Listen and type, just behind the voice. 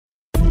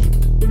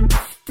All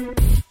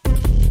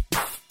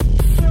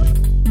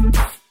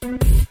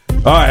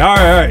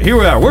right. Here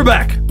we are. We're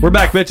back,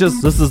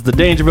 bitches. This is the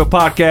Dangerville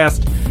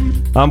Podcast.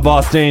 I'm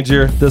Boss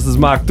Danger. This is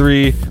Mach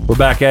 3. We're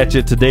back at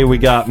you. Today we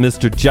got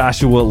Mr.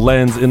 Joshua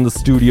Lenz in the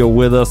studio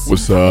with us.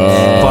 What's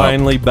up?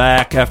 Finally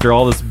back after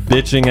all this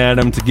bitching at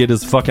him to get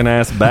his fucking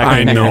ass back.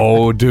 I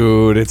know,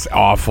 dude. It's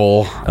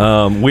awful.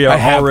 We are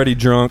already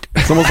drunk.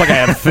 It's almost like I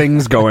have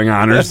things going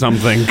on or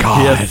something.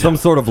 God. He has some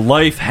sort of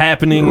life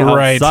happening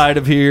outside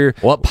of here.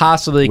 What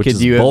possibly could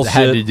you have bullshit.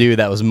 had to do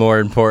that was more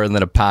important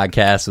than a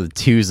podcast with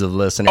twos of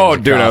listeners? Oh,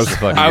 dude, I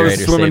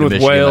was swimming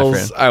with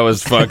whales. I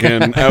was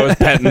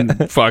petting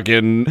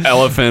fucking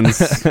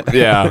elephants.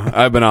 Yeah,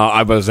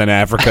 I was in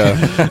Africa.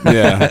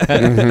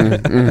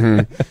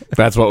 Yeah,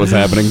 that's what was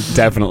happening.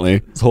 Definitely,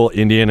 this whole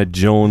Indiana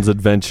Jones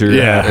adventure.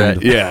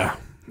 Yeah.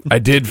 I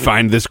did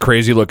find this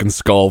crazy looking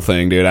skull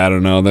thing, dude. I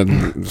don't know.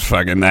 Then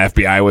fucking the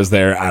FBI was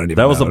there. I don't even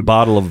know. That was a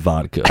bottle of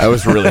vodka. I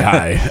was really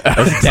high. That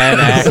was Dan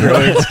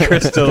Aykroyd's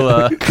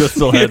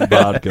crystal head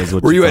vodka.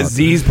 Were you at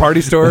Z's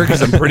party store?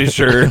 Because I'm pretty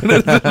sure.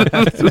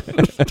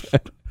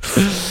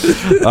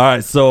 All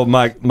right, so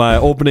my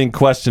opening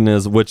question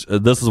is, which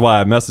this is why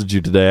I messaged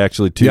you today,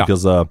 actually, too,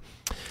 because to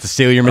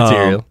steal your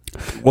material.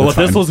 Well, if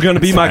this was going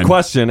to be my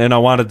question, and I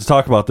wanted to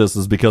talk about this,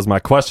 is because my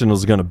question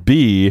was going to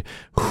be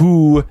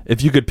who,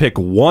 if you could pick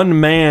one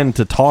man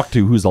to talk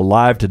to who's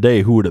alive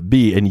today, who would it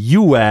be? And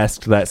you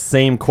asked that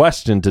same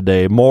question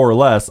today, more or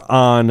less,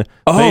 on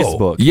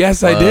Facebook.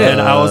 Yes, I did.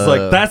 And I was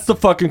like, that's the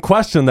fucking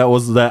question that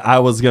I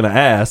was going to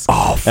ask.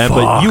 Oh, fuck.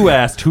 But you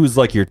asked who's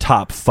like your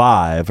top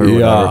 5 or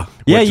whatever.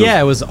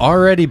 I was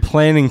already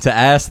planning to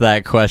ask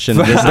that question.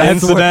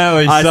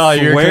 Incidentally, saw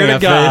your thing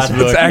on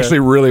Facebook. It's actually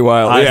really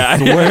wild. I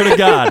swear to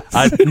God.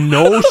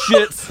 No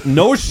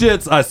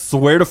shits. I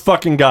swear to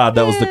fucking God,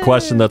 that was the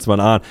question that's been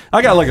on.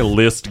 I got like a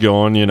list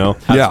going, you know.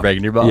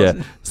 Breaking your balls.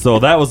 Yeah. So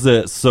that was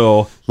it.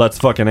 So let's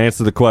fucking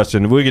answer the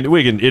question. We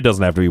can. It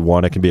doesn't have to be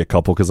one. It can be a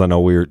couple because I know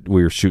we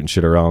were shooting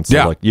shit around.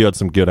 So like you had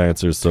some good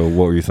answers. So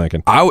what were you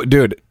thinking?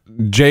 Dude,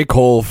 J.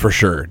 Cole for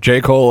sure.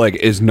 J. Cole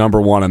is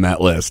number 1 on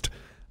that list.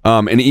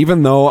 And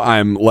even though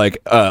I'm like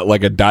a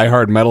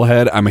diehard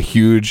metalhead, I'm a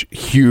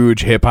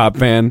huge hip hop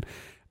fan.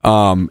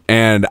 And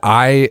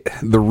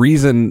the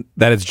reason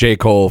that it's J.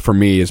 Cole for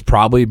me is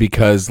probably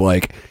because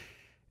like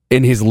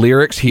in his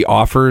lyrics, he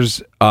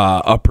offers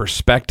a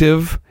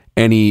perspective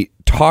and he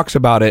talks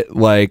about it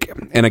like,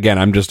 and again,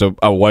 I'm just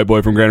a white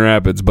boy from Grand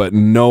Rapids, but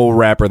no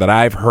rapper that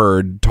I've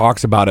heard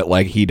talks about it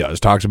like he does,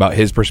 talks about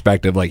his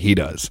perspective like he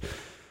does.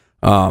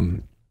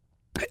 And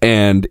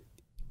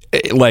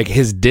like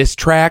his diss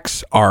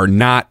tracks are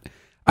not,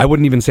 I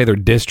wouldn't even say they're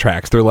diss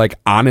tracks. They're like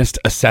honest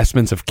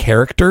assessments of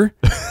character.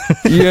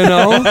 You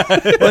know?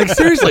 Like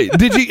seriously,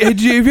 have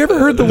you ever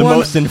heard the one?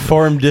 Most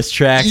informed diss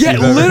tracks? Yeah,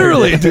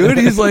 literally, dude.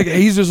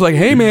 He's just like,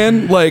 hey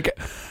man, like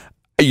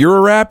you're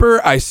a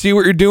rapper, I see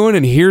what you're doing,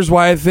 and here's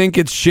why I think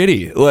it's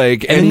shitty.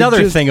 Like, and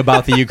another thing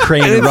about the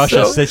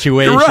Ukraine-Russia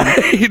situation,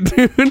 right,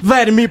 dude?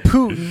 Vladimir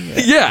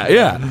Putin.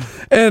 Yeah,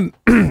 and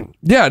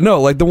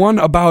like the one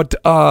about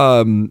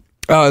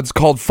it's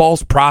called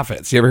False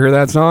Prophets. You ever hear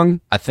that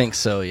song? I think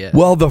so, yeah.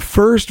 Well, the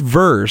first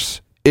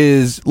verse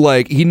is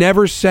like, he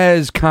never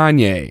says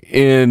Kanye,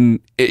 and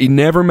he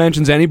never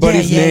mentions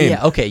anybody's name.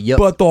 Yeah, okay, yep.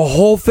 But the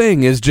whole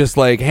thing is just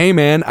like, hey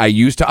man, I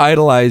used to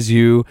idolize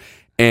you,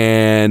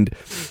 and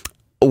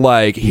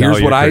like,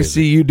 here's what I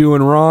see you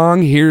doing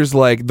wrong. Here's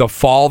like the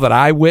fall that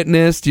I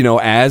witnessed, you know,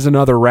 as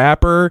another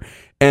rapper.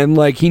 And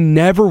like, he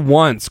never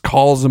once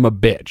calls him a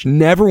bitch.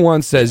 Never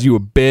once says you a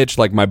bitch,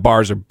 like my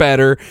bars are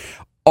better.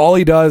 All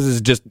he does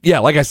is just,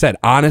 like I said,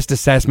 honest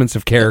assessments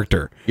of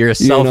character. You're a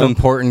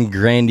self-important,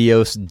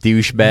 grandiose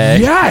douchebag.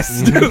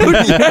 Yes, dude.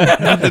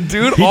 Yeah,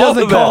 dude. He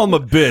doesn't call him a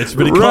bitch,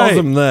 but he calls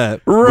him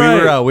that.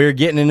 Right. We were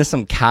getting into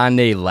some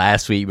Kanye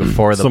last week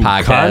before the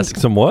podcast.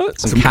 Some what?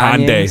 Some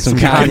Kanye. Some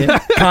Kanye.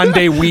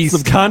 Conde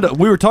Weiss.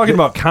 We were talking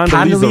about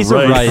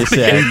Condoleezza Rice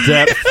in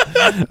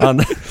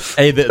depth.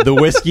 Hey, the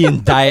whiskey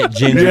and diet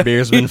ginger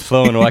beer's been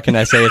flowing. What can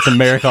I say? It's a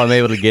miracle I'm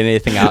able to get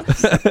anything out.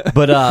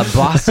 But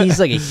Bossy's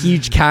like a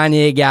huge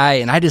Kanye guy,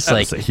 and I just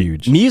That's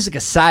huge. Music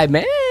aside,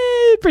 man,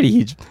 pretty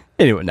huge.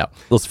 Anyway, no.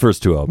 Those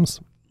first 2 albums.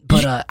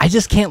 But I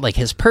just can't like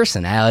his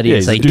personality. Yeah,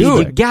 it's like,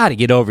 dude, you gotta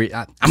get over it.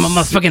 I'm a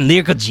motherfucking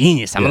lyrical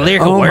genius. I'm a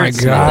lyrical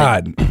wordsmith. Oh my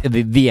god,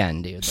 like, the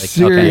end, dude. Like,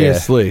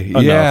 seriously,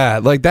 okay, yeah.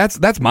 Like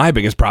that's my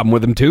biggest problem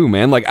with him too,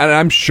 man. Like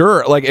I'm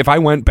sure, like if I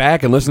went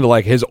back and listened to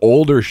like his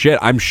older shit,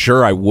 I'm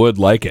sure I would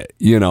like it.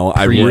 You know,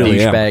 I really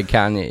am. Douchebag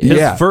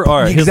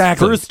Kanye. His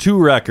first 2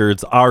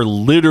 records are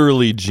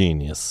literally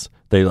genius.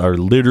 They are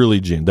literally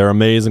genius. They're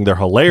amazing. They're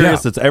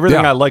hilarious. It's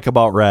everything I like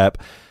about rap.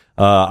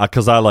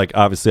 Because I like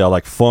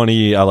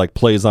funny. I like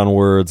plays on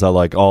words. I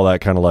like all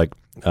that kind of like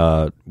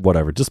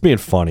whatever, just being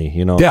funny,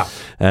 you know. Yeah.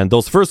 And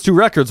those first 2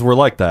 records were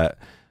like that.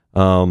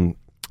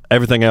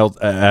 Everything else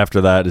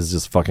after that is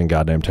just fucking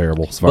goddamn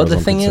terrible. But the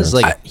thing is,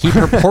 like, he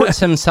purports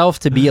himself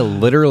to be a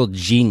literal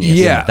genius.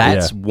 Yeah,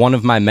 that's one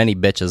of my many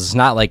bitches. It's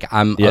not like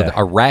I'm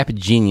a rap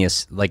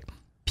genius. Like,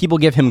 people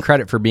give him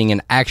credit for being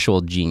an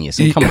actual genius.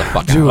 And come the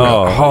fuck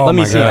out. Let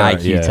me see an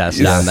IQ test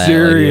on that.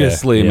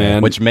 Seriously,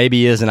 man. Which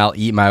maybe is, and I'll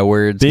eat my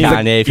words. Being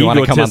Kanye, if you want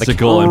to come on the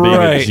and being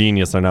a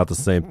genius are not the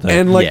same thing.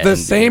 And the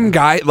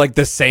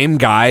same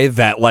guy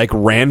that like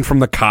ran from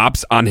the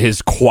cops on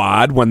his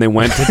quad when they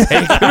went to take him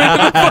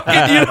into the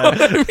fucking, you know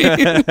what I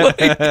mean? Like,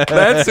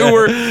 that's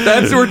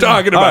who we're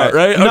talking about,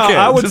 right? No, okay,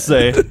 I would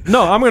say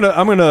I'm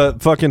gonna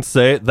fucking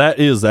say that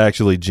is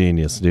actually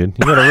genius, dude.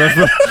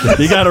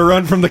 You gotta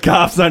run from the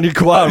cops on your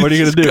quad. What are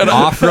you gonna do?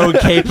 Off-road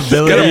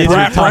capabilities.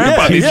 Rap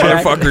on these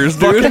motherfuckers,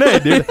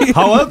 dude.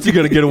 How else you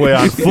gonna get away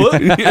on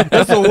foot?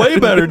 That's a way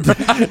better.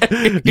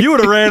 You would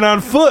have ran on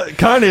foot.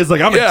 Kanye's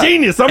like, I'm a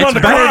genius. I'm on the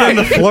better than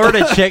grind. the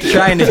Florida chick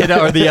trying to hit,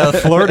 or the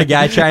Florida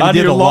guy trying to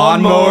do the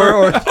lawnmower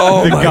or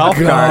the golf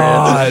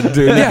cart.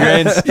 Dude.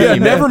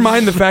 Never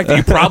mind the fact that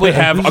you probably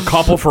have a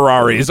couple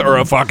Ferraris or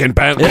a fucking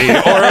Bentley or a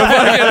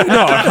fucking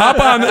hop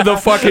on the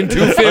fucking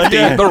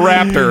 250, the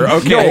Raptor.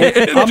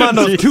 Okay, I'm on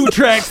those 2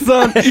 tracks,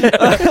 son. That's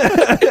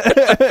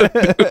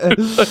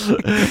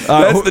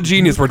the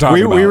genius we're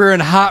talking about. We were in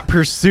hot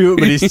pursuit,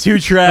 but he's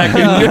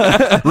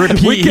 2-tracking.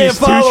 Repeat, We can't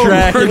follow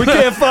him. We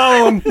can't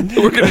follow him.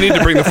 We're gonna need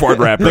to bring the Ford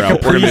Raptor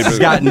out. We're gonna need to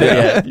gotten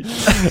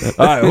it.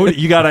 All right,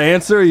 you got an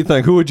answer? You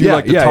think? Who would you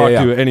like to talk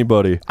to?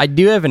 Anybody? I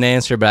do have an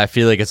answer, but I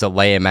feel like it's a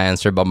lame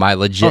answer. But my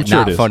legit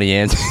not funny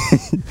answer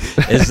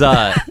is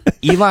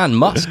Elon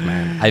Musk,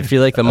 man. I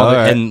feel like the mother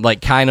and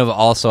like kind of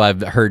also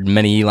I've heard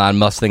many Elon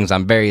Musk things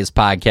on various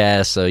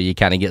podcasts, so you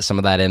kind of get some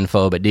of that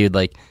info. But dude,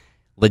 like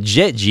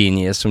legit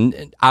genius,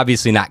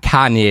 obviously not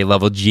Kanye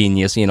level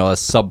genius, you know, a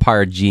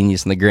subpar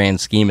genius in the grand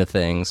scheme of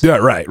things. Yeah,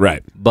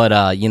 right.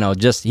 But you know,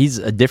 just he's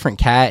a different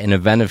cat, an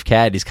inventive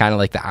cat. He's kind of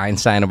like the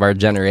Einstein of our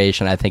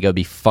generation. I think it would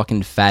be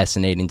fucking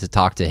fascinating to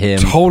talk to him.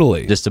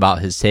 Totally. Just about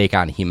his take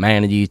on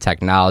humanity,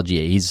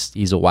 technology.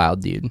 He's a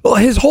wild dude. Well,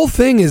 his whole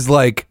thing is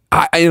like,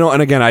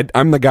 and again,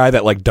 I'm the guy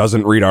that like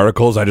doesn't read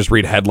articles. I just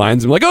read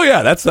headlines. I'm like, oh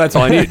yeah, that's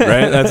all I need,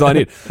 right? That's all I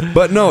need.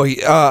 But no,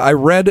 I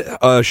read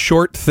a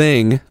short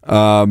thing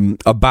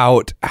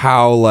about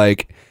how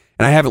like,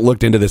 and I haven't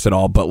looked into this at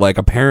all, but like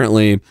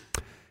apparently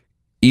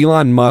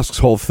Elon Musk's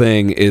whole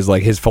thing is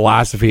like his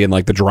philosophy and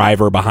like the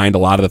driver behind a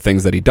lot of the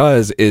things that he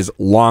does is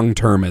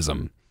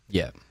long-termism.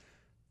 Yeah.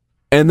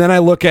 And then I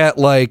look at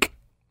like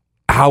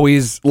how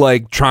he's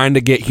like trying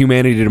to get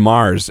humanity to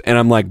Mars, and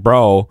I'm like,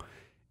 bro,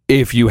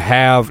 if you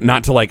have,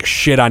 not to like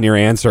shit on your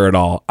answer at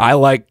all, I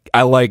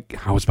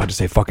was about to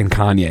say fucking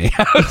Kanye.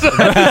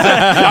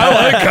 I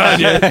like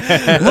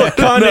Kanye. Look,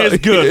 Kanye is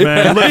good,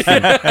 man.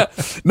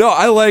 Listen. No,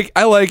 I like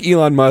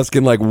Elon Musk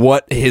and like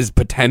what his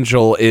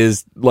potential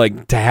is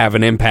like to have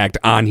an impact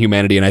on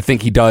humanity, and I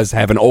think he does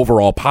have an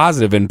overall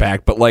positive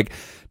impact. But like,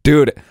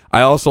 dude,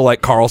 I also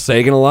like Carl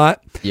Sagan a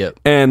lot. Yep.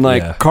 And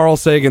like Carl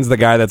Sagan's the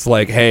guy that's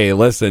like, hey,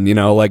 listen, you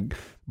know, like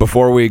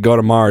before we go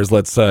to Mars,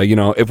 let's you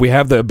know, if we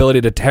have the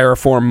ability to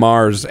terraform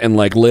Mars and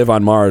like live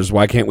on Mars,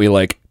 why can't we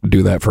like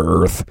do that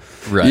for Earth?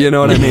 Right. You know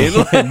what I mean?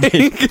 Like, can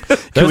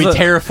we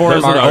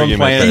terraform our own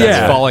planet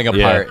that's falling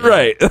apart?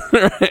 Right.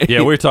 Yeah,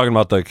 we were talking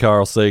about the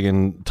Carl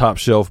Sagan top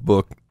shelf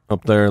book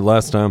up there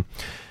last time.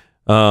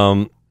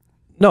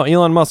 No,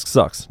 Elon Musk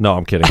sucks. No,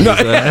 I'm kidding.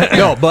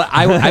 No, but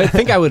I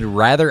think I would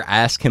rather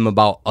ask him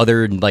about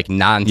other like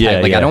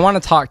non-tech. I don't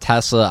want to talk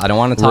Tesla. I don't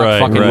want to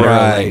talk fucking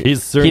right.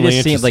 He's certainly he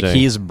just seems like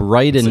he's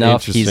bright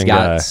enough. He's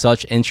got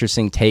such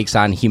interesting takes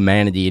on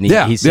humanity, and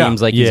he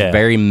seems like he's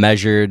very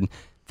measured,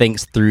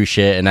 thinks through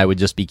shit. And I would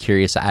just be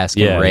curious to ask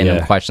him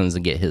random questions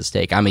and get his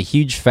take. I'm a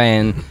huge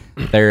fan.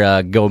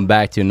 They're going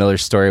back to another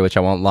story which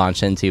I won't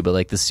launch into, but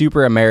like the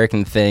super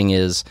American thing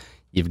is,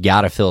 you've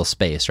got to fill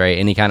space, right?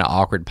 Any kind of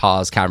awkward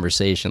pause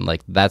conversation,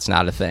 like that's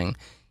not a thing.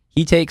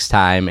 He takes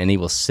time and he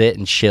will sit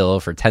and chill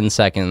for 10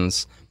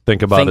 seconds.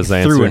 Think about his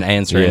answer. Through an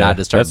answer and not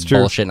just start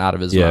bullshitting out of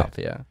his mouth.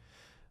 Yeah.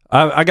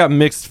 I got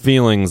mixed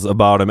feelings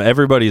about him.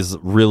 Everybody's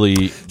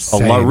really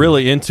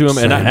really into him,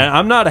 and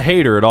I'm not a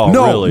hater at all.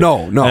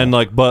 No. And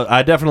like, but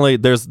I definitely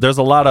there's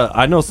a lot of,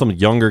 I know some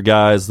younger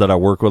guys that I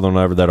work with or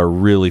whatever that are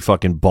really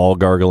fucking ball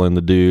gargling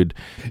the dude.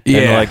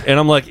 Yeah, and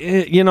I'm like,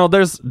 you know,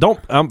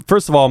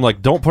 first of all, I'm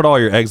like, don't put all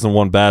your eggs in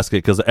one basket,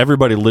 because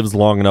everybody lives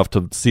long enough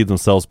to see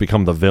themselves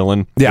become the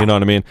villain. Yeah. You know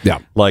what I mean? Yeah.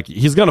 Like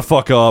he's gonna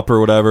fuck up or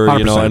whatever. 100%.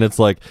 You know, and it's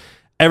like,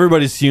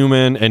 everybody's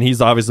human, and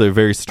he's obviously a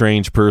very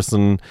strange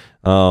person.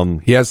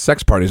 He has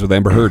sex parties with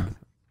Amber Heard.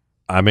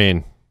 I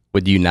mean,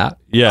 would you not?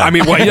 Yeah. I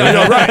mean, right.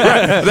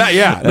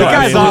 The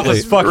guy's off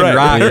his fucking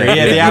rocker. He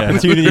had the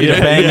opportunity to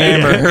bang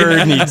Amber Heard,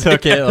 and he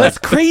took it. That's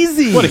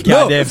crazy. What a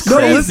goddamn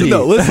crazy.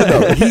 No, listen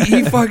though.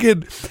 He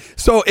fucking.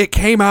 So it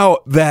came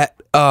out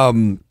that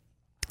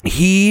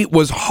he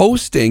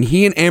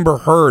and Amber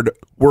Heard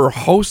were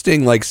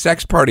hosting like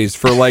sex parties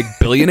for like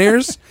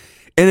billionaires,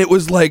 and it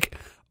was like,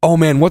 oh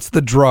man, what's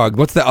the drug?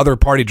 What's the other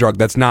party drug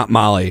that's not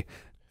Molly?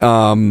 It's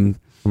not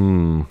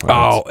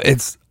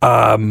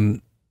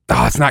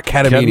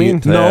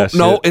ketamine.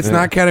 No, it's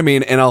not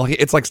ketamine, and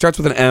it's like starts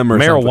with an M or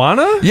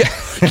marijuana.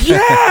 Something.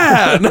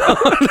 Yeah. No.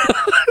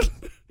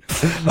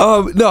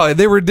 No,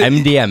 they were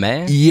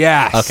MDMA.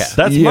 Yes, okay,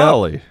 that's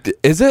Molly.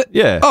 Is it?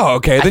 Yeah. Oh,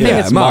 okay. I think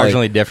it's Molly.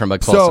 marginally different,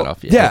 but close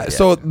enough. Yeah.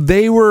 So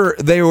they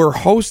were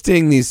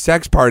hosting these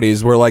sex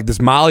parties where like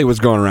this Molly was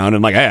going around,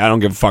 and like, hey, I don't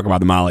give a fuck about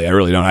the Molly. I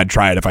really don't. I'd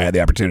try it if I had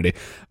the opportunity.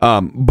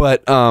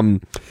 But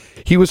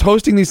he was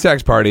hosting these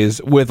sex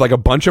parties with like a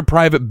bunch of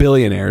private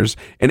billionaires,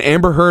 and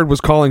Amber Heard was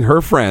calling her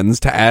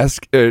friends to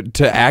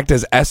act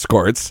as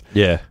escorts.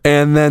 Yeah.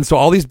 And then so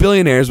all these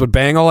billionaires would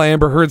bang all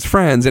Amber Heard's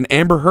friends, and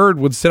Amber Heard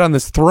would sit on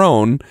this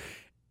throne,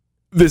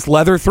 this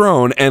leather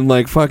throne, and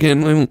like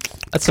fucking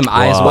that's some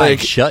eyes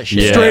wide shut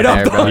shit. Straight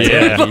up, bro.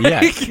 Yeah.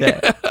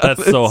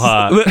 That's so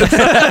hot.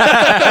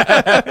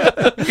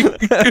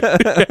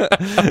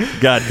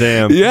 God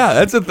damn. Yeah,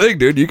 that's a thing,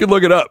 dude. You can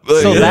look it up.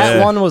 So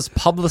that one was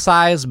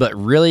publicized, but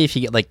really, if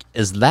you get like,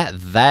 is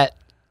that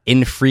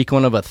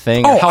infrequent of a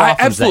thing? Oh, how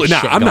often absolutely is that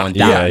not. shit I'm going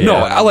not. down? No,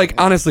 I like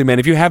honestly, man.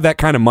 If you have that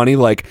kind of money,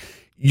 like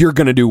you're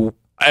gonna do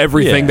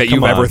everything that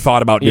you've ever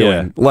thought about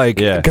doing. Like,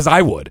 because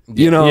I would,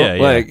 you know,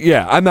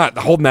 I'm not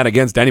holding that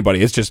against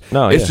anybody. It's just,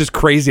 just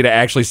crazy to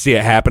actually see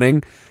it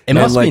happening. It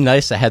must be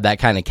nice to have that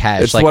kind of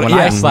cash. Like when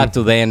I slept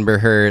with Amber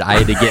Heard, I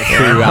had to get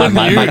through on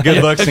my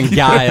good looks and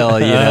guile.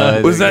 You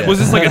know, was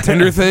this like a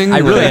Tinder thing? I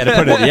really had to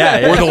put it.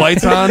 Yeah. Were the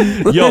lights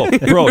on? Yo,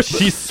 bro,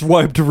 she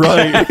swiped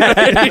right.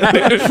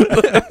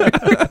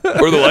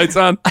 Were the lights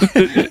on?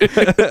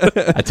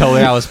 I told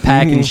her I was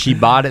packing. She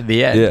bought it.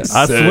 The end. Yeah.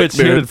 I switched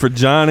it for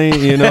Johnny.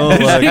 You know,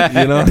 like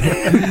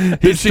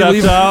he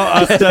stepped out.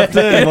 I stepped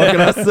in. What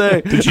can I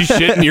say? Did she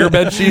shit in your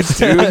bed sheets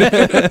too?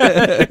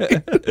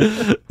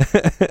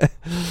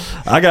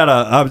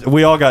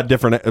 We all got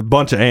a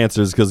bunch of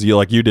answers because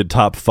you did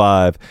top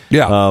 5.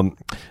 Yeah.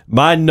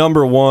 My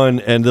number one,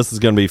 and this is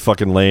gonna be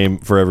fucking lame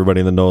for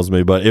everybody that knows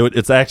me, but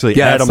it's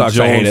actually Adam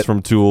Jones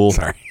from Tool.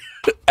 Sorry.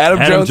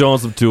 Adam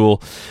Jones of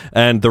Tool,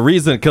 and the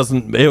reason, because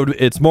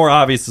it's more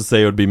obvious to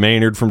say it would be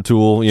Maynard from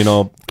Tool, you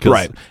know,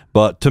 right?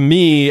 But to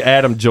me,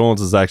 Adam Jones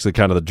is actually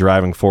kind of the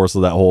driving force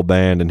of that whole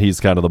band, and he's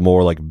kind of the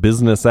more like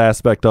business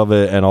aspect of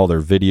it and all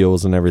their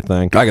videos and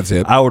everything. I can see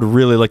it. I would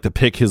really like to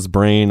pick his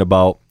brain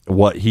about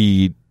what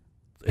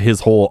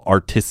his whole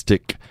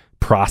artistic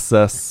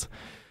process.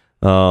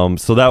 So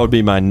that would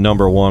be my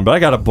number one, but I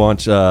got a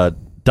bunch.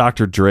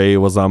 Dr. Dre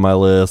was on my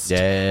list.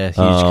 Yeah, huge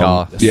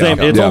call.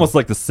 It's almost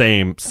like the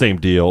same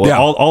deal. Yeah.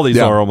 All these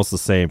are almost the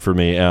same for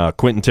me.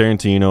 Quentin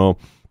Tarantino.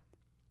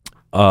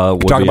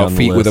 Would talk about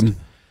feet with him.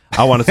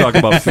 I want to talk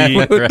about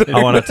feet.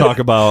 I want to talk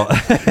about. I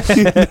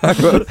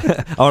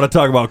want to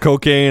talk about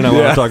cocaine. I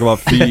want to talk about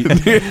feet.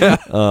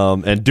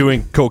 And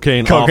doing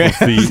cocaine off of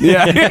feet.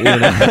 Yeah.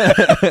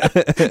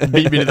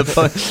 Beat me to the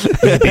punch.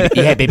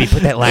 Yeah, baby,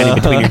 put that line in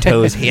between your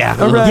toes. Yeah.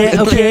 All right.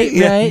 Yeah, okay.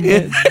 Right.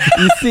 Yeah.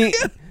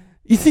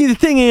 You see, the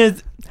thing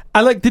is,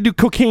 I like to do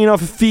cocaine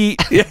off of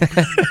feet.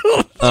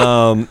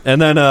 And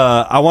then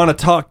I want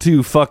to talk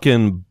to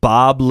fucking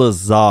Bob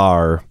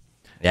Lazar.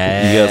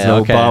 Yeah, you guys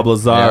know who Bob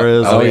Lazar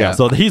is? Oh, yeah.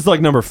 So he's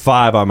like number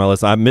 5 on my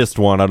list. I missed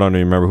one. I don't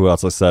even remember who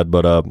else I said,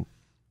 but I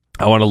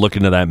want to look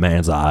into that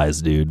man's eyes,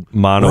 dude.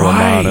 Mano a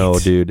mano,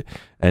 dude.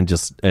 And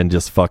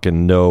just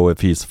fucking know if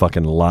he's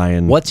fucking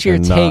lying. What's your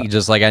take?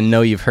 Just like, I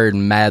know you've heard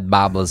Mad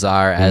Bob Lazar,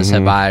 as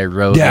have I,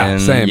 Rogan,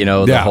 same. You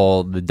know,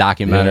 the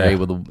documentary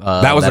with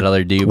that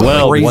other dude.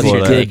 Well, what's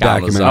your take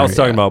on Lazar? I was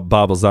talking about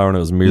Bob Lazar, and it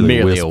was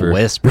merely a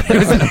whisper.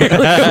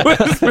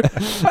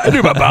 I knew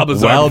about Bob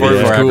Lazar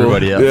before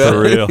everybody else.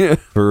 Yeah.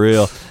 For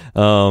real.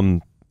 I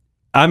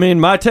mean,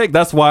 my take,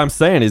 that's why I'm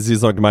saying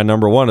he's like my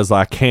number one, is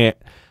I can't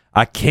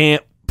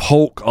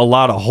poke a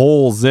lot of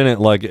holes in it,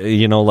 like,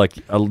 you know, like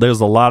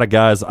there's a lot of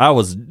guys. I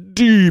was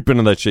deep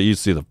into that shit. You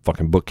see the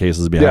fucking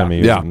bookcases behind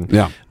me.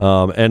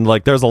 And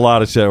like there's a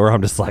lot of shit where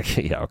I'm just like,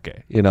 yeah,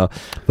 okay, you know.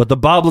 But the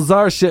Bob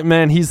Lazar shit,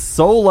 man, he's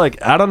so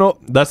like, I don't know.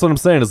 That's what I'm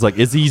saying. It's like,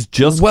 is he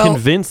just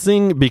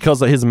convincing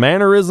because of his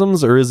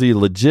mannerisms, or is he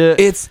legit?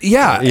 It's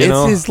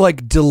his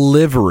like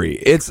delivery.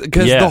 It's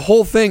because the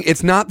whole thing,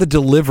 it's not the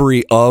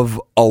delivery of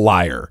a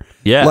liar.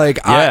 Yeah. Like,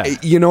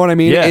 you know what I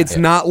mean? Yeah. It's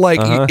not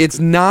like, it's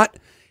not.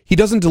 He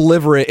doesn't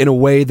deliver it in a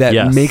way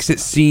that makes it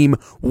seem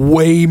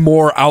way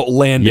more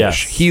outlandish.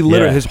 Yes. He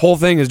literally, his whole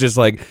thing is just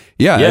like,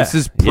 this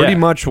is pretty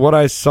much what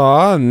I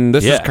saw, and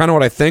this is kind of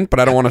what I think, but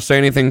I don't want to say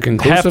anything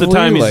conclusively. Half the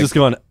time he's just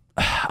going,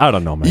 I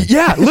don't know, man.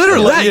 Yeah,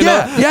 literally.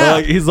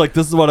 Like, he's like,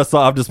 this is what I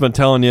saw. I've just been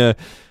telling you.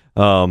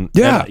 And,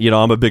 you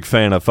know, I'm a big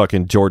fan of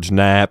fucking George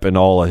Knapp and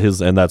all of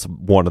his, and that's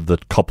one of the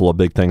couple of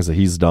big things that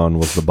he's done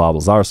was the Bob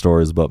Lazar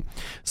stories. But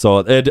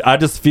so I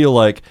just feel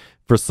like,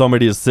 for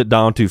somebody to sit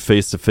down to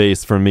face,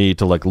 for me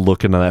to like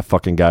look into that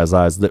fucking guy's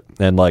eyes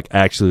and like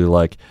actually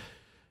like,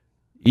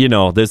 you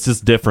know, this is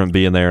different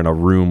being there in a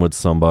room with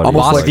somebody.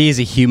 Boss D is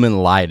a human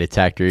lie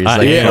detector. He's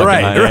like,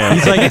 right.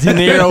 He's like De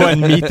Niro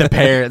and Meet the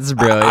Parents,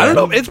 bro. I don't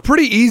know. It's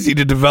pretty easy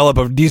to develop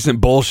a decent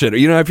bullshit.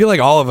 You know, I feel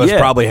like all of us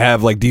probably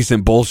have like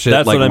decent bullshit,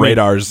 that's like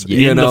radars.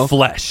 You know, the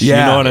flesh. You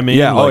know what I mean?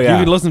 Yeah. Like, you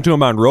can listen to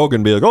him on Rogan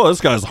and be like, oh,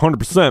 this guy's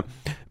 100%.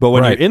 But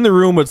when you're in the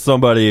room with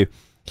somebody,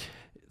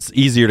 it's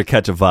easier to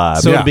catch a vibe.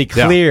 So to be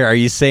clear, are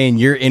you saying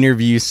your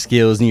interview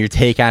skills and your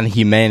take on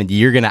humanity,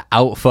 you're going to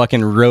out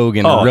fucking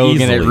Rogan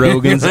easily. At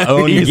Rogan's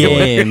own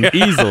game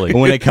easily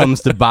when it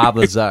comes to Bob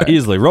Lazar?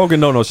 Easily. Rogan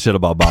don't know shit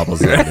about Bob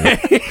Lazar.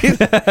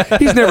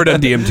 He's never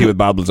done DMT with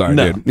Bob Lazar,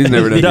 dude. He's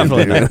never done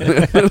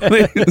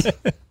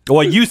DMT.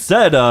 Well, you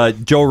said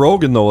Joe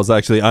Rogan, though, was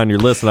actually on your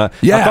list. And I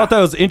thought that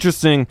was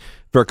interesting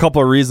for a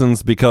couple of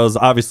reasons, because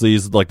obviously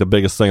he's like the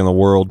biggest thing in the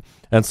world.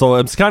 And so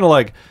it's kind of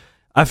like,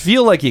 I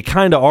feel like you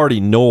kind of already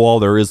know all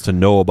there is to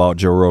know about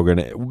Joe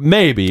Rogan.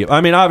 Maybe.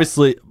 I mean,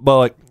 obviously, but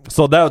like,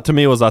 so that to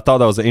me was, I thought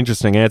that was an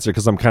interesting answer,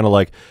 because I'm kind of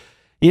like,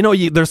 you know,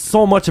 there's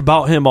so much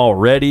about him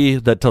already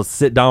that to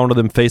sit down with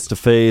him face to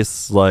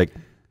face, like,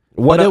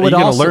 what are you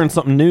going to learn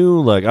something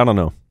new? Like, I don't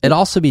know. It'd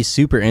also be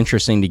super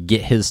interesting to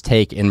get his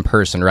take in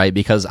person, right?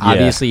 Because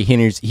obviously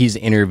he's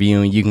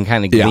interviewing. You can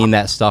kind of glean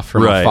that stuff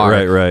from afar.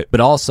 Right. But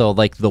also,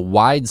 like, the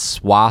wide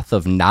swath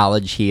of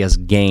knowledge he has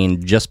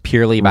gained just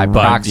purely by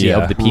proxy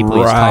of the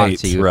people he's talked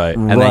to. Right.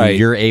 And then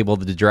you're able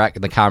to direct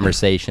the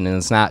conversation. And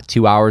it's not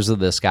 2 hours of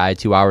this guy,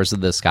 2 hours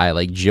of this guy.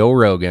 Like, Joe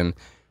Rogan,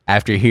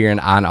 after hearing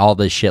on all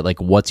this shit, like,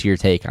 what's your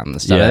take on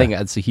this stuff? I think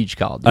that's a huge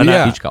call.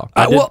 Huge call.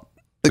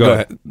 Go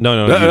ahead.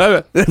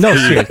 No,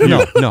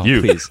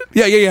 please.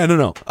 Yeah.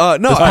 No.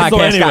 This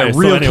podcast got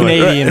real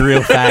Canadian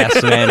real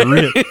fast,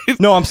 man.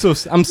 No, I'm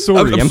sorry. I'm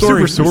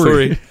super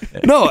sorry.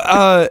 No,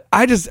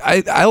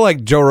 I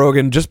like Joe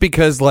Rogan just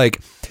because, like,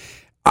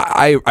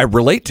 I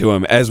relate to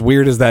him, as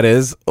weird as that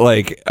is,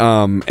 like,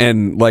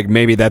 and like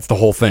maybe that's the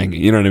whole thing,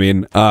 you know what I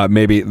mean?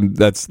 Maybe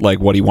that's like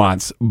what he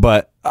wants,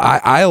 but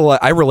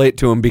I relate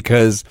to him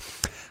because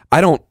I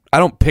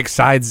don't pick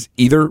sides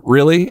either,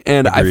 really,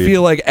 and Agreed. I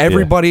feel like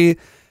everybody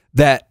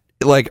that,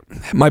 like,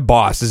 my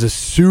boss is a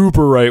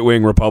super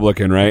right-wing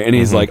Republican, right? And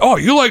he's like, "Oh,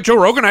 you like Joe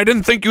Rogan? I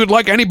didn't think you would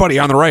like anybody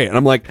on the right." And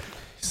I'm like,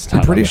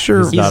 I'm pretty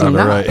sure he's not on the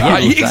right.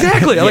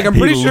 Exactly. Like, I'm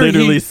pretty sure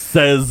he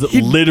says,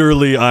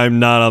 literally, I'm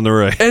not on the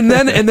right. And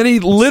then he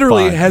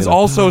literally has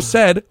also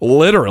said,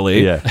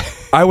 literally,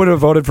 I would have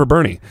voted for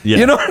Bernie. Yeah.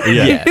 You know what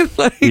I mean?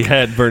 Like, he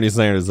had Bernie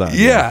Sanders on.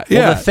 Yeah.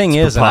 Well, the thing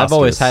is, and I've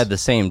always had the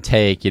same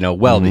take, you know,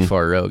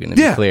 before Rogan, to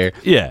be clear.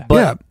 Yeah.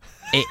 But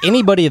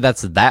anybody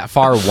that's that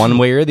far one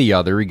way or the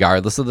other,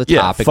 regardless of the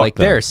topic, like,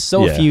 there are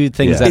so few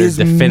things that are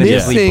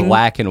definitively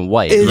black and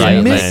white. Is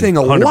missing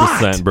a 100%,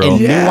 lot. bro.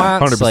 And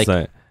nuance, 100%.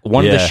 like,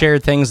 one of the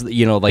shared things,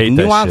 you know, like,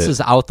 nuance is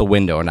out the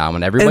window now,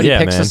 and everybody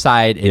picks a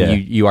side,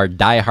 and you are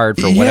diehard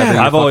for whatever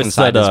your fucking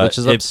side is, which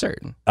is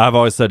absurd. I've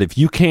always said, if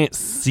you can't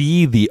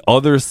see the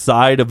other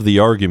side of the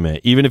argument,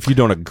 even if you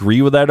don't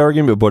agree with that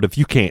argument, but if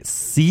you can't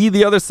see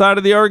the other side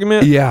of the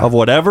argument of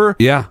whatever,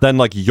 then,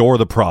 like, you're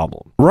the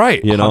problem.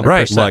 Right. You know?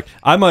 100%. Like,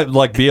 I might,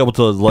 like, be able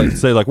to, like,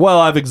 say, like, well,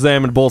 I've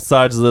examined both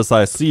sides of this.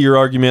 I see your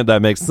argument.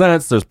 That makes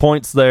sense. There's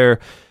points there.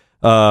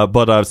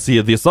 But I see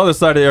this other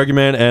side of the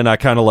argument, and I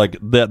kind of like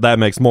that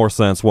makes more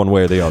sense one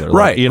way or the other.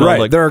 Right, like, you know, right.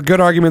 Like, there are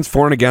good arguments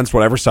for and against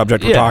whatever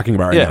subject we're talking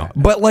about right now.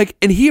 But, like,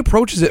 and he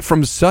approaches it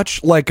from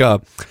such, like,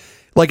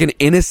 an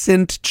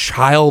innocent,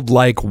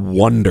 childlike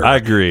wonder. I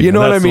agree. You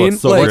know what I mean?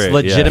 So like, it's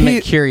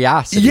legitimate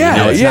curiosity. Yeah,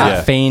 you know, it's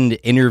not feigned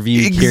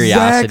interview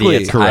curiosity.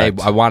 It's,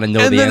 I want to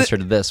know the answer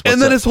to this.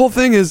 And then his whole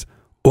thing is,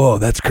 whoa,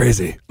 that's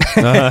crazy.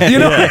 You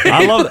know,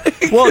 I love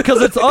it. Well,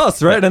 because it's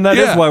us, right? And that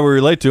is why we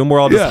relate to him. We're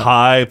all just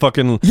high,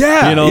 fucking,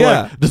 you know,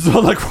 like, this is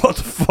like, what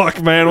the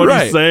fuck, man? What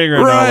are you saying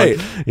right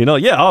now? Like, you know,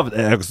 I'll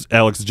have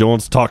Alex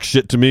Jones talk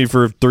shit to me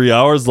for 3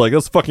 hours. Like,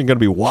 that's fucking gonna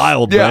be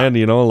wild, man.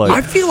 You know, like,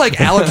 I feel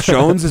like Alex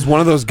Jones is one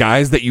of those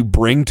guys that you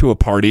bring to a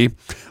party,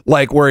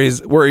 like, where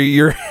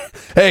you're,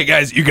 hey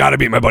guys, you got to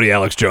meet my buddy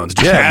Alex Jones.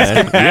 Just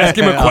ask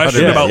him a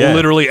question about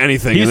literally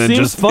anything. He and then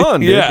seems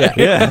fun.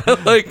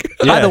 Like,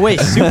 by the way,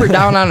 super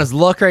down on his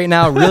luck right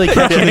now. Really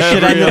catching the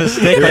shit end of the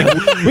stick.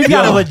 Like, we've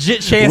got a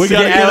legit chance to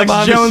get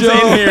Alex Jones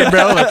in here,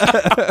 bro.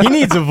 Like, he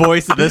needs a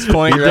voice at this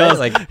point, right?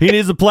 Like, he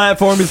needs a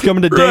platform. He's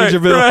coming to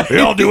Dangerville. Right.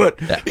 I'll do it.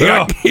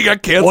 He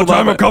got canceled. What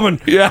time I'm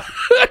coming? Yeah.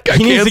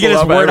 He needs to get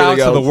his word out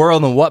to the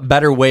world, and what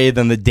better way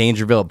than the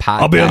Dangerville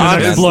podcast? I'll be on the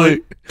next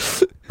flight.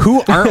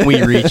 Who aren't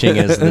we reaching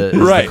is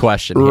the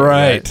question here,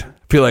 right. I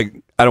feel like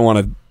I don't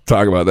want to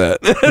talk about that.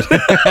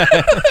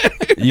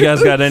 You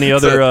guys got any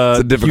other it's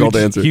a difficult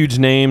answer. Huge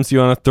names you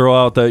want to throw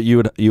out that you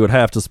would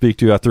have to speak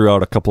to? I threw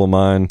out a couple of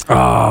mine.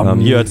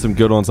 You had some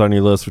good ones on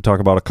your list. We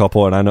talked about a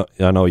couple, and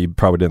I know you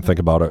probably didn't think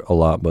about it a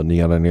lot, but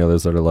you got any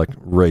others that are like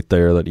right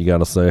there that you got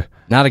to say?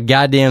 Not a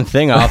goddamn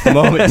thing off the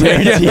moment.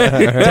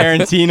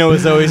 Tarantino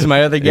is always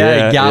my other guy.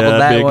 Yeah, Gobbled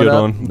that'd that be a one good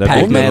up. one.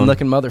 Pac-Man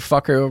looking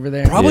motherfucker over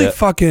there. Probably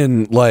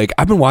fucking, like,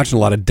 I've been watching a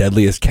lot of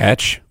Deadliest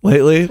Catch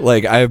lately.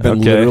 Like, I've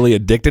been literally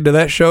addicted to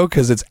that show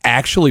because it's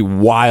actually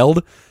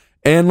wild.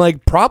 And,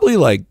 like, probably,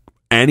 like,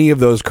 any of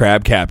those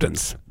crab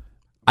captains.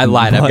 I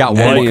lied. I've got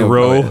one.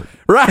 Rowe.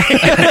 Right.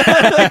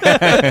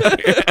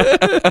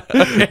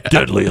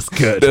 Deadliest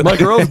Catch.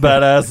 Mike Rowe's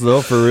badass,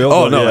 though, for real.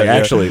 Oh, no, like,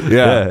 actually.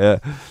 Yeah.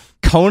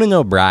 Conan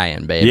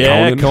O'Brien, baby.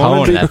 Yeah,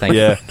 Conan, I think.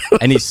 Yeah.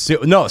 And he's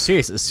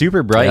seriously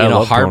super bright.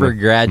 Yeah, Harvard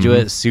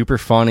graduate, super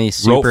funny,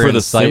 super Wrote for the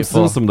insightful.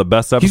 Simpsons, some of the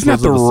best episodes. He's not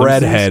the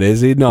redhead,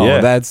 is he?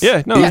 No, that's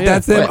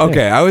that's him.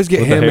 Okay, I always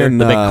get him in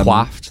the big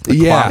coiffed,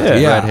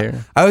 red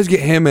hair. I always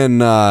get him in.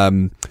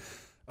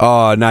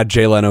 Not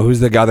Jay Leno. Who's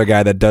the other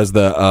guy that does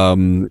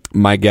the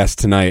My Guest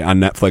Tonight on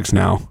Netflix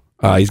now?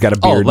 He's got a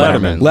beard.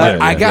 Letterman.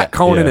 I got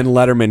Conan and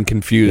Letterman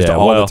confused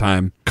all the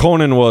time.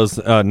 Conan was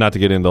not to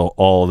get into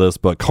all of this,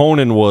 but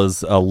Conan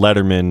was a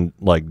Letterman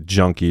like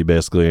junkie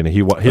basically, and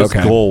his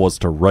goal was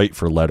to write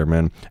for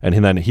Letterman, and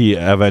then he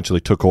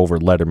eventually took over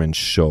Letterman's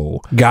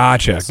show.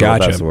 Gotcha.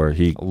 That's where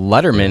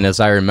Letterman,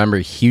 as I remember,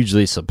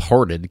 hugely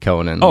supported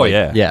Conan. Oh, like,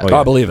 yeah.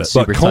 I believe it.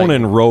 But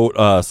Conan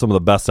wrote some of the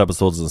best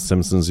episodes of The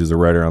Simpsons. He's a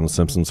writer on The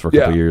Simpsons for a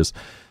couple years.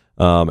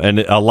 And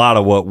a lot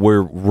of what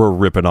we're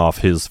ripping off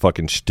his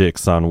fucking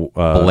shticks on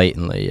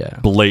blatantly.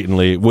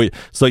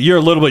 So you're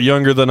a little bit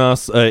younger than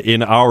us.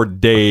 In our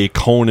day,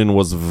 Conan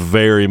was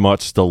very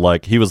much still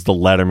like he was the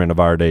Letterman of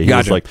our day. He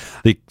was like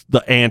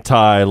the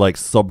anti like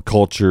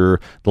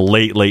subculture, the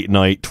late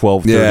night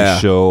 12:30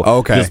 show.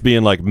 Okay, just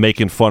being like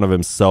making fun of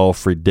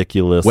himself,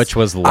 ridiculous, which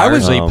was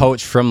largely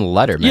poached from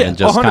Letterman. Yeah,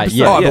 just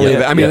 100%. I believe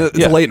it. I mean, it's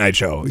a late night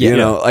show. You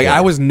know, like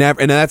I was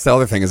never, and that's the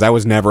other thing is I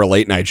was never a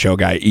late night show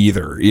guy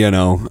either. You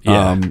know.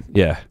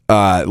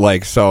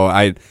 So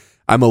I'm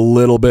a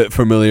little bit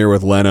familiar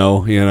with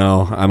Leno, you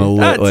know. I'm a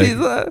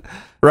little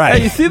right.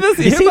 Hey, you see this?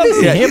 You see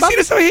this? Yeah. You see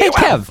this? Hey,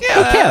 Kev.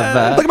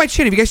 Look at my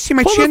chin. Have you guys seen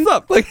my chin? What's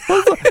up? Like,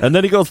 and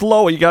then he goes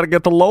low. You got to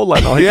get the low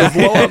Leno. He goes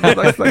low. I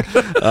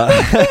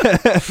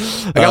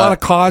got a lot of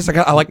cars.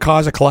 I like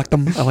cars. I collect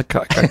them. I like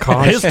cars.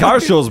 His car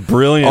show is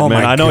brilliant,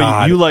 man. I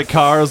know you like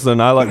cars,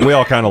 and we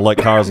all kind of like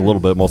cars a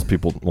little bit.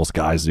 Most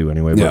guys do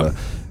anyway. But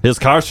his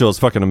ar show is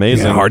fucking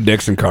amazing. Yeah, hard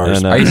dicks and cars.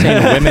 And, are you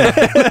saying women?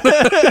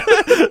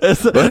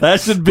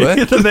 That should be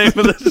the name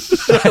of the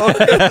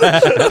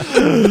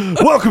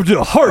show. Welcome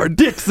to Hard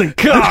Dicks and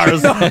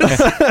Cars.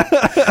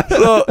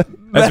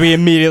 As we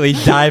immediately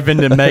dive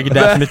into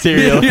Megadeth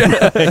material.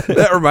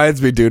 That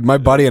reminds me, dude. My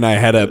buddy and I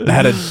had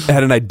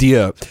an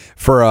idea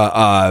for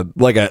a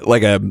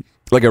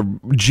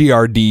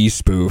GRD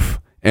spoof.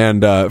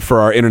 And for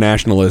our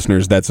international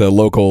listeners, that's a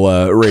local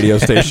radio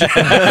station.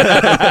 And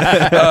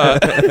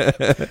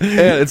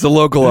it's a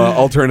local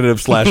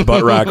alternative /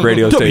 butt rock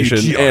radio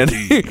station. And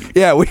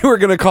we were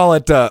going to call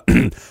it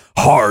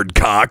Hard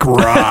Cock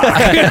Rock.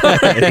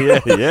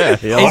 Is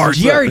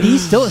GRD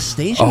still a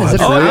station? Is it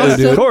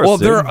dude. Of course, well,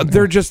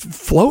 they're just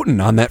floating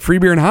on that free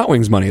beer and hot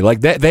wings money. Like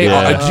they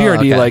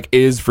GRD like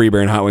is free beer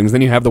and hot wings.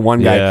 Then you have the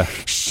one guy,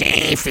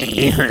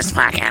 Shafee, who's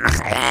fucking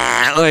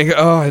like,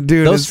 oh,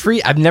 dude, those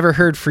free. I've never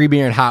heard free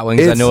beer and hot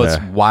wings. I know it's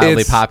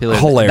wildly popular.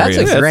 Hilarious.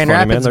 That's a Grand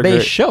Rapids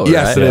based show.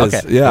 Yes, right? it is.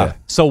 Okay. Yeah.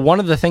 So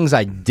one of the things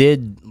I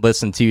did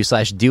listen to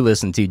 / do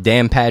listen to,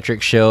 Dan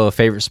Patrick's show, a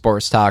favorite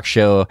sports talk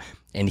show.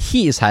 And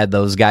he's had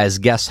those guys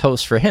guest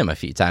host for him a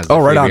few times. Oh,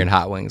 right on. Beer and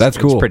hot wings. That's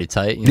cool. It's pretty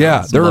tight. You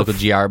know, they're local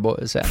GR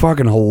boys. Yeah.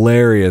 Fucking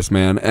hilarious,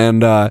 man.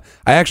 And I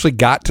actually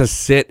got to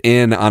sit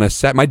in on a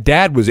set. My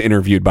dad was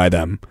interviewed by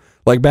them,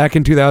 like back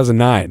in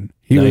 2009.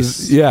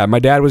 My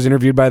dad was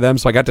interviewed by them,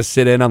 so I got to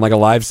sit in on like a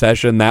live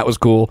session. That was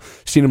cool.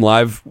 Seen him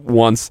live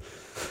once.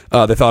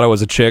 They thought I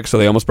was a chick, so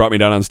they almost brought me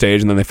down on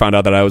stage, and then they found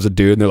out that I was a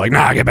dude, and they're like,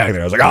 "Nah, get back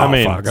there." I was like, "Oh,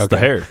 fuck, okay." The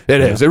hair.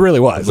 It is. It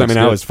really was. I mean,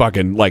 I was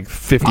fucking like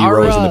 50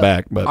 rows in the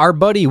back. But our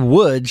buddy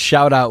Wood,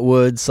 shout out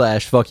Wood /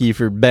 fuck you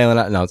for bailing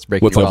out. No, it's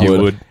breaking. What's up,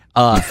 Wood?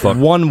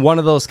 Won one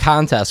of those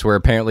contests where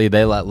apparently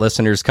they let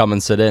listeners come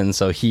and sit in,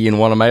 so he and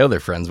one of my other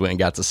friends went and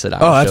got to sit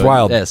on. Oh, that's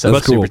wild. Yeah, so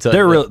that's cool.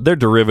 They're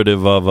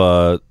derivative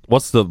of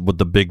what's the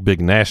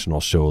big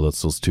national show?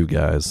 That's those two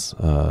guys,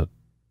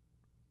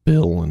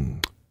 Bill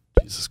and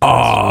Jesus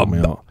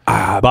Christ,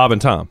 Bob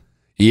and Tom.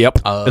 Yep,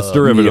 it's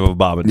derivative of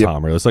Bob and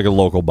Tom. Really, it's like a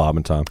local Bob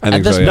and Tom. I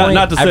think so. Point,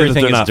 not to say that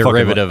they're not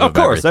derivative. Of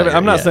course,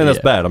 I'm not saying that's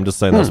bad. I'm just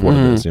saying that's what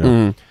it is. You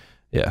know.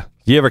 Yeah.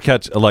 You ever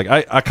catch, like,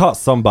 I caught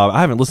some Bob.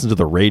 I haven't listened to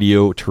the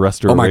radio,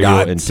 terrestrial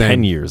radio in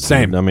 10 years.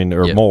 Same. I mean,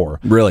 or more.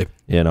 Really.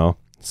 You know?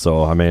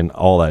 So, I mean,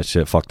 all that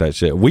shit. Fuck that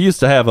shit. We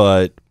used to have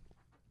a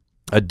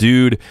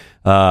dude.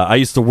 I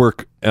used to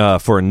work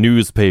for a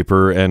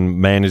newspaper and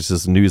manage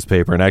this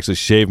newspaper. And actually,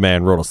 Shave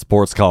Man wrote a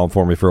sports column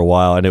for me for a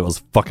while. And it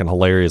was fucking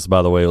hilarious,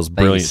 by the way. It was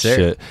brilliant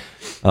shit.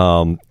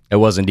 It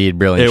was indeed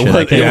brilliant.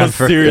 It was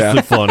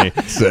seriously funny.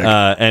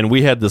 And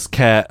we had this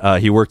cat.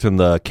 He worked in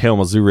the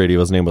Kalamazoo radio.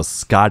 His name was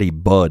Scotty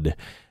Budd,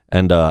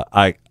 and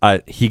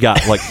he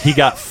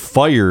got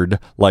fired,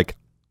 like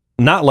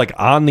not like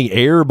on the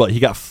air, but he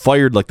got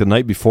fired like the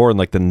night before, and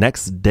like the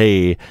next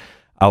day,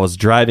 I was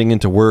driving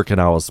into work and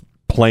I was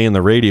playing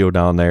the radio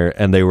down there,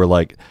 and they were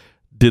like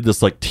did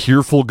this like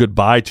tearful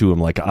goodbye to him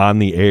like on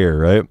the air,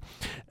 right?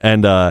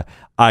 And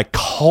I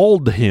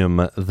called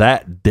him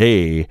that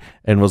day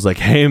and was like,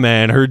 "Hey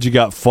man, heard you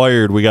got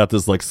fired. We got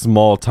this like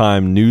small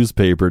time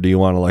newspaper. Do you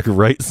want to like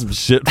write some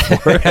shit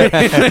for it?"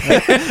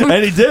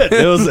 And he did.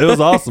 It was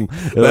awesome.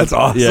 That's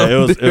awesome. Yeah,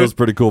 it was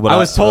pretty cool. But I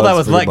was told I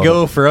was let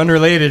go for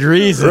unrelated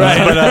reasons.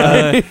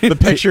 Right. But the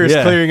picture is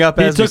clearing up.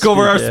 He took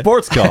over our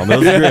sports column. It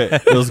was great.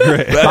 It was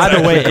great. By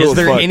the way, is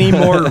there any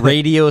more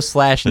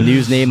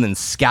radio/news name than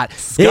Scotty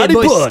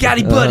Butt?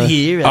 Scotty Butt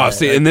here. Oh,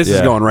 see, and this is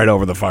going right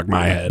over the fuck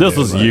my head. This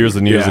was years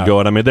and years ago,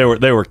 and I mean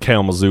they were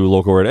Kalamazoo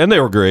local, and they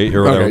were great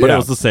or whatever. But it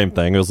was the same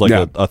thing. It was like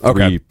a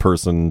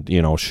 3-person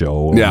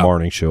show,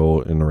 morning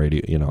show in the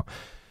radio.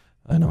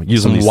 I know,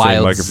 using these wild,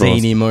 same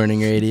microphones. zany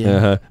morning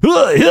radio.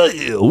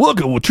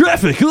 Welcome with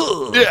traffic.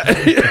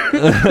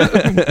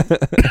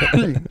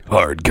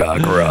 Hard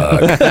cock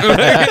rock.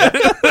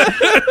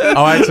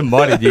 I had some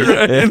money, dude.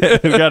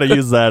 We gotta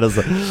use that as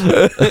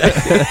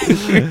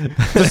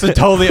just a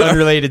totally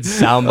unrelated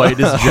soundbite.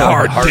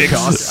 Hard dick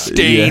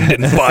sustained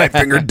and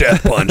 5-finger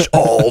death punch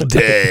all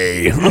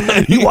day.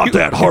 You want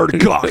that hard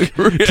cock?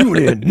 Tune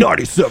in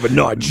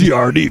 97.9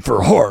 GRD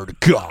for hard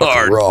cock.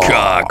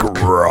 Cock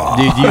rock.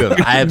 Dude, you have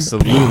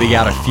absolutely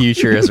got a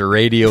future as a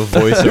radio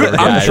voiceover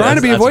guy. I'm trying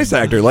to be a voice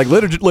actor, like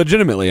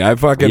legitimately. I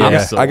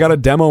got a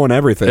demo and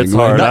everything. It's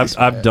hard.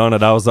 I've done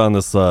it. I was on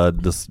this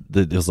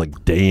it was like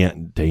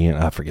Dan,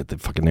 I forget the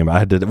fucking name.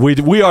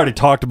 We already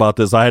talked about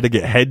this. I had to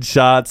get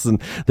headshots,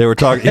 and they were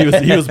talking.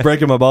 He was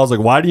breaking my balls. Like,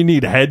 why do you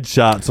need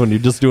headshots when you're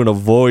just doing a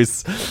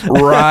voice?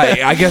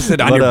 Right. I guess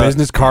on your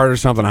business card or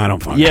something. I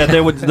don't fucking. Yeah,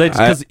 they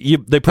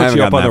put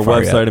you up on their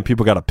website, and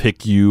people got to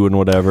pick you and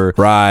whatever.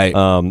 Right.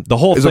 The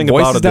whole thing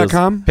about it is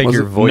pick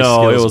your voice.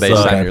 No, it was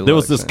based on your there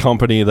was this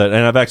company that,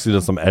 and I've actually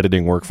done some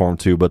editing work for them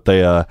too. But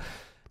they,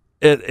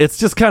 it's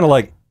just kind of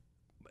like.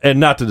 And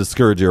not to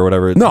discourage you or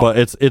whatever, but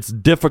it's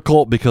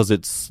difficult because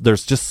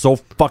there's just so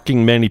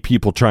fucking many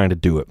people trying to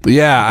do it.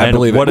 Yeah, I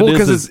believe what it. Well,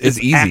 because it's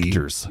easy.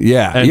 Actors.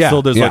 Yeah, and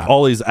so there's like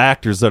all these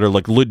actors that are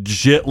like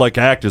legit like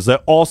actors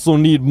that also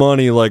need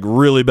money like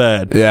really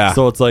bad. Yeah.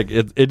 So it's like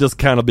it just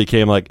kind of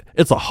became like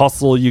it's a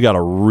hustle. You got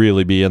to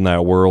really be in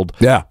that world.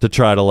 Yeah. To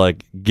try to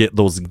like get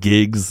those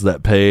gigs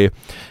that pay,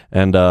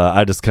 and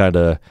I just kind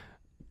of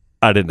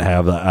I didn't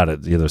have that. I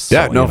didn't either. So,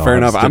 fair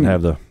enough. I didn't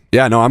have the.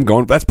 Yeah, no, I'm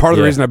going. That's part of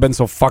the reason I've been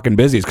so fucking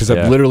busy is because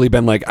I've literally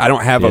been like, I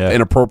don't have an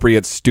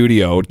appropriate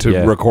studio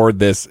to record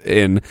this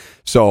in.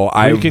 So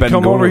I've been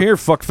come over here,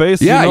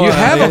 fuckface. Yeah, you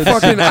have a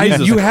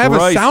fucking, you have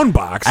a sound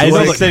box. I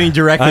was like sitting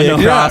directly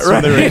across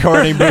from the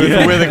recording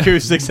booth with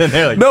acoustics in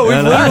there. Like, no, we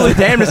literally the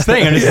damnest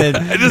thing.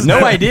 I just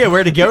no idea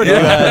where to go to.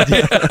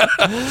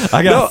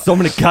 I got so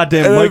many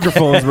goddamn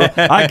microphones, bro.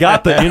 I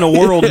got the In a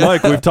World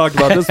mic. We've talked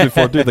about this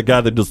before, dude. The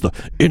guy that does the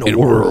In a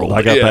World.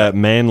 I got that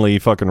Manly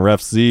fucking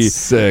Ref C.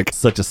 Sick.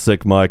 Such a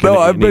sick mic. No,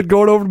 I've been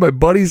going over to my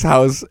buddy's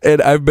house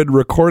and I've been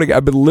recording.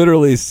 I've been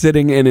literally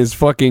sitting in his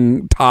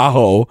fucking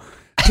Tahoe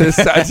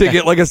to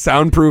get like a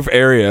soundproof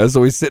area.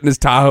 So we sit in his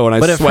Tahoe and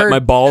I sweat my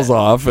balls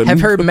off. And I've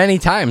heard many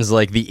times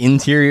like the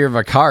interior of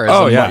a car.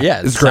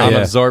 It's great. Sound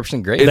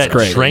absorption, great. It's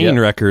great. Train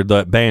record,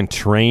 that band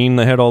Train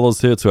that had all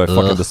those hits, who I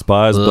fucking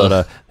despise,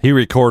 but he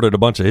recorded a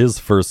bunch of his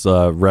first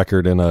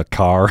record in a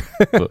car.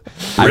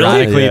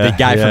 Ironically, the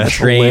guy from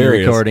Train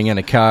recording in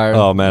a car.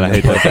 Oh man, I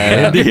hate that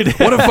band, dude.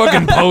 What a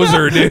fucking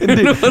poser, dude.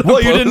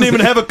 Well, you didn't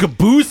even have a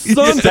caboose,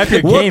 son. Step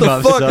your What game the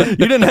up, fuck? son.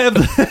 You didn't have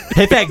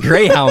hit that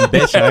Greyhound,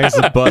 bitch. There's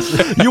the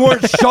bus. You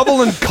weren't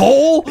shoveling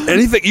coal?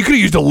 Anything. You could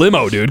have used a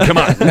limo, dude. Come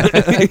on.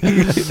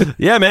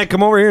 Yeah, man,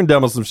 come over here and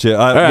demo some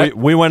shit.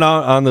 We went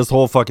on this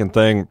whole fucking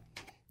thing.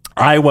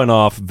 I went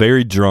off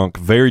very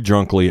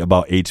drunkly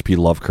about H.P.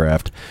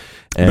 Lovecraft.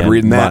 And been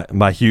reading that.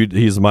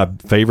 He's my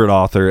favorite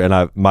author,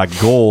 and my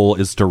goal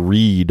is to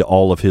read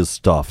all of his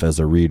stuff as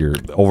a reader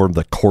over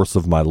the course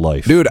of my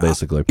life, dude.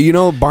 Basically,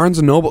 Barnes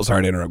and Noble.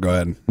 Sorry to interrupt. Go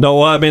ahead.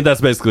 No, I mean that's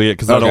basically it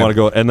because I don't want to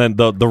go. And then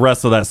the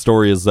rest of that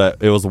story is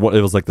that it was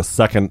like the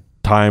second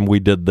time we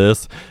did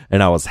this,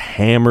 and I was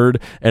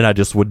hammered, and I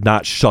just would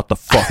not shut the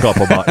fuck up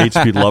about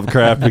H.P.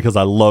 Lovecraft because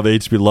I love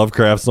H.P.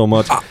 Lovecraft so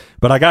much.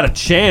 But I got a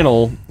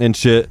channel and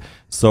shit.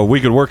 So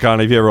we could work on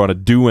it. If you ever want to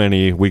do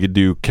any, we could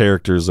do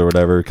characters or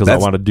whatever because I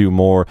want to do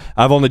more.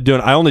 I only do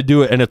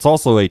it, and it's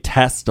also a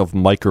test of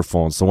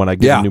microphones. So when I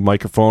get a new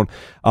microphone,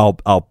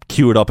 I'll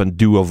cue it up and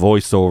do a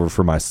voiceover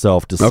for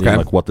myself to see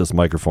like what this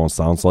microphone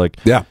sounds like.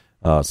 Yeah.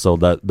 So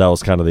that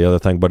was kind of the other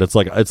thing, but it's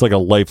like a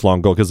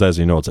lifelong goal because as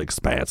you know, it's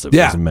expansive.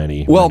 Yeah. There's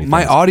many. Well, many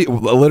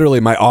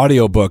my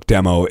audiobook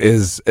demo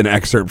is an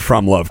excerpt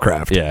from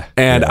Lovecraft. Yeah.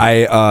 And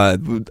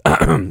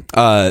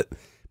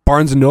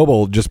Barnes and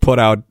Noble just put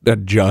out,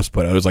 it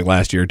was like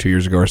last year or 2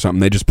 years ago or something.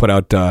 They just put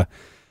out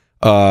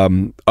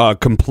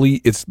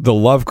complete. It's the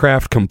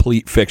Lovecraft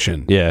complete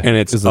fiction. Yeah, and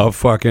it's is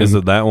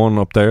it that one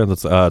up there?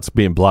 That's it's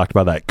being blocked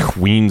by that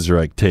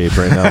Queensryche tape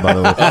right now. By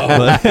the way,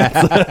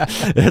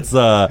 it's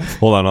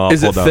hold on.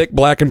 Is it thick,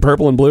 black, and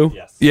purple and blue?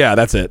 Yes. Yeah,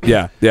 that's it.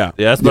 Yeah.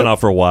 It's been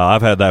out for a while.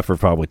 I've had that for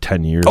probably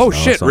 10 years. Oh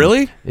shit,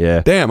 really? Yeah.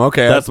 Damn.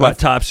 Okay, that's my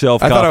top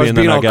shelf I copy. thought I was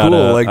being all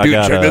cool. Like, dude,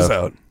 check this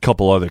out.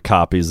 couple other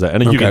copies,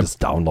 and then you can just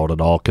download it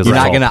all. Because you're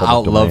not going to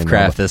out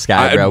Lovecraft this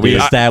guy, bro. We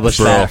established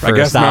that for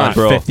a solid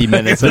 50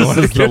 minutes. This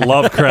is the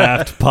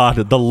Lovecraft pod,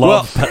 the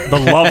love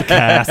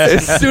cast.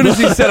 As soon as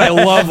he said I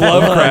love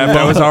Lovecraft,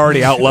 I was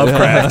already out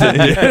Lovecrafted.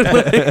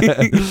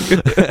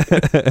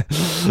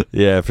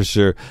 Yeah, for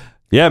sure.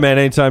 Yeah, man,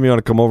 anytime you want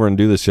to come over and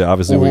do this shit,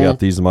 obviously we got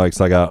these mics.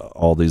 I got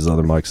all these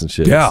other mics and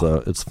shit. Yeah.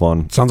 So it's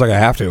fun. Sounds like I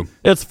have to.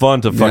 It's fun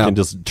to fucking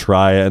just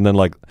try it and then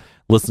like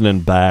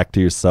listening back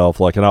to yourself.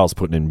 Like, and I was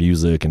putting in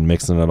music and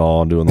mixing it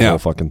all and doing the whole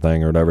fucking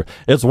thing or whatever.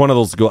 It's one of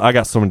those, I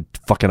got so many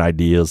fucking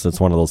ideas. It's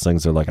one of those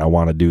things that like, I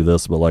want to do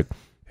this, but like,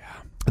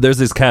 there's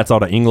these cats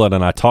out of England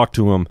and I talked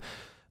to him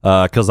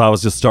because I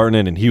was just starting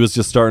in and he was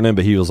just starting in,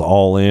 but he was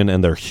all in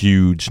and they're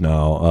huge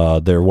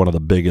now. They're one of the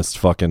biggest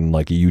fucking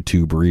like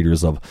YouTube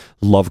readers of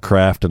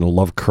Lovecraft and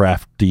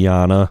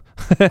Lovecraftiana.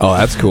 Oh,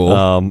 that's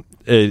cool.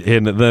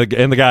 And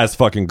the guy's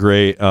fucking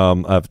great.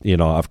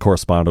 I've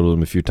corresponded with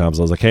him a few times.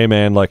 I was like, hey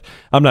man, like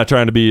I'm not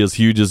trying to be as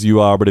huge as you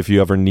are, but if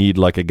you ever need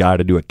like a guy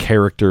to do a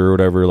character or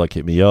whatever, like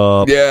hit me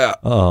up. Yeah.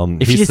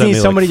 If you just need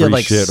somebody to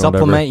like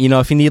supplement,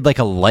 if you need like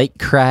a light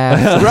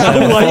craft,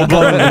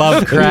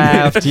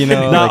 Lovecraft,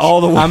 not like,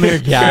 all the way. I'm your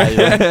guy.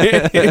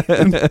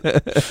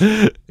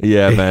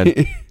 Yeah,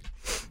 man.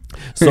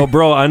 So,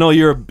 bro, I know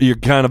you're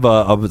kind of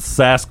a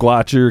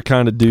Sasquatcher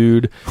kind of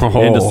dude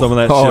into some of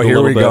that shit. Oh,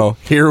 here we go.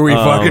 Here we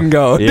fucking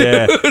go.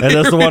 Yeah, and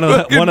that's one of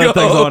the things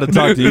I want to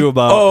talk to you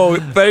about. Oh,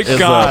 thank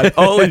God!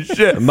 Holy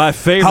shit! My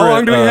favorite. How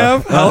long do we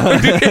have?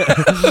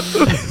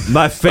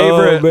 My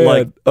favorite,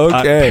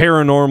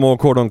 paranormal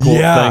quote unquote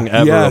thing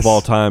ever of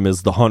all time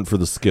is The Hunt for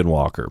the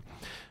Skinwalker.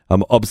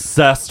 I'm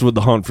obsessed with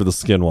The Hunt for the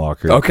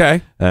Skinwalker.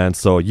 Okay. And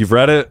so you've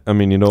read it? I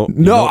mean,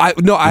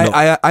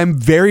 I'm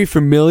very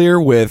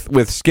familiar with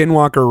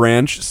Skinwalker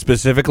Ranch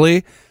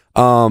specifically.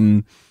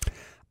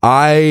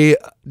 I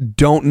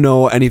don't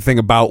know anything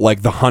about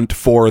like the hunt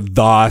for the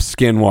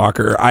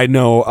Skinwalker. I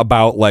know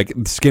about like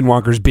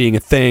Skinwalkers being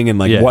a thing and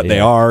like what they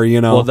are,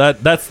 Well,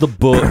 that's the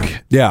book.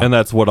 Yeah. And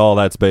that's what all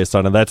that's based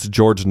on. And that's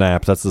George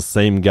Knapp. That's the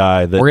same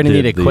guy that we're going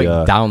to need a quick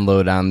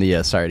download on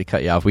the, sorry to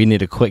cut you off. We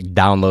need a quick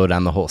download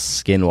on the whole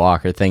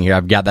Skinwalker thing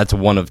here. That's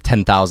one of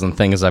 10,000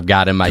 things I've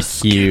got in my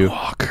queue.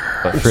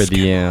 But for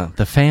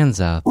the fans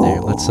out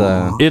there, let's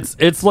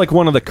It's like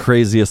one of the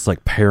craziest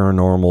like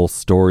paranormal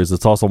stories.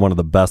 It's also one of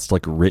the best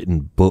like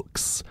written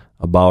books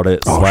about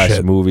it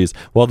 / movies.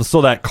 Well,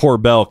 so that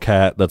Corbell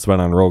cat that's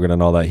been on Rogan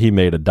and all that, he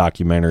made a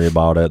documentary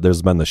about it.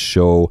 There's been the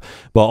show,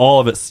 but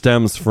all of it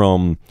stems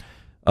from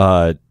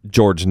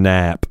George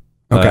Knapp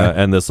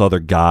and this other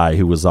guy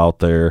who was out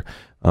there.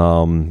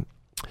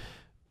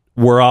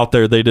 We're out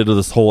there. They did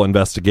this whole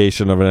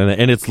investigation of it,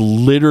 and it's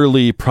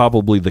literally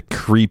probably the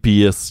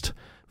creepiest,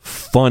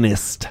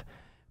 funnest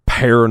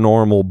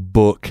paranormal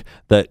book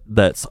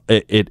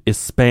it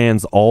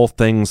spans all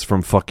things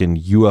from fucking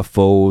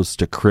UFOs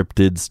to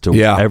cryptids to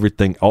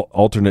everything,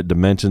 alternate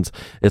dimensions.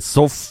 It's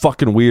so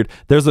fucking weird.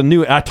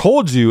 I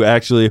told you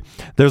actually,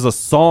 there's a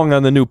song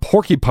on the new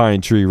Porcupine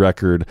Tree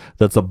record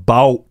that's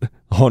about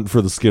Hunt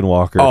for the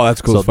Skinwalker. Oh,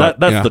 that's cool. So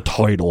that's the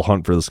title,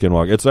 Hunt for the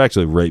Skinwalker. It's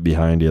actually right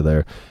behind you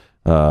there.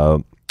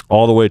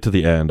 All the way to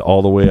the end,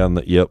 all the way on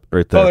the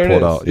right there,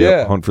 pulled out.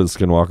 Yep, Hunt for the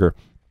Skinwalker.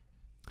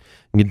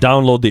 You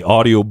download the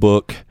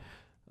audiobook.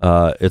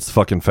 It's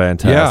fucking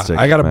fantastic.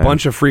 Yeah, I got a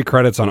bunch of free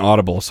credits on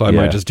Audible, so I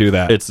might just do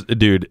that.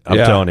 I'm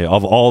telling you,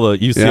 of all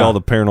the see all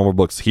the paranormal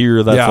books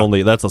here,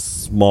 that's a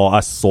small. I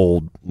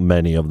sold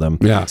many of them.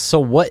 Yeah. So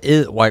what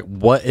is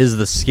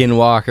the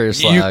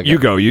Skinwalker? You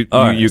go. You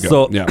go.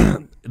 So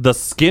the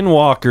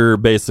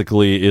Skinwalker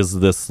basically is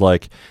this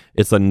like,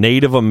 it's a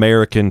Native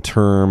American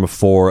term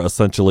for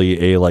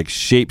essentially a like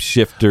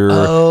shapeshifter.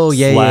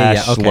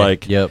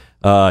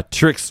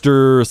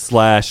 Trickster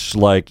 /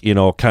 like,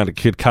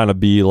 could kind of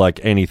be like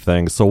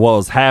anything. So what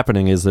was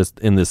happening is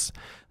this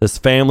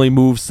family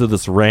moves to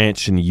this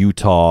ranch in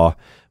Utah,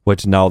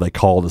 which now they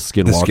call the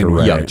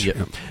Skinwalker Ranch.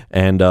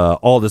 And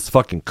all this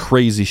fucking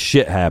crazy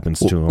shit happens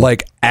to them.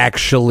 Like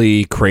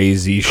actually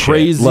crazy shit.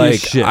 Crazy like,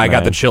 shit, I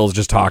got the chills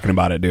just talking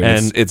about it, dude.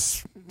 And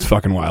it's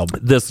fucking wild.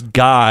 This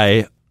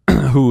guy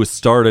who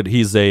started,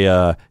 he's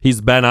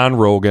been on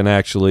Rogan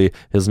actually.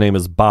 His name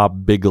is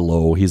Bob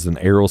Bigelow. He's an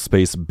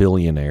aerospace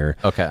billionaire.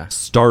 Okay.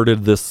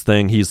 Started this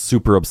thing. He's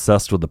super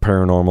obsessed with the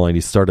paranormal, and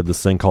he started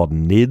this thing called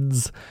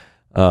NIDS,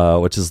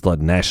 which is the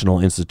National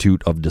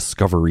Institute of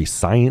Discovery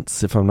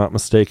Science, if I'm not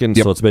mistaken.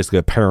 So it's basically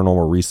a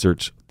paranormal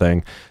research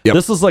thing.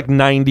 This is like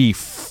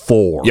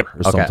 94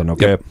 or something.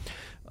 Okay.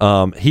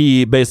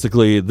 He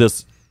basically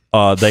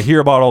they hear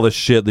about all this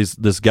shit.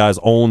 This guys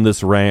own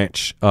this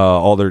ranch.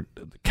 All their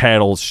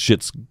cattle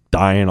shit's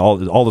dying.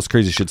 All this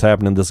crazy shit's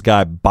happening. This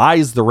guy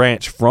buys the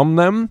ranch from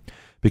them,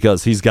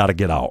 because he's got to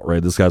get out,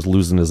 right? This guy's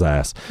losing his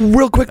ass.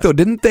 Real quick though,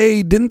 didn't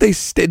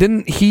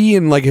he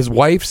and like his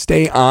wife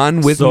stay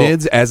on with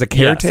NIDS as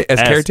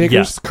caretakers?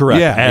 Yes,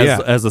 correct.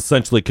 As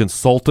essentially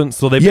consultants.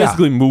 So they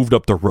basically moved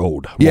up the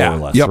road, more or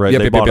less, right?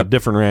 They bought a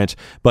different ranch,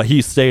 but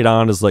he stayed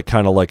on as like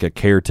kind of like a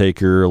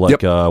caretaker,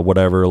 like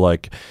whatever,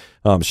 like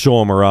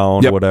show him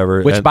around or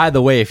whatever. Which, by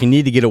the way, if you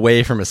need to get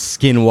away from a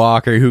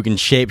skinwalker who can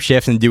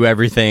shapeshift and do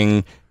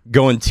everything,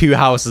 going 2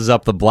 houses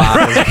up the block,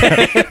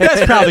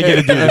 that's probably going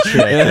to do the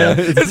trick.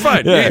 It's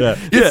fine.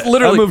 It's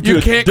literally, you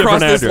can't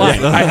cross this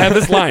line. I have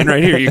this line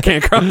right here. You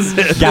can't cross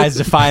it. Guys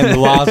defying the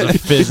laws of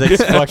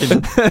physics,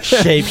 fucking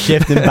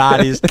shape-shifting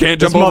bodies. Can't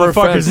jump this over a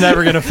motherfucker's fence.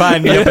 Never going to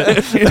find me up at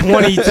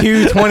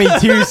 22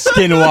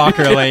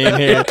 skinwalker lane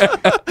here.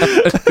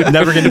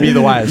 Never going to be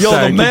the wise. Yo,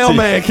 the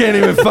mailman can't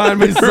even find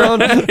me, son.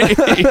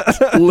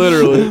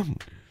 Literally.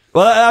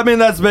 Well, I mean,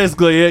 that's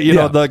basically it. You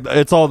know,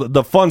 it's all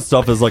the fun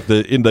stuff is like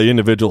the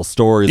individual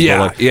stories.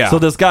 So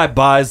this guy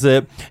buys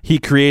it. He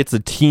creates a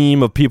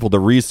team of people to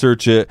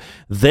research it.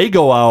 They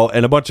go out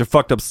and a bunch of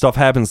fucked up stuff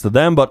happens to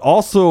them, but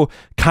also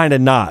kind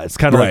of not. It's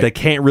kind of like they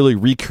can't really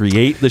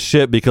recreate the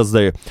shit because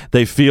they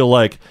feel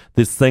like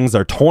these things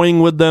are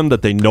toying with them,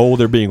 that they know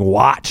they're being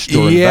watched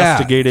or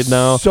investigated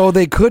now. So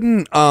they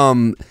couldn't...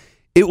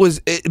 It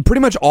was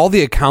pretty much all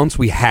the accounts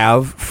we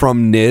have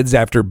from NIDS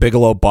after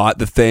Bigelow bought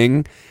the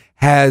thing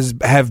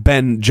have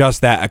been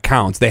just that,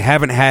 accounts. They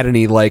haven't had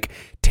any like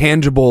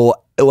tangible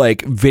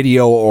like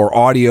video or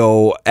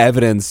audio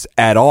evidence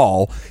at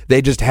all.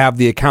 They just have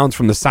the accounts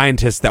from the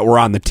scientists that were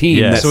on the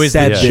team. That so he's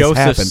said the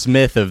Joseph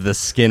Smith of the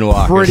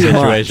Skinwalker Pretty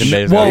situation, much.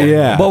 basically.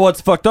 Well, But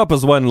what's fucked up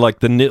is when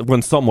like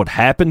when something would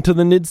happen to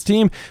the NIDS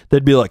team,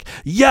 they'd be like,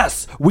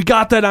 "Yes, we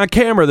got that on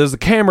camera. There's a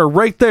camera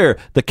right there."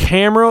 The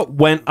camera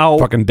went out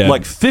fucking dead.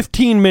 like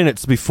 15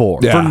 minutes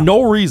before for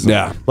no reason.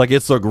 Yeah. Like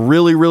it's like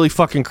really, really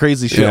fucking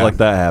crazy shit like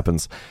that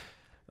happens.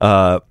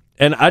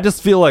 And I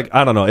just feel like,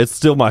 I don't know, it's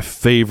still my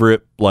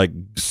favorite, like,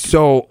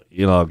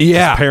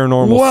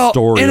 paranormal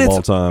story of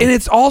all time. And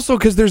it's also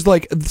because there's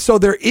like, so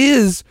there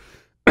is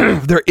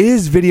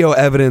video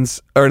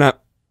evidence, or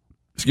not,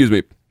 excuse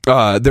me,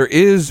 there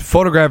is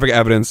photographic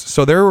evidence.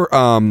 So they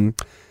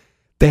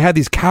had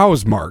these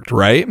cows marked,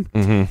 right?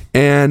 Mm-hmm.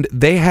 And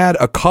they had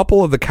a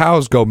couple of the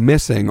cows go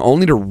missing,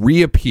 only to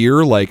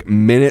reappear like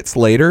minutes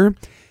later.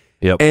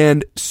 Yep.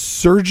 And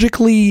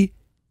surgically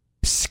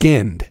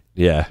skinned.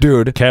 Yeah,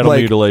 dude. Cattle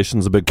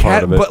mutilation's a big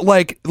part of it. But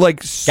like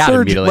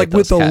surgery, like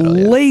with a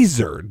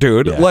laser,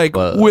 dude. Yeah. Like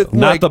with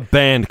not like the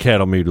band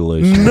cattle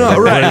mutilation. No,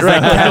 right.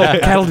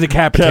 Cattle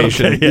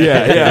decapitation.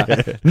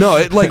 Yeah. No,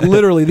 it like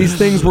literally these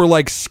things were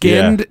like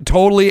skinned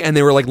totally, and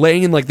they were like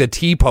laying in like the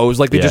T pose,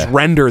 like they just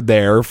rendered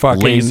there.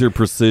 Fucking laser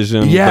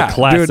precision. The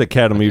classic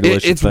cattle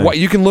mutilation. It's what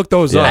you can look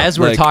those up. As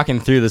we're talking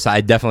through this,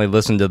 I definitely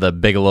listened to the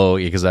Bigelow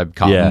because I've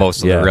caught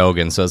most of the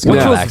Rogan, so it's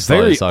which was a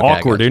very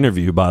awkward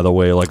interview, by the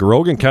way. Like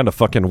Rogan kind of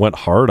fucking went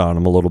hard on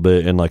him a little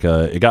bit, and like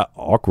it got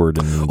awkward.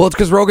 And well, it's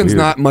because Rogan's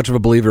not much of a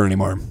believer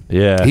anymore.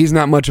 Yeah, he's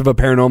not much of a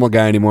paranormal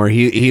guy anymore.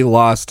 He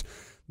lost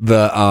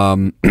the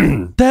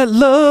that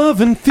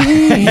love and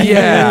feeling.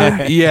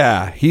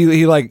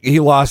 He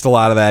lost a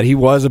lot of that. He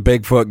was a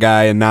Bigfoot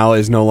guy and now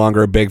is no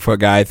longer a Bigfoot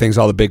guy. Thinks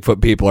all the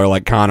Bigfoot people are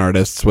like con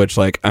artists, which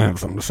like I have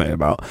something to say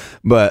about.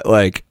 But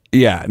like,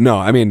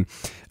 I mean,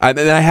 I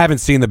haven't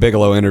seen the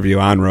Bigelow interview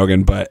on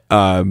Rogan, but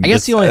I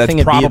guess the only thing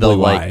would be though,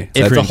 like,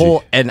 if the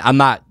whole, and I'm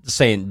not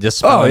saying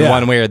this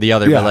one way or the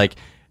other, but like,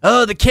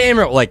 the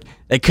camera, like,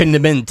 it couldn't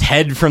have been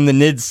Ted from the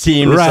NIDS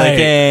team. It's like,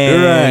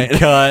 hey,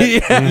 cut.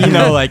 You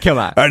know, like, come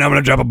on. All right, now I'm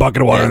going to drop a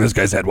bucket of water on this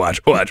guy's head. Watch.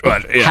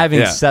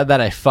 Having said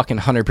that, I fucking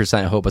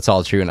 100% hope it's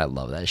all true, and I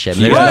love that shit.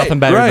 There's nothing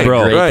better than a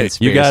great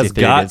conspiracy You guys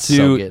theory. got It's to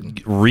so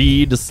good.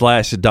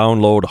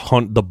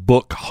 read/download the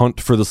book Hunt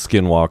for the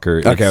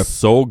Skinwalker. Okay. It's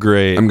so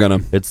great. I'm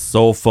gonna. It's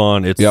so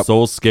fun. It's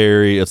so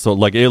scary. It's so,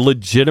 like, it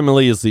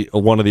legitimately is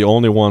one of the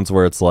only ones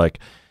where it's like,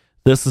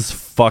 this is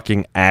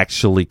fucking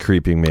actually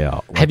creeping me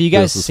out. Like, have you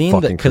guys seen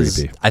that?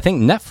 Because I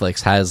think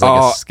Netflix has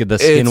like the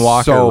Skinwalker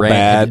it's so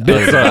bad.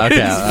 It's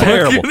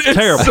terrible.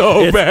 Terrible.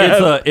 So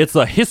bad. It's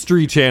a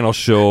History Channel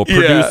show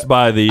produced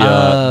by the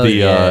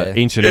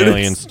Ancient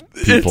Aliens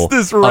people. It's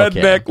this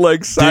redneck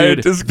like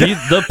scientist. Dude,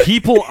 the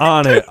people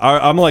on it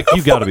I'm like,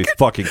 you got to be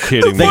fucking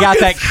kidding me. They got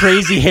that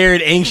crazy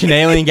haired ancient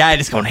alien guy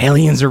just going,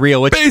 aliens are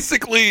real. Which,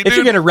 basically, if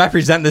you're gonna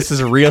represent this as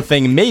a real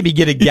thing, maybe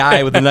get a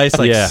guy with a nice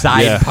like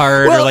side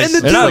part or like.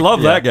 And I love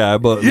that guy,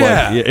 but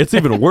like, it's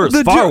even worse,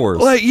 far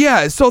worse. Like,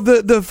 so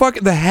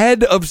the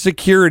head of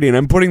security, and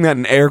I'm putting that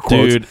in air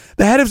quotes. Dude,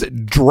 the head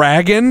of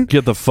Dragon.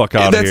 Get the fuck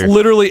out of here. That's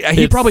literally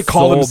he probably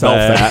called himself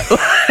that.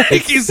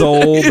 It's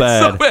so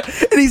bad.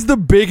 And he's the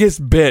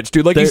biggest bitch,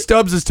 dude. Like he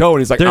stubs his toe and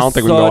he's like, I don't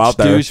think we can go out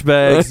there.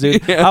 Douchebags,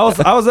 dude.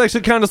 I was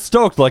actually kind of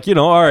stoked. Like,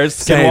 all right,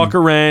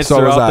 Skinwalker Ranch,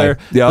 they're out there.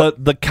 Yep.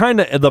 The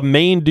kind of the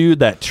main dude,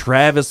 that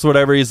Travis,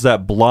 whatever, he's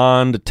that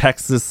blonde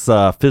Texas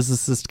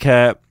physicist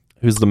cat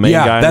who's the main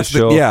guy in the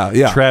show.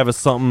 Travis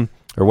something.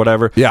 or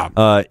whatever.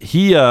 Yeah.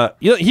 He's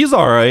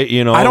all right.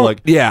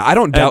 I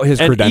don't doubt his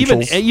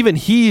credentials. Even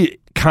he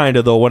kind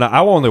of though. When I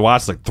only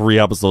watched like 3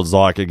 episodes,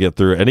 all I could get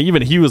through, and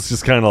even he was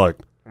just kind of like.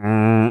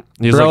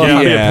 He's like,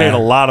 I'm getting paid a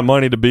lot of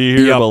money to be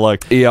here, but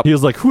like, he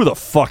was like, who the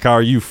fuck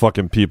are you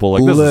fucking people?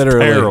 Like, this is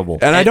terrible.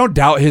 And I don't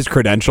doubt his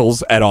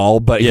credentials at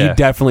all, but he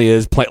definitely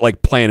is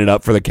playing it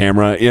up for the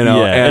camera, you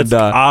know. Yeah, and it's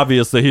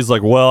obvious that he's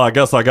like, well, I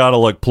guess I gotta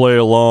like play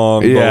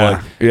along.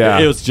 Yeah, but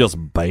like, it was just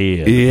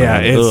bad. Yeah,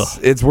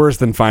 it's worse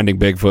than Finding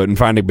Bigfoot, and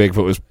Finding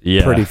Bigfoot was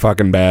pretty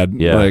fucking bad.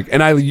 Yeah, like,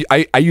 and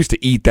I used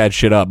to eat that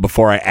shit up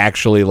before I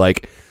actually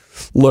like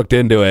looked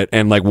into it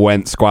and like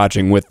went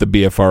squatching with the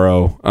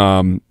BFRO.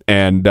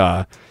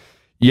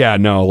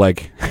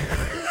 Like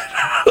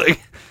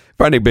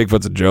Finding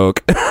Bigfoot's a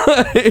joke.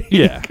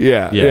 Yeah.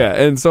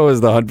 And so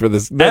is the hunt for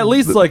this. At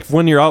least like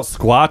when you're out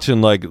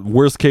squatching, like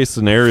worst case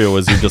scenario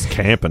is you're just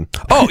camping.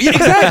 Oh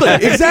yeah,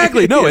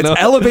 exactly. No, it's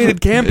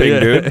elevated camping,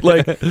 dude.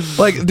 Like,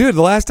 dude,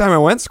 the last time I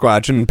went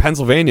squatching in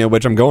Pennsylvania,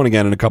 which I'm going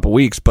again in a couple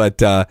weeks,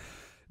 but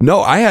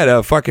no, I had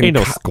a fucking... Ain't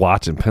no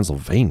squatch in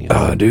Pennsylvania.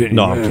 Oh, dude.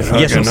 No, I'm kidding. You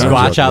get some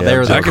squatch out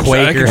there with a Quaker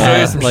hat. I can show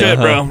you some shit,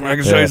 bro. I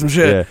can show you some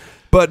shit. Yeah.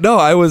 But no,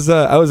 I was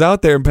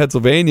out there in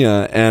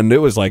Pennsylvania, and it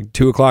was like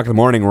 2 o'clock in the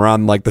morning. We're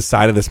on like the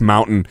side of this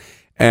mountain,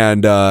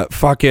 and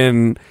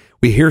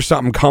we hear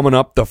something coming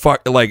up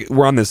like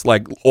we're on this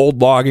like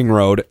old logging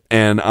road,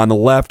 and on the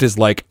left is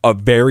like a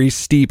very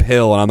steep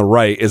hill, and on the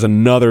right is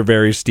another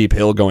very steep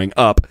hill going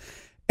up.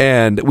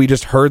 And we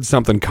just heard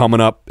something coming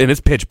up, and it's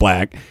pitch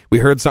black. We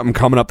heard something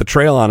coming up the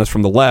trail on us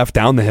from the left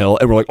down the hill,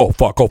 and we're like, oh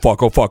fuck,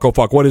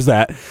 what is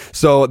that?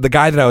 So the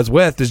guy that I was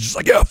with is just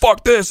like, yeah,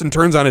 fuck this, and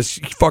turns on his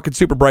fucking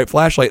super bright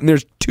flashlight, and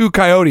there's 2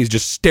 coyotes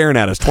just staring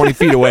at us 20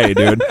 feet away,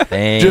 dude.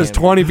 Damn. Just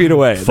 20 feet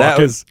away. That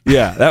was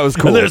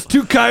cool. And there's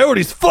 2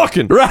 coyotes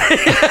fucking. Right.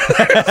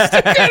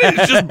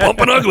 Just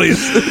bumping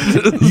uglies.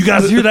 You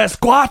guys hear that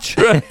squatch?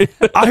 Right.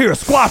 I hear a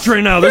squatch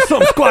right now. There's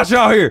something squatch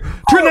out here.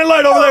 Turn that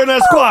light over there in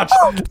that squatch.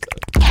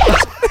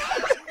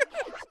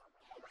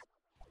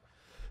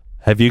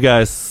 Have you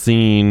guys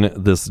seen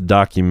this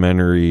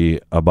documentary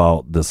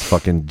about this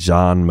fucking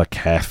John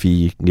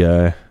McAfee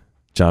guy?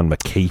 John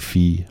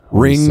McAfee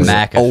rings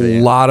McAfee.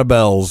 A lot of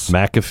bells.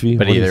 McAfee,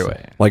 but either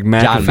way, like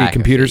McAfee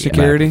computer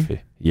security.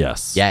 McAfee.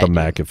 Yes, yeah, the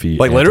McAfee.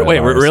 Like literally,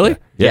 wait, really?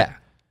 Yeah.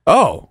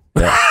 Oh,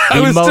 yeah.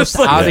 The most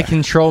out of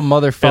control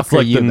motherfucker. It's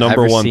like the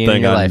number one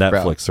thing on life,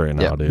 Netflix right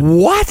now, dude.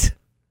 What?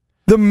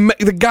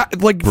 The guy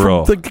like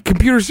bro. From the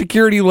computer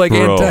security like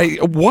bro. anti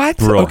what?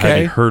 Bro, okay. Have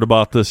you heard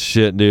about this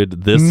shit,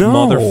 dude? This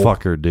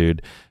motherfucker,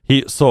 dude.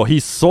 He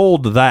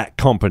sold that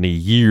company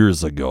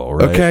years ago,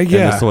 right? Okay,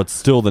 yeah. And so it's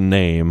still the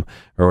name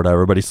or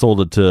whatever, but he sold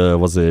it to,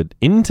 was it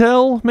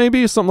Intel,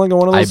 maybe? Something like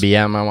one of those?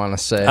 IBM, I want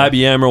to say.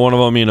 IBM or one of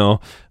them, you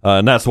know.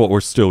 And that's what we're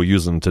still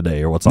using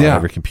today, or what's on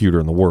every computer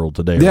in the world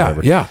today or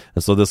whatever. Yeah.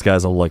 And so this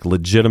guy's a like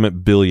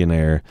legitimate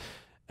billionaire,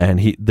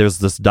 and there's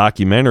this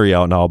documentary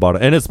out now about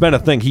it, and it's been a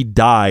thing. He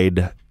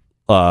died,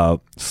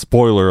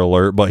 spoiler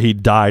alert, but he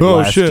died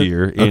last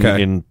year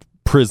in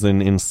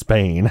prison in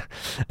Spain.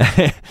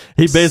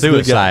 He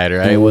basically suicide,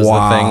 right? Was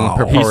the thing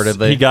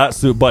purportedly. He got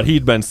sued, but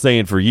he'd been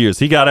saying for years.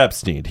 He got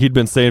Epstein. He'd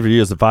been saying for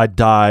years, if I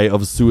die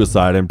of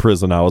suicide in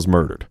prison, I was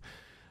murdered.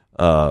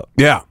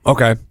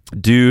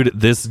 Dude,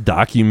 this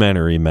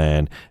documentary,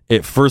 man.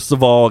 It first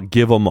of all,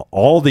 give them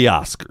all the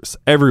Oscars,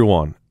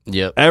 everyone.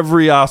 Yep.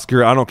 Every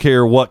Oscar, I don't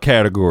care what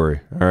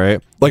category. All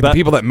right, like the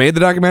people that made the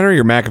documentary,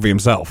 or McAfee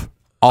himself.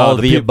 All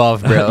the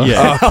above, bro.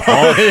 Yeah.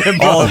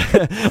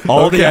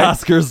 all the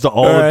Oscars to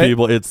all the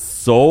people. It's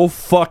so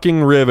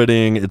fucking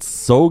riveting. It's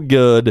so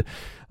good.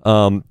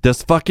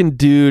 This fucking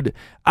dude,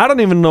 I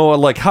don't even know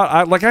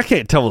how I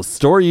can't tell the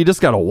story. You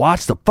just got to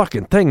watch the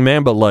fucking thing,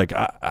 man. But like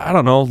I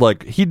don't know,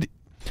 like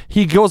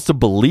he goes to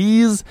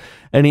Belize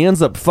and he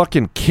ends up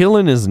fucking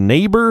killing his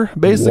neighbor,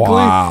 basically.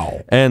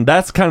 Wow. And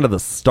that's kind of the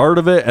start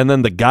of it. And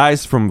then the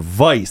guys from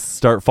Vice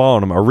start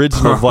following him.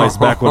 Original Vice,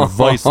 back when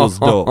Vice was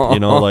dope.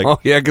 You know, like...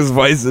 Yeah, because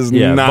Vice is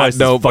not Vice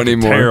dope is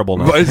anymore. Terrible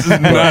now. Vice is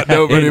not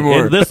dope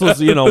anymore. And this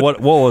was, you know, what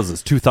was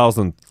this?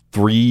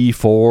 2003,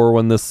 4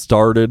 when this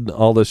started,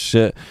 all this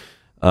shit.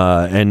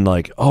 And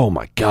like, oh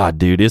my God,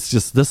 dude. It's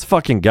just this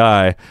fucking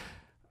guy...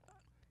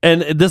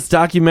 And this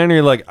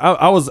documentary, like,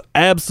 I was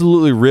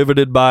absolutely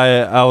riveted by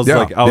it. I was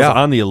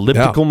on the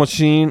elliptical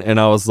machine, and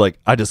I was like,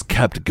 I just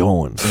kept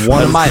going.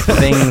 One of my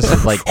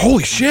things, like,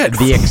 holy shit,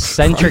 the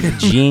eccentric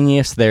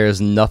genius. There is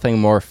nothing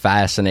more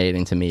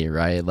fascinating to me,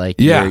 right?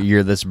 Like,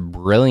 you're this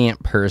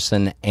brilliant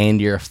person,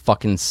 and you're a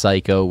fucking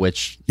psycho,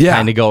 which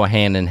kind of go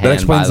hand in hand. That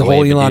explains the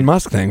whole Elon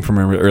Musk thing from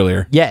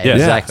earlier. Yeah,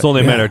 exactly. It's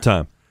only a matter of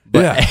time.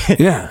 But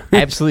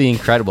absolutely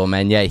incredible,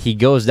 man. Yeah, he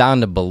goes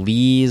down to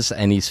Belize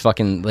and he's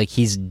fucking like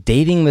he's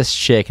dating this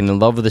chick and in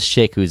love with this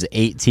chick who's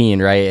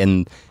 18, right?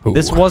 And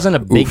this wasn't a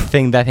big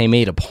thing that he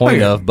made a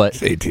point of,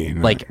 but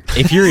 18. Like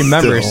if you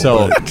remember,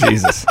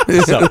 Jesus.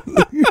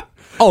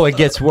 Oh, it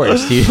gets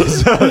worse, dude.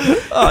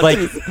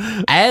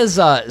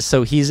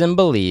 So he's in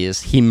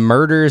Belize. He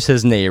murders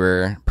his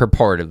neighbor,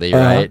 purportedly,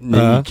 right?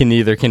 You can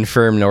neither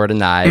confirm nor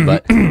deny,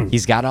 but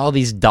he's got all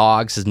these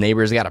dogs. His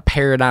neighbor's got a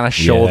parrot on his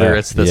shoulder.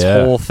 It's this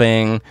whole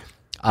thing.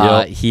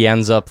 He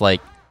ends up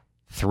like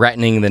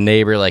threatening the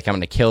neighbor, like, I'm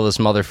gonna kill this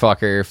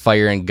motherfucker,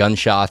 firing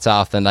gunshots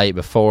off the night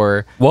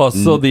before. Well,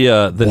 so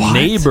the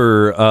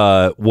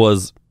neighbor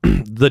was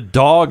the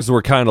dogs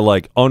were kind of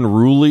like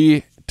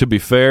unruly, to be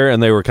fair,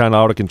 and they were kind of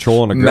out of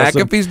control and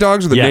aggressive. McAfee's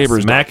dogs or the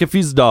neighbor's dogs?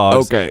 McAfee's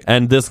dogs. Okay.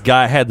 And this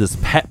guy had this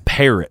pet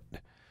parrot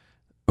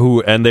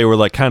and they were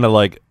like kind of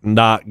like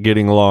not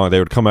getting along. They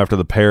would come after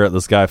the parrot,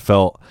 this guy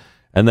felt.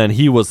 And then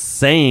he was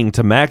saying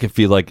to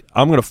McAfee, like,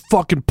 I'm going to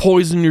fucking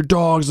poison your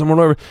dogs and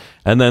whatever.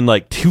 And then,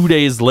 like, 2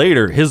 days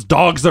later, his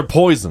dogs are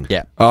poisoned.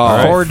 Yeah.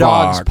 4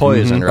 dogs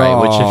poisoned,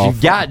 right? Which, if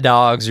you've got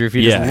dogs or if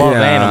you just love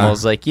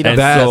animals, like, you know,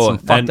 that's some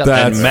fucked up.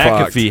 And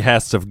McAfee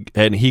has to,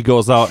 and he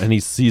goes out and he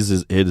sees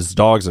his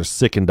dogs are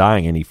sick and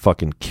dying, and he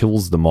fucking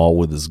kills them all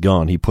with his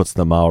gun. He puts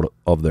them out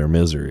of their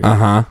misery.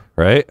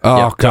 Right?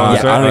 Oh, God.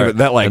 I don't even,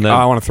 that, like,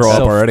 I want to throw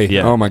up already.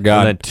 Yeah. Oh, my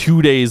God. And then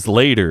 2 days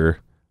later,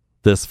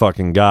 this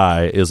fucking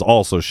guy is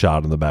also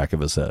shot in the back of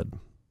his head.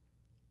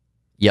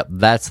 Yep,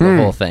 that's the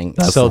whole thing.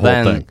 That's so the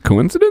whole then, thing.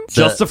 Coincidence?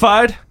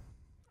 Justified?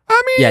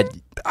 I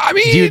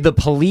mean, dude, the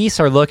police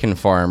are looking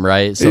for him,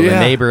 right? So the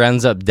neighbor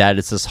ends up dead.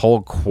 It's this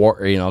whole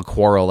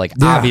quarrel. Like,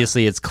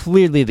 obviously, it's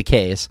clearly the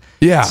case.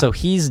 Yeah. So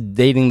he's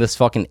dating this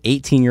fucking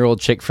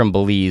 18-year-old chick from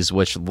Belize,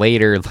 which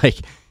later, like,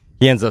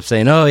 he ends up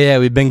saying, "Oh yeah,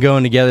 we've been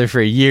going together for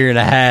a year and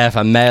a half.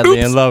 I'm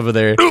madly in love with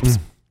her." Oops.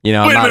 You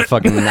know,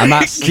 I'm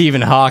not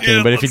Stephen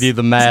Hawking, but if you do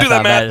the math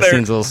on that, it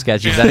seems a little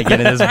sketchy. Then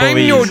again, it is Belize.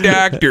 I'm no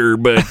doctor,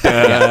 but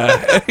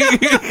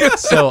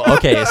so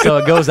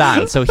it goes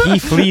on. So he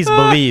flees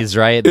Belize,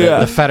 right?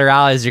 The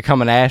federales are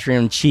coming after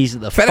him, cheese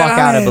the fuck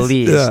out of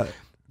Belize. Yeah.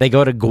 They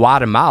go to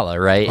Guatemala,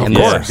 right? And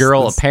this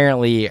girl,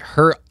 apparently,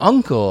 her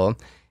uncle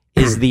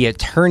is the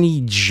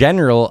Attorney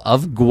General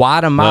of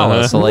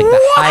Guatemala, so like the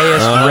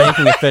highest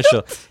ranking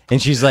official.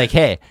 And she's like,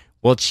 "Hey,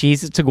 we'll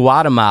cheese it to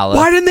Guatemala."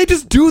 Why didn't they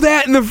just do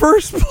that in the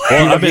first place?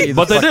 Well, I mean,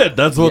 but they did.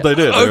 That's what they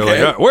did. They were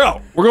like, we're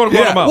out. We're going to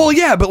Guatemala. Well,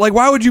 yeah, but like,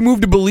 why would you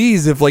move to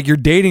Belize if like you're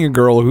dating a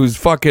girl who's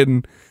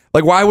fucking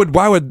like? Why would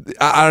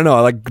I don't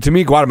know. Like, to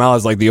me, Guatemala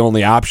is like the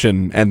only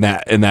option in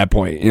that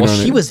point. You know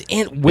she was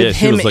with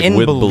him in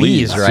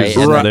Belize, right?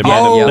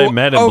 They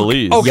met in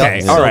Belize. Okay,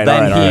 yep. So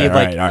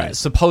then he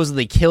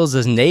supposedly kills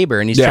his neighbor,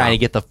 and he's trying to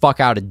get the fuck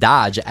out of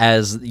Dodge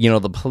as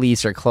the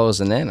police are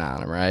closing in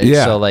on him, right?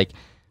 Yeah. So like.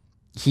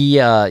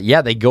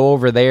 They go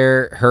over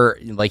there.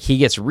 He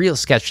gets real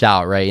sketched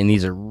out, right? And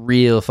he's a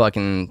real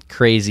fucking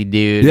crazy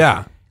dude.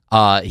 Yeah.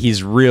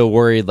 He's real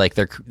worried, like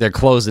they're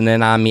closing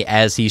in on me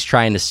as he's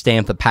trying to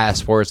stamp the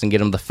passports and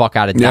get him the fuck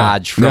out of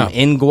Dodge from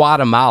in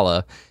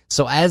Guatemala.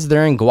 So as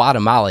they're in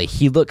Guatemala,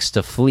 he looks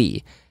to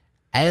flee.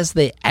 As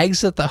they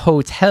exit the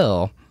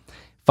hotel,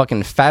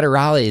 fucking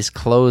federales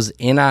close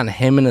in on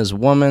him and his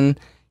woman.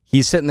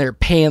 He's sitting there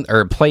playing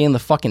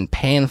the fucking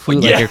pan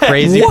flute like a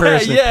crazy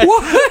person.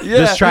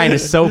 Just trying to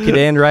soak it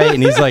in, right?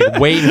 And he's like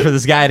waiting for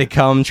this guy to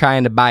come,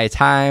 trying to buy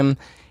time.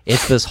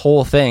 It's this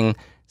whole thing.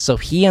 So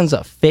he ends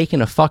up faking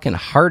a fucking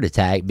heart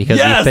attack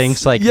because he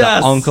thinks like the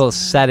uncle's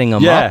setting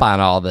him up on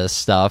all this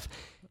stuff.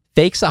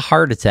 Fakes a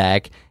heart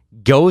attack.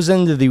 Goes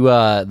into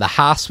the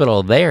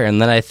hospital there,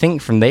 and then I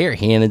think from there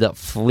he ended up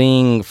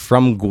fleeing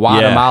from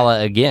Guatemala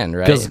again,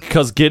 right?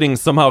 Because getting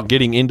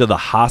into the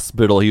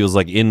hospital, he was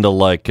like into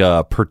like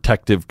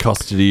protective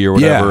custody or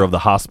whatever of the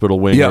hospital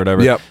wing or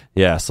whatever. Yep.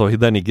 Yeah, so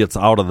then he gets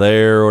out of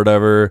there or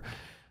whatever.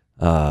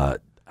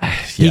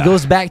 He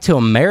goes back to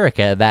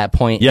America at that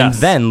point, and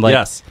then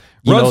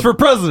runs for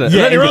president.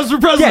 Yeah, and then he runs for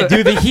president. Yeah,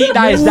 dude, the heat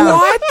dies down.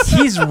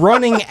 He's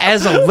running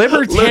as a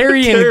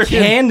libertarian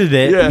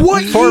candidate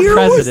What for year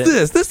president. was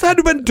this? This had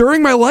to have been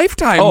during my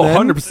lifetime. Oh,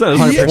 then. 100%. This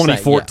was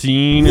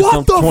 2014 or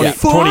something.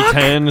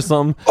 2010 or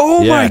something.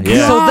 Oh, my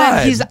God. So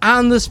then he's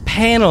on this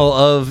panel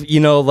of,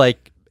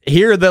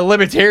 here are the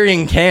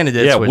libertarian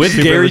candidates. Yeah, with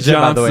Gary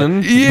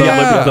Johnson,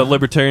 the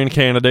libertarian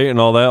candidate and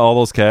all that, all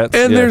those cats.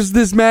 And there's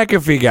this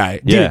McAfee guy.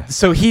 Dude,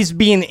 so he's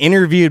being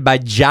interviewed by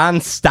John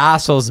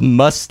Stossel's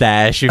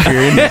mustache, if you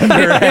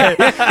remember.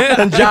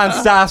 And John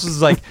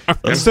Stossel's like,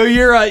 so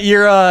you're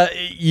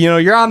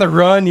on the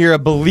run, you're a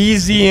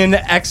Belizean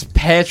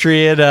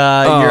expatriate,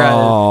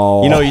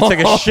 you took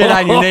a shit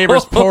on your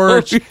neighbor's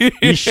porch,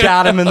 you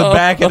shot him in the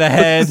back of the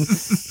head,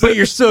 but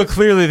you're still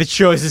clearly the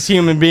choicest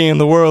human being in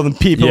the world and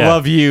people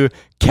love you.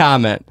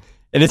 Comment.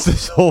 And it's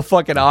this whole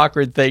fucking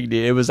awkward thing,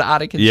 dude. It was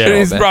out of control. Yeah, and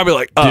he's probably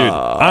like, dude,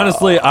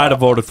 honestly, I'd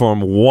have voted for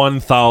him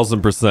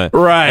 1,000%.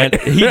 Right.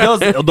 And he does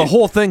the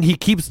whole thing. He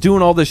keeps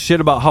doing all this shit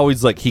about how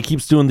he's like, he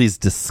keeps doing these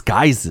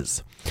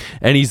disguises.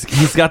 And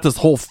he's got this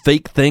whole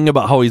fake thing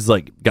about how he's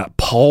like got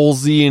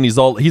palsy, and he's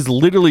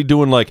literally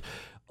doing like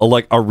a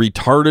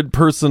retarded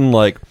person,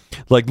 like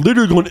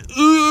literally going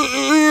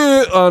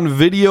it on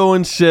video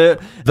and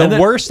shit. The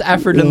worst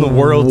effort in the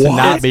world to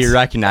not be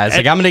recognized.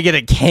 Like, I'm going to get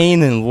a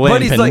cane and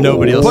limp and like,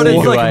 nobody else will see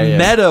who I am.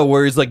 Meta,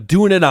 where he's like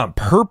doing it on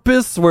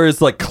purpose, where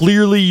it's like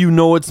clearly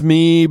it's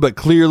me, but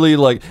clearly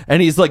like,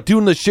 and he's like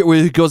doing the shit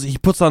where he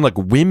puts on like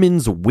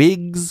women's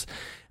wigs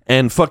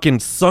and fucking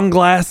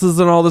sunglasses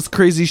and all this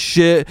crazy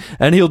shit,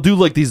 and he'll do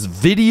like these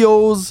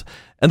videos,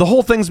 and the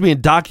whole thing's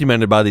being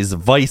documented by these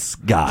Vice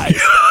guys.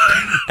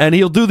 And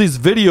he'll do these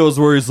videos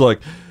where he's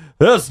like,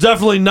 that's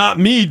definitely not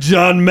me,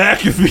 John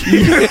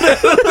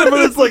McAfee.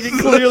 But it's like it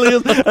clearly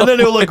is. And then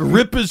he'll like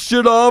rip his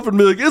shit off and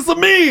be like, it's a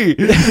me.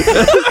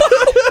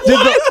 Dude,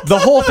 the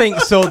whole thing.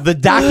 So the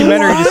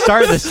documentary to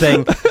start this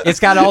thing, it's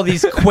got all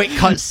these quick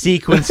cut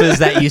sequences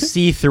that you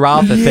see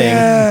throughout the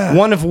thing.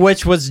 One of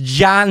which was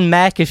John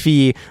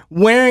McAfee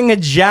wearing a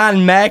John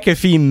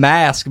McAfee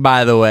mask,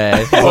 by the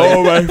way.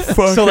 Oh my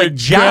fucking So like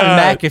John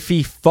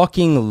McAfee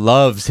fucking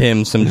loves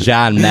him some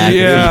John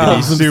McAfee to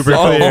be super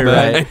clear,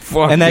 right?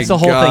 And that's the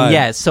whole thing.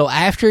 Yeah. So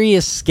after he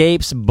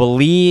escapes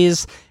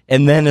Belize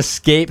and then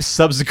escapes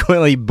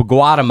subsequently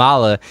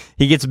Guatemala,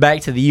 he gets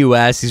back to the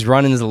U.S. He's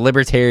running as a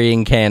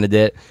libertarian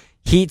candidate.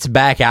 Heat's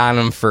back on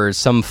him for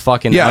some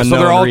fucking unknown so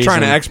they're all reason.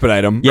 trying to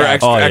expedite him. Yeah.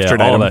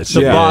 Extradite him.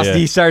 So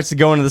he starts to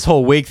go into this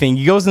whole wig thing.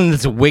 He goes into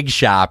this wig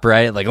shop,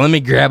 right? Like, let me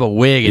grab a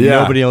wig and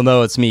nobody will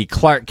know it's me.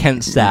 Clark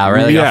Kent style,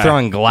 right? Like, I'm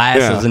throwing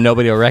glasses and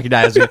nobody will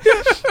recognize me.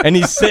 And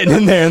he's sitting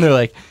in there and they're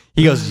like,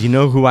 he goes, you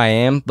know who I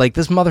am? Like,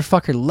 this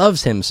motherfucker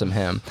loves him some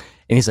him.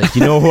 And he's like,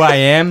 you know who I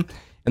am?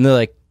 And they're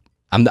like,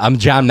 I'm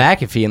John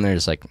McAfee. And they're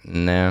just like,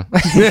 no.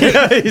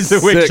 He's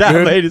the wig shop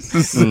lady.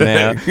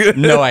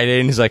 No idea.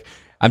 And he's like,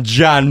 I'm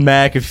John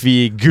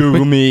McAfee.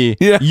 Google me.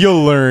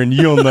 You'll learn.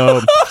 You'll know.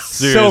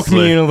 Soak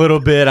me in a little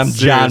bit. I'm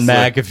John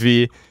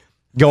McAfee.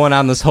 Going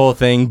on this whole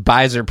thing.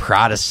 Buys her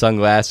Prada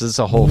sunglasses. It's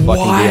a whole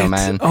fucking deal,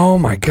 man. Oh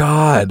my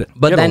God.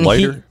 But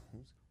then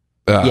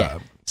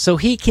so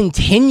he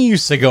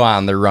continues to go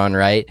on the run,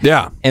 right?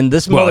 Yeah. And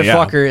this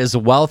motherfucker is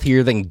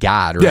wealthier than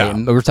God, right?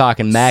 Yeah. We're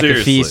talking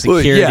McAfee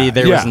security.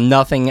 There was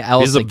nothing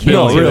else that came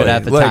to it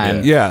at the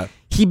time. Yeah.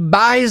 He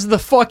buys the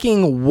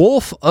fucking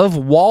Wolf of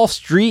Wall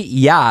Street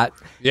yacht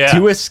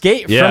to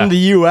escape from the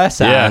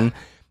U.S. on,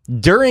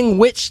 during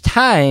which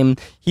time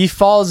he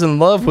falls in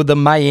love with a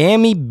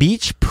Miami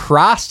Beach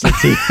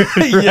prostitute.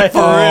 Right? For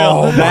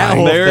real. That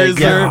whole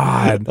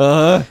thing.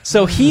 God.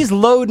 So he's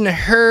loading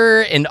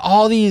her and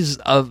all these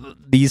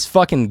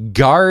fucking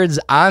guards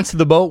onto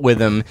the boat with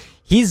him.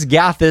 He's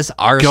got this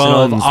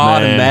arsenal of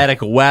automatic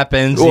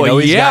weapons.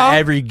 He's got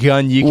every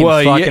gun you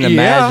can fucking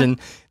imagine.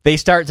 They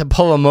start to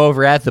pull him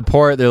over at the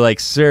port. They're like,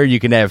 sir,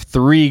 you can have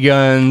 3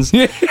 guns.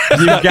 You've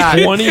got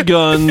 20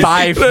 guns.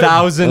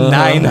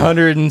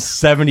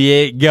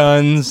 5,978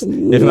 guns.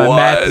 If my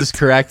math is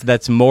correct,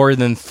 that's more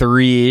than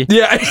 3.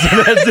 Yeah.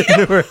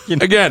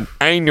 Again,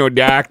 I ain't no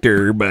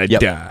doctor, but...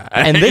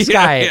 And this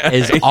guy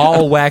is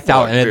all whacked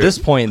out. And at this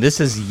point, this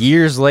is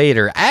years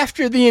later,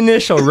 after the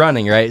initial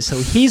running, right? So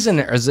he's in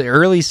his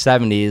early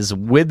 70s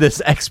with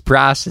this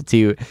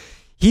ex-prostitute.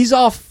 He's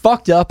all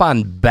fucked up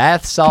on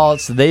bath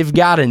salts. They've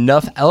got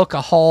enough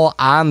alcohol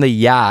on the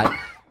yacht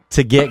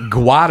to get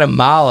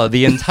Guatemala,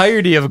 the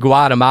entirety of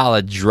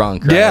Guatemala,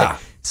 drunk. Right? Yeah.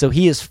 So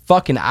he is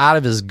fucking out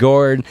of his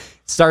gourd,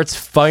 starts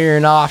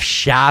firing off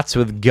shots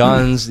with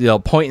guns,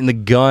 pointing the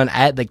gun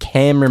at the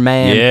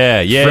cameraman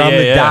from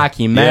the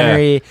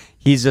documentary. Yeah.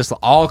 He's just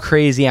all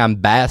crazy on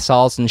bath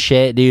salts and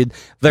shit, dude.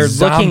 They're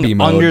looking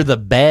under the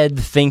bed,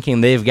 thinking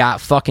they've got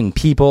fucking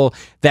people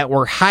that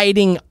were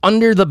hiding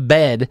under the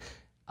bed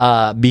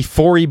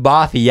before he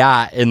bought the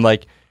yacht and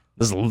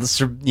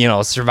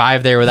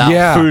survived there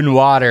without food and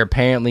water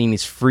apparently, and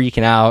he's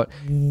freaking out.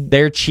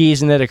 They're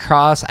cheesing it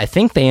across. I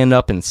think they end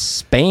up in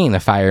Spain,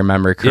 if I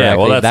remember correctly. Yeah,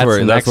 well, that's where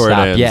it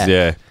ends.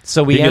 Yeah.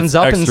 So he ends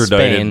up in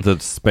Spain. To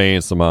Spain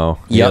somehow.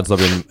 He ends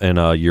up in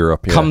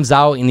Europe. Yeah. Comes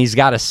out and he's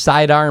got a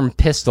sidearm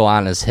pistol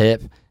on his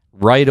hip.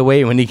 Right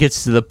away when he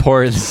gets to the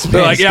port, the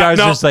Spanish guy's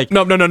just like,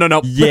 no.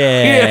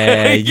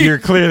 Yeah, you're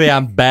clearly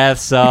on bath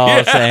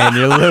salts and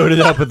you're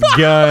loaded up with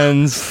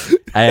guns.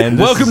 And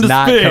welcome to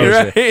Spain,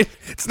 right?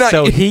 It's not.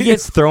 So he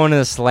gets thrown in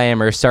a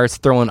slammer, starts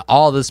throwing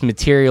all this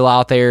material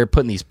out there,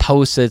 putting these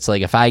post-its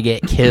like, if I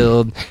get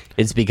killed,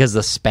 it's because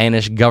the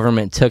Spanish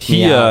government took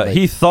me out.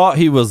 He thought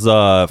he was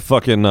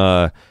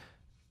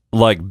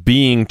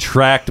being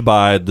tracked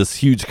by this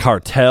huge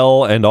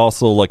cartel and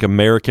also like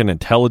American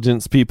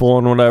intelligence people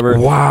and whatever.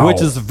 Wow. Which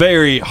is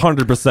very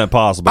 100%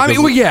 possible. I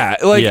mean,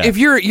 if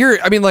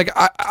you're I mean, like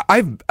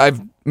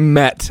I've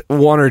met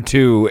 1 or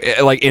 2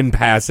 like in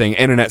passing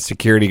internet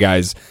security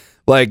guys,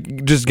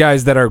 like just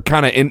guys that are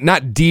kind of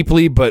not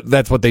deeply, but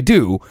that's what they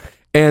do.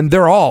 And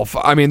they're all,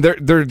 I mean,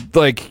 they're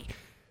like,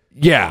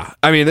 yeah,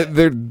 I mean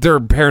they're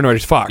paranoid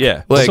as fuck.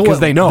 Yeah, like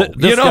because they know.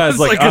 This guy's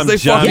like, I'm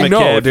John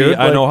McAfee, dude.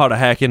 I know how to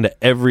hack into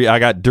I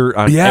got dirt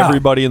on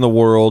everybody in the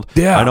world.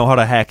 Yeah, I know how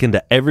to hack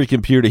into every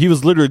computer. He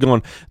was literally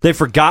going, they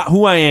forgot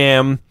who I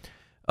am.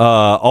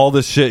 All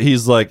this shit.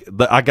 He's like,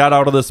 I got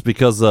out of this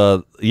because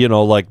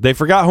they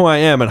forgot who I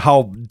am and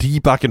how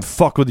deep I can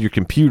fuck with your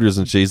computers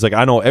and shit. He's like,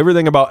 I know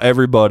everything about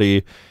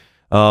everybody.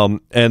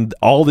 And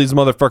all these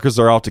motherfuckers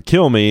are out to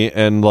kill me,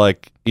 and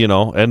like, you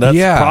know, and that's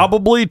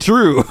probably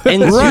true.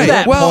 And to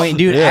that point,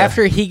 dude,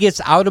 after he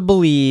gets out of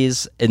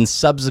Belize and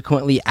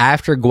subsequently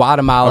after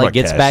Guatemala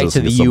gets back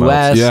to the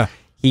U.S.,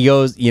 he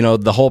goes, you know,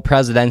 the whole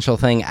presidential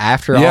thing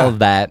after all of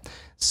that.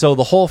 So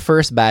the whole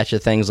first batch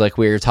of things like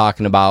we were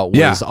talking about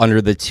was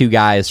under the two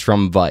guys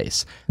from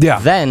Vice. Yeah.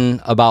 Then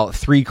about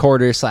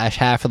 3/4 /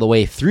 half of the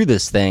way through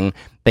this thing,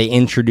 they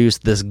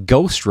introduced this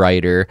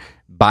ghostwriter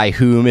by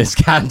whom is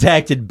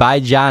contacted by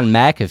John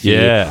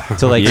McAfee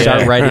to like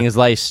start writing his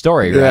life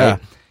story, right?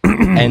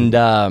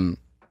 And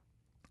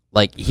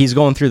like he's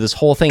going through this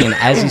whole thing, and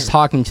as he's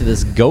talking to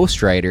this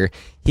ghostwriter,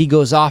 he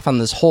goes off on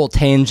this whole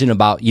tangent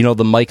about, you know,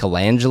 the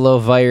Michelangelo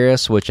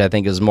virus, which I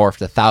think is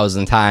morphed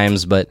 1,000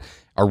 times, but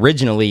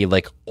originally,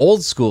 like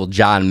old school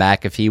John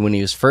McAfee, when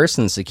he was first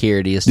in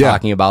security, is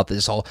talking about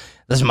this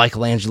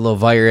Michelangelo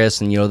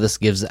virus, and you know, this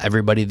gives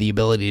everybody the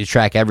ability to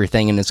track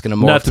everything, and it's going to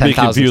morph not to be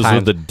confused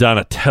with the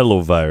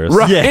Donatello virus,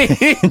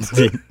 right?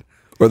 Yeah.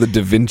 Or the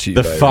Da Vinci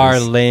the virus. far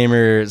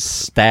lamer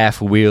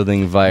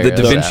staff-wielding virus.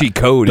 The Da Vinci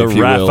Code, the if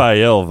you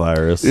Raphael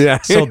virus.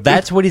 Yeah. So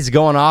that's what he's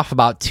going off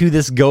about to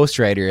this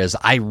ghostwriter is,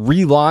 I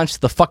relaunched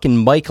the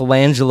fucking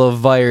Michelangelo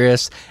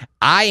virus.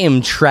 I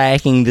am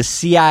tracking the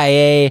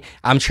CIA.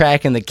 I'm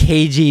tracking the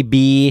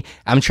KGB.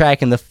 I'm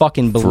tracking the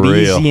fucking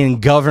Belizean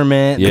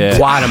government, the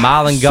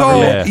Guatemalan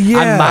government.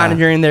 I'm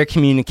monitoring their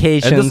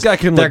communications. And this guy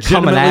can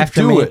legitimately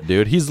do it,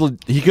 dude.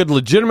 He could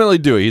legitimately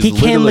do it. He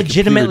can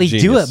legitimately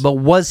do it, but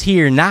was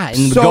he or not?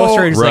 And the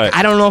ghostwriter's like,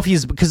 I don't know if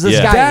he's, because this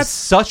guy is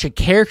such a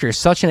character,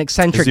 such an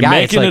eccentric guy.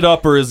 Is he making it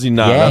up or is he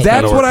not? Yeah.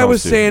 That's what I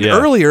was saying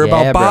earlier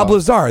about Bob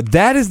Lazar.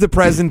 That is the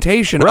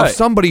presentation of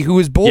somebody who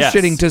is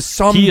bullshitting to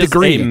some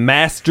degree. He is a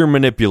master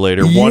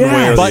manipulator, one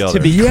way or the other. But to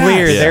be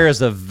clear, there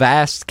is a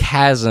vast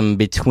chasm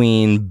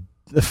between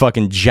the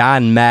fucking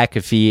John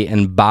McAfee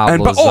and Bob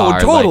Lazar. Oh,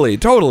 totally,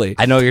 totally.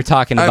 I know you're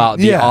talking about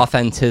the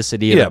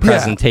authenticity of the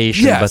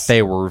presentation, but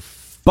they were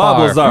Bob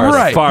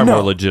Lazar is far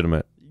more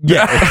legitimate.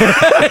 Yeah.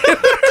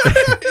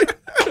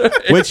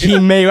 Which he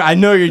may, I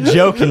know you're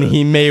joking,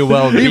 he may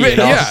well be in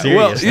all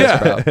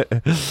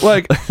seriousness,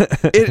 like,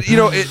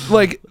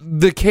 like,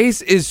 the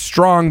case is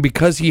strong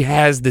because he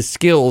has the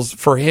skills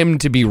for him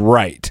to be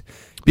right.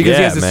 Because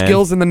he has the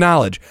skills and the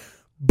knowledge.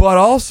 But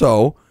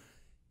also,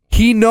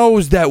 he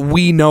knows that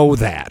we know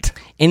that.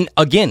 And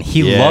again,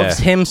 he loves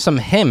him some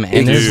him.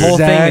 And his whole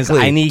thing is,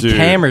 I need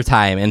camera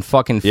time and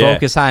fucking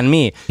focus on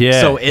me.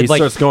 Yeah, so it he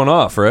starts going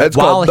off, right?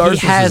 While he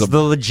has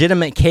the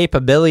legitimate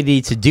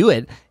capability to do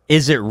it,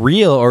 is it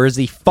real or is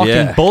he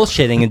fucking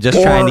bullshitting and just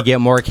trying to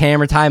get more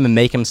camera time and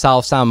make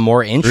himself sound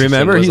more interesting?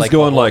 Remember, he's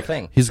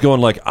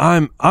going like,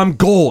 I'm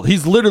gold.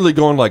 He's literally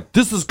going like,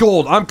 this is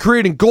gold. I'm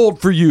creating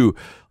gold for you.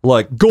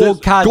 Like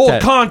gold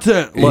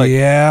content. Like, you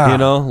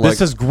know, like,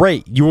 this is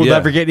great. You will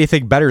never get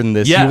anything better than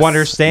this. You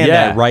understand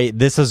that, right?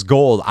 This is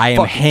gold. I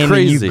am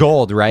handing you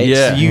gold, right?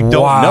 So you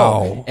don't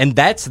know. And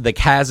that's the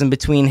chasm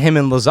between him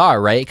and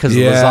Lazar, right? Because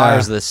Lazar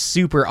is the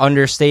super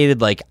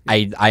understated, like,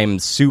 I am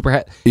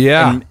super.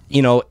 And,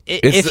 you know,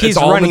 if he's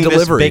running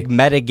this big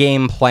meta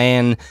game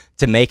plan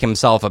to make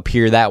himself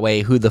appear that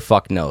way, who the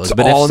fuck knows?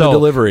 But if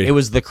so, it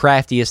was the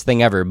craftiest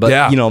thing ever.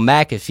 But, you know,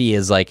 McAfee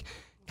is like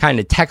kind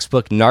of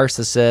textbook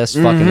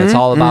narcissist, fucking it's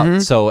all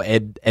about, so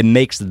it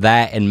makes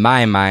that, in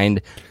my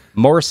mind,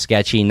 more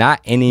sketchy,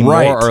 not any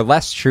more or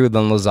less true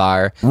than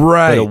Lazar,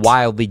 but a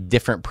wildly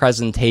different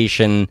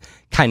presentation,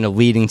 kind of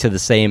leading to the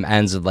same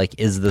ends of like,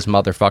 is this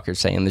motherfucker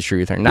saying the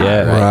truth or not?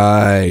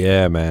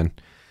 Yeah, man.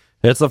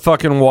 It's a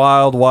fucking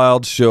wild,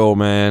 wild show,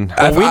 man.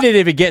 Well, we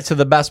didn't even get to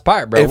the best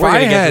part, bro. We're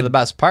going to get to the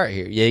best part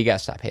here. Yeah, you got to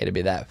stop hating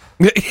me that.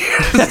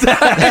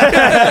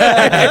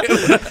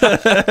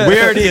 We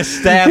already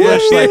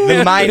established, like,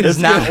 the mind does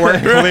not work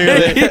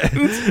clearly.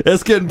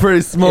 It's getting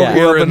pretty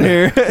smoky up in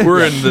here.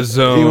 We're in the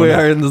zone. We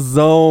are in the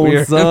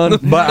zone, son.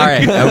 But, all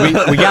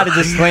right, we got to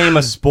disclaim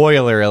a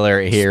spoiler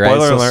alert here, right?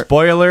 So,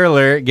 spoiler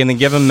alert, going to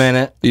give a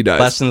minute.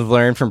 Lessons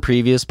learned from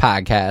previous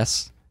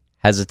podcasts.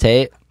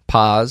 Hesitate,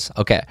 pause.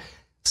 Okay.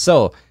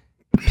 So,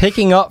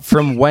 picking up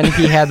from when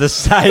he had the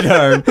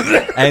sidearm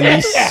and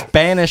these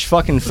Spanish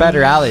fucking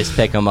federales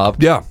pick him up,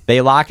 they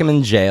lock him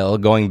in jail,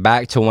 going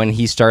back to when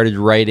he started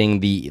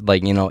writing the,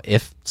 like, you know,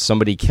 if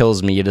somebody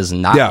kills me, it is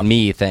not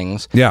me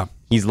things. Yeah.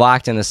 He's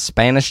locked in a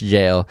Spanish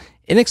jail.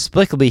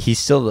 Inexplicably, he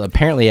still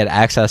apparently had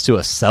access to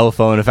a cell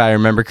phone, if I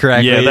remember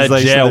correctly. Yeah, that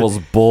like, jail was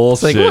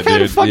bullshit, like, what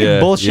kind of fucking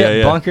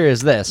bullshit bunker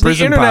is this? The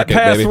internet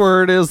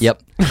password is...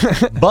 Yep.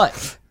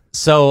 But...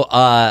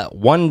 So,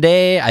 one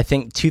day, I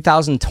think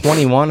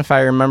 2021, if I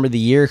remember the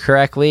year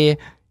correctly,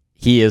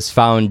 he is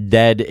found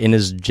dead in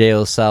his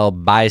jail cell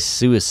by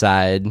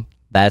suicide.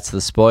 That's the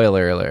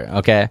spoiler alert,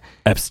 okay?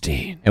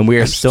 Epstein. And we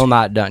are still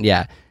not done.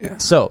 Yeah.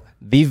 So,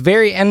 the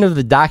very end of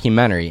the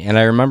documentary, and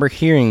I remember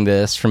hearing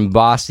this from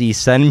Bossy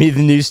sending me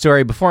the news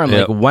story before. I'm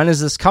like, when is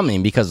this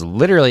coming? Because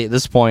literally at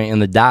this point in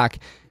the doc,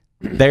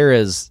 there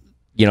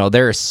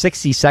are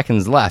 60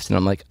 seconds left. And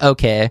I'm like,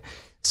 okay.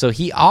 So,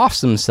 he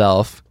offs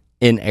himself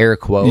in air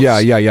quotes.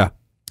 Yeah.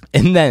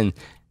 And then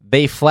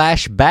they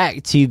flash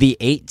back to the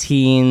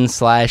 18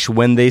 /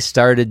 when they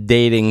started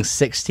dating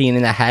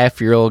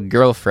 16-and-a-half-year-old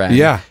girlfriend.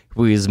 Yeah.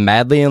 Who he's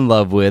madly in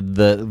love with,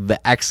 the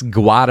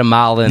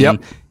ex-Guatemalan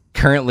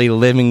currently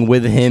living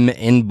with him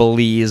in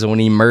Belize when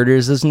he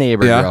murders his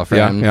neighbor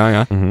girlfriend.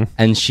 Yeah. Mm-hmm.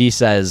 And she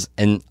says,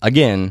 and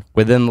again,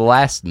 within the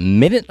last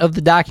minute of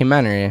the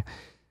documentary,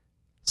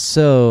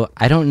 so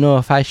I don't know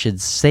if I should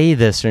say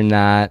this or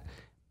not,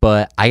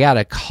 but I got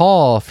a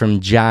call from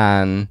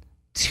John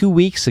 2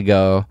 weeks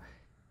ago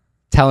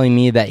telling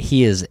me that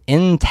he is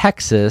in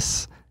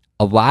Texas,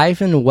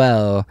 alive and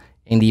well,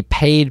 and he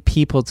paid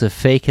people to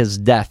fake his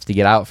death to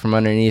get out from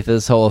underneath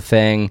this whole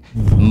thing.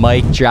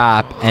 Mic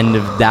drop, end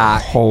of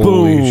doc.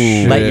 Holy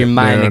shit, let your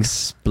mind man.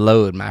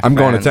 Explode, my friend. I'm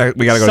going to Texas.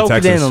 We got to go to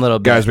Texas. Soak it in a little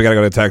bit. Guys, we got to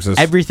go to Texas.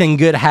 Everything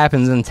good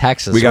happens in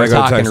Texas. We got to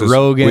go to Texas. We're talking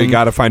Rogan. We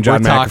got to find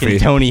John McAfee. We're talking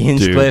Tony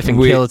Hinchcliffe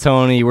and Kill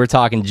Tony. We're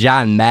talking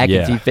John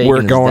McAfee faking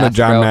We're his going death, to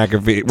John bro.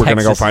 McAfee. We're going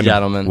to go find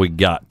gentlemen. We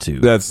got to.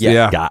 That's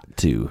got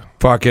to.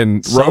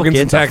 Fucking Soak Rogan's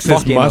it in the Texas,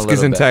 fuck in a Musk is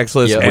little in bit.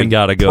 Texas, Yep. and We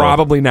gotta go.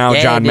 probably now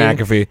Yeah, John dude.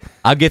 McAfee.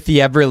 I'll get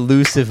the ever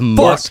elusive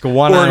Musk We're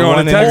one-on-one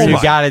going to interview. Texas.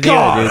 You gotta do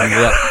God. it, dude.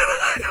 Yeah.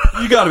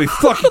 You got to be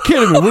fucking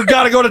kidding me. We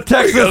got to go to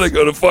Texas. We gotta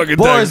go to fucking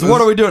Boys, Texas.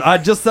 what are we doing? I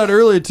just said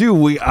earlier, too,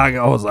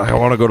 I was like, I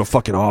want to go to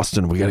fucking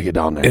Austin. We got to get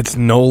down there. It's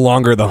no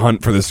longer the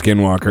hunt for the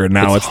Skinwalker.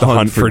 Now it's the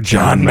hunt for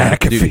John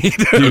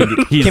McAfee.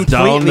 Dude, he's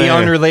down Completely there.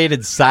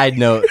 unrelated side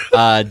note,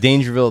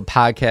 Dangerville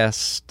podcast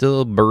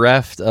still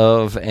bereft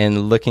of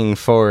and looking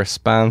for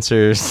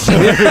sponsors.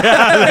 Want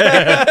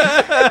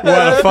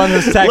to fund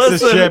this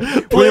Texas Listen, trip?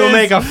 We will please,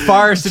 make a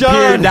far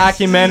superior John,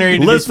 documentary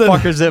to listen, these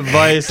fuckers'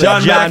 advice.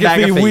 John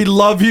McAfee, we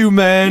love you,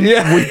 man.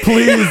 Yeah. We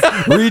please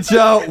reach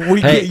out.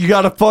 You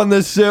got to fund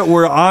this shit.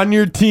 We're on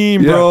your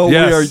team, bro.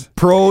 Yeah, We are yes.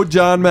 pro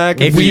John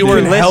McAfee. If you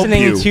were can help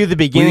listening you. to the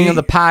beginning of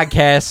the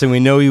podcast, and we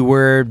know you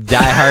were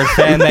diehard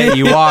fan that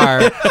you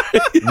are,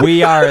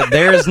 we are.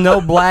 There is no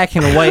black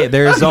and white.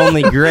 There is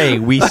only gray.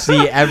 We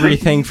see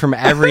everything from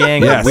every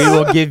angle. Yes. We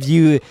will give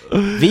you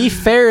the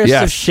fairest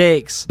Yes. of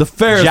shakes. The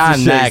fairest John of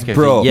shakes, McAfee,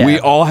 bro. Yeah. We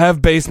all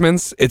have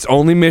basements. It's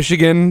only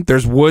Michigan.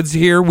 There's woods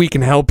here. We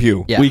can help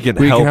you. Yeah. We can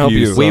help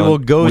you. We son. will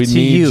go We to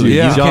need you.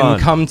 Yeah. You John, can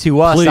come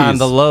to us please. on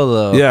the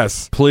low.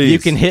 Yes. Please. You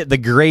can hit the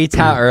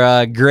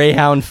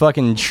Greyhound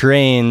fucking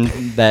train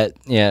that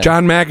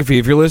John McAfee,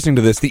 if you're listening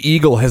to this, the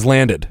Eagle has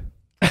landed.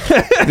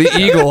 The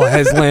Eagle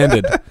has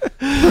landed.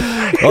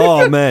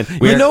 Oh man,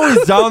 you know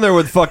he's down there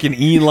with fucking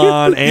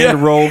Elon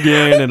and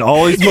Rogan and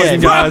all these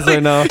fucking guys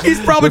right now. He's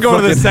probably They're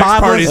going to the fucking sex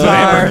Bob parties.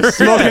 Lazar, with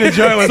smoking a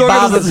joint with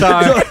Bob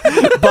Lazar.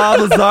 Bob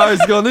Lazar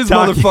is going. These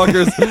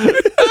motherfuckers.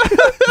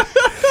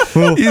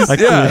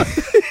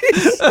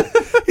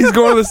 He's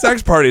going to the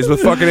sex parties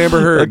with fucking Amber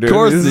Heard. Of dude.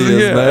 course he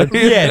is, man.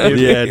 Yeah, dude.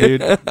 Yeah,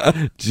 dude.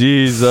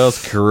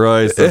 Jesus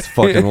Christ, that's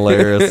fucking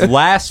hilarious.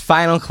 Last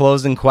final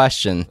closing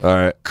question. All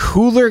right.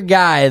 Cooler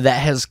guy that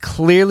has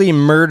clearly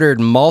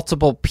murdered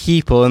multiple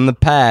people in the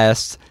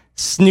past,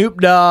 Snoop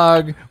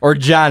Dogg or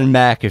John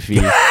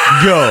McAfee?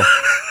 Go.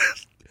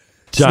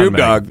 Snoop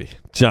Dogg.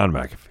 John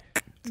McAfee.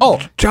 Oh,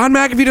 John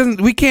McAfee doesn't.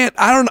 We can't.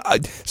 I don't.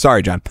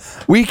 Sorry, John.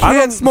 We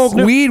can't smoke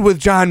weed with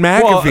John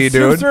McAfee,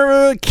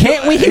 dude.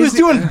 Can't we? He was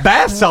doing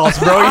bath salts,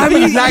 bro. You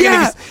think he's not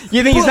gonna?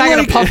 You think he's not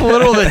gonna puff a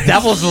little of the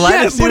devil's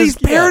lettuce? Yeah, but he's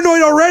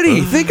paranoid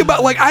already. Think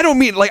about I don't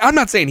mean I'm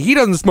not saying he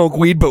doesn't smoke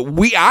weed, but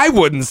I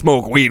wouldn't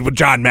smoke weed with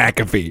John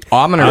McAfee. Oh,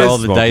 I'm gonna roll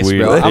the dice,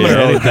 bro. I'm gonna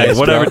roll the dice,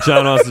 whatever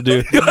John wants to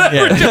do.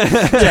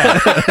 Yeah.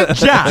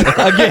 John,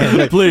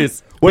 again,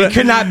 Please. we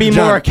could not be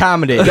more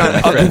accommodating.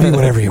 I'll give you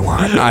whatever you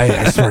want.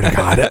 I swear to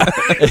God.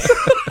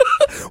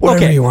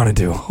 Whatever you want to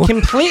do.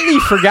 Completely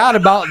forgot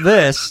about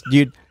this,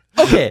 dude.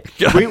 Okay,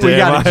 we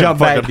gotta jump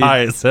back, dude.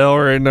 High as hell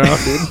right now,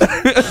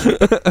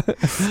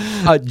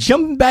 dude.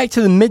 Jumping back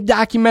to the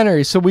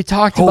mid-documentary, so we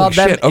talked about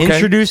them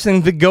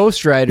introducing the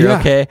Ghost Rider,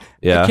 okay?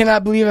 Yeah. I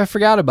cannot believe I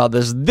forgot about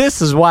this.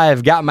 This is why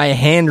I've got my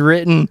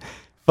handwritten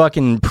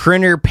fucking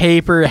printer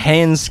paper,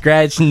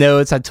 hand-scratched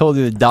notes. I told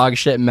you the dog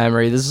shit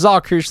memory. This is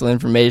all crucial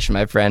information,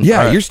 my friend.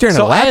 Yeah, you're staring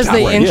at a laptop. As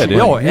they right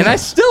now. and I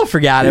still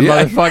forgot it,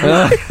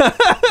 motherfucker.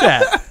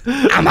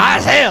 I'm high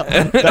as hell.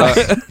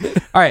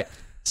 All right,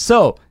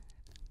 so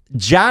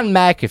John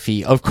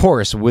McAfee, of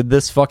course, with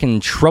this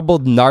fucking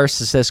troubled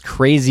narcissist,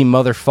 crazy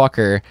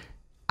motherfucker,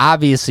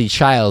 obviously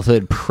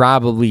childhood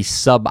probably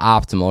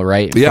suboptimal,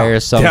 right? Yeah. Fair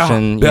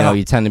assumption. Yeah. You know,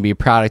 you tend to be a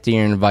product of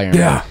your environment.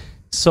 Yeah.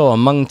 So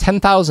among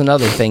 10,000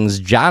 other things,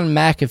 John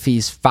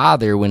McAfee's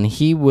father, when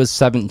he was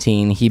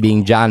 17, he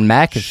being John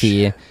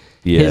McAfee,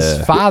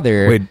 his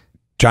father... Wait,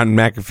 John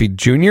McAfee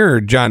Jr.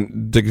 or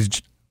John...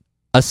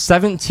 A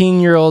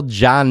 17-year-old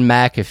John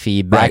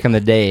McAfee back in the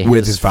day,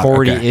 with his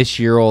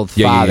 40-ish-year-old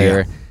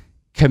father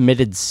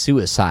committed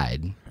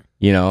suicide.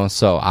 You know,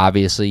 so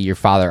obviously your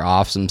father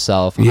offs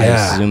himself. I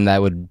assume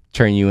that would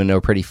turn you into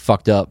a pretty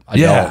fucked up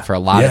adult for a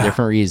lot of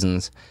different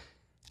reasons.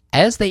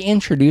 As they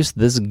introduced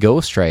this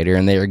ghostwriter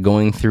and they were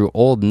going through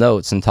old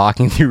notes and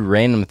talking through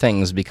random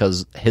things,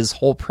 because his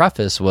whole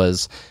preface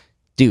was,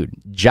 dude,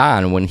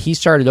 John, when he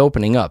started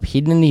opening up, he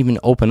didn't even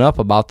open up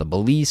about the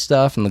Belize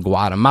stuff and the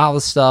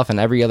Guatemala stuff and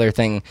every other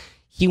thing.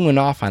 he went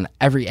off on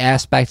every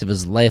aspect of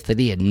his life that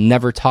he had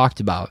never talked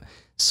about.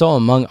 So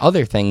among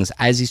other things,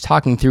 as he's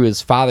talking through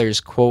his father's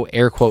quote,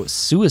 air quote,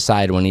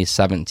 suicide when he's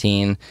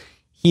 17,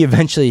 he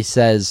eventually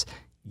says,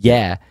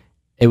 yeah,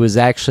 it was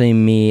actually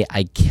me.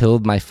 I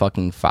killed my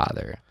fucking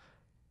father.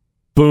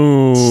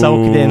 Boom.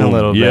 Soak it in a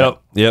little bit.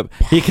 Yep.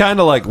 He kind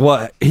of like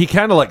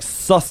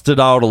sussed it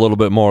out a little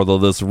bit more though.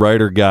 This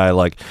writer guy,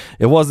 like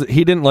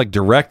he didn't like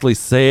directly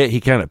say it. He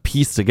kind of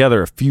pieced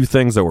together a few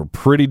things that were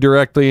pretty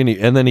directly,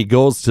 and then he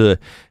goes to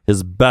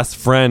his best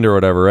friend or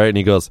whatever, right? And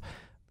he goes,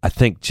 I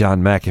think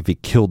John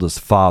McAfee killed his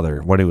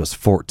father when he was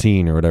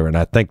 14 or whatever. And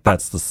I think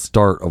that's the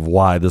start of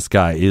why this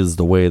guy is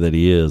the way that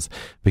he is,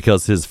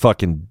 because his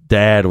fucking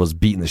dad was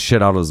beating the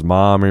shit out of his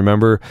mom.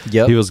 Remember?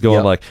 Yep. He was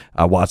going like,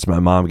 I watched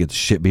my mom get the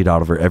shit beat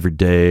out of her every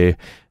day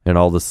and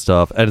all this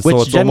stuff. And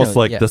so it's almost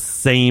like the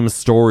same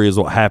story as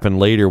what happened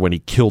later when he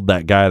killed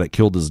that guy that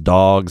killed his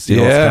dogs. You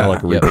know, it's kind of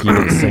like a repeat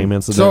of the same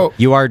incident. So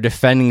you are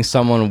defending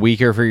someone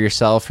weaker for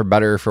yourself, for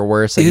better or for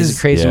worse. Like, he's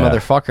a crazy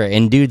motherfucker.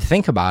 And dude,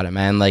 think about it,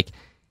 man. Like,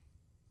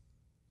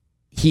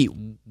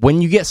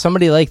 when you get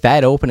somebody like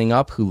that opening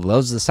up who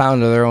loves the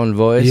sound of their own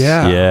voice,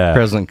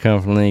 present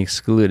company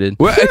excluded,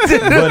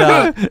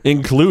 but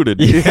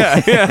included,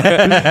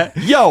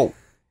 yo.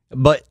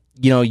 But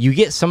you know, you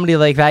get somebody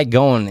like that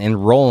going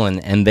and rolling,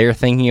 and they're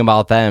thinking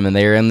about them, and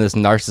they're in this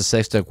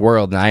narcissistic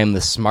world, and I am the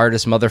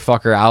smartest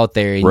motherfucker out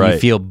there, and you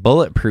feel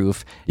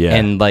bulletproof,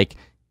 and like,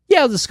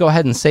 I'll just go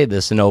ahead and say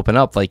this and open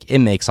up. Like, it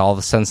makes all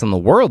the sense in the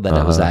world that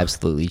it was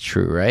absolutely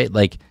true, right?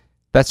 Like,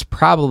 that's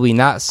probably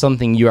not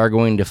something you are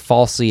going to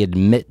falsely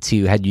admit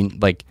to. Had you,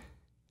 like,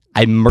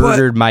 I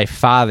murdered my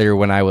father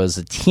when I was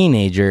a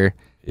teenager.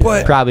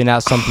 But probably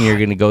not something you're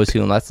going to go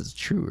to unless it's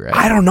true, right?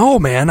 I don't know,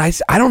 man. I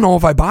don't know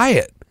if I buy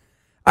it.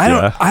 I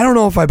don't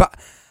know if I buy.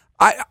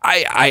 I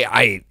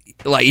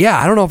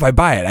don't know if I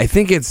buy it. I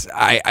think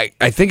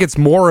it's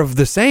more of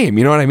the same.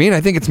 You know what I mean?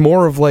 I think it's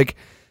more of like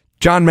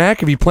John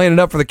McAfee playing it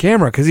up for the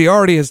camera, because he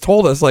already has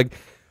told us, like,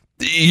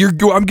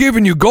 I'm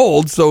giving you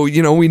gold, so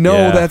you know we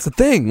know that's a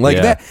thing.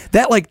 Like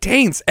that like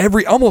taints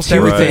almost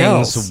everything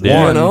else. You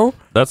know,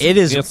 it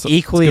is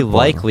equally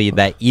likely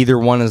that either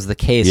one is the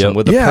case, and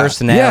with a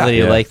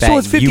personality like that, so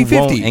it's 50-50. You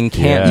won't and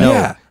can't know.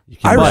 Yeah.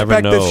 I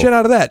respect the shit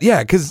out of that.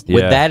 Yeah, because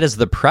with that as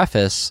the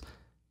preface,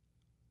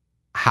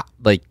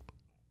 like,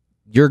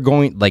 you're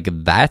going, like,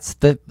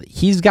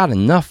 he's got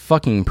enough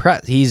fucking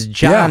press. He's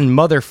John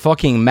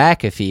motherfucking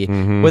McAfee.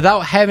 Mm-hmm. Without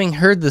having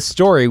heard the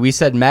story, we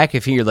said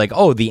McAfee, you're like,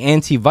 oh, the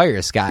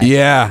antivirus guy.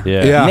 Yeah.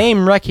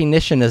 Name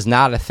recognition is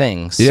not a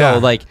thing. So,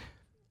 like,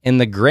 in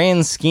the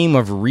grand scheme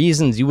of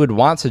reasons you would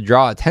want to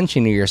draw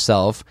attention to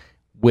yourself,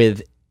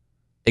 with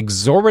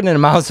exorbitant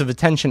amounts of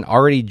attention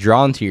already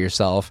drawn to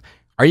yourself,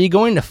 are you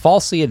going to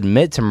falsely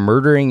admit to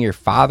murdering your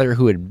father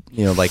who had,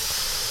 you know, like...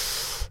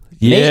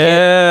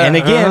 And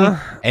again,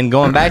 and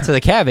going back to the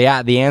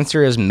caveat, the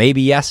answer is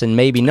maybe yes and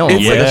maybe no.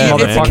 It's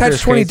a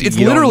catch-22. It's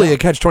literally a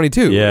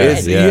catch-22.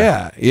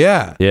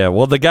 Yeah.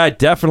 Well, the guy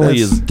definitely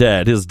is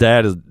dead. His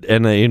dad is,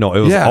 and you know, it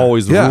was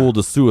always ruled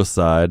a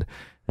suicide.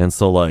 And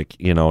so, like,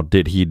 you know,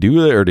 did he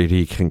do it, or did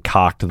he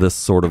concoct this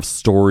sort of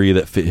story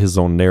that fit his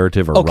own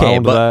narrative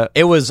around that?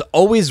 It was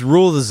always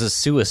ruled as a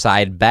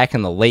suicide back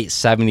in the late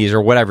 70s or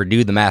whatever.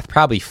 Do the math.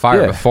 Probably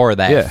far before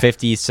that,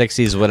 50s,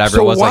 60s, whatever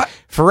it was. Like,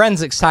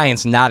 forensic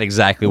science, not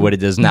exactly what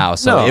it is now.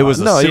 So it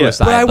was a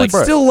suicide. But I would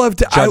still love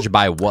to judge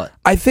by what.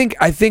 I think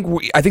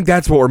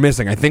that's what we're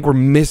missing. I think we're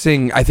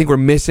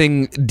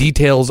missing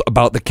details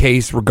about the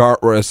case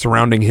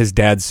surrounding his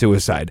dad's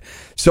suicide.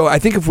 So I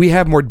think if we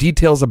have more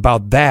details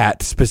about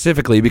that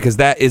specifically, because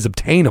that is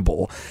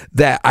obtainable,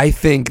 that I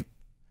think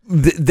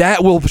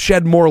that will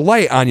shed more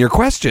light on your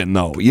question,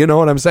 though. You know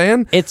what I'm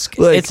saying? It's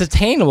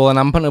attainable, and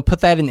I'm going to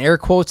put that in air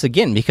quotes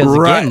again, because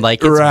again,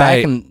 like, it's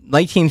back in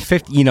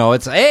 1950. You know,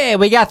 it's, hey,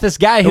 we got this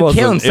guy who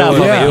killed himself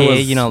over here.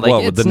 You know,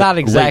 like, it's not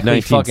exactly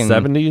late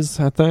 1970s,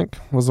 I think,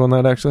 was when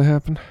that actually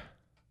happened.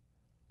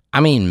 I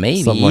mean,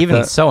 maybe like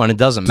even that. So, and it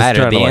doesn't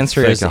matter. The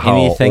answer is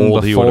anything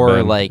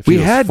before, like, we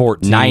had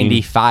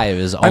 95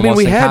 is almost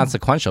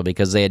inconsequential,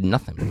 because they had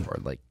nothing before.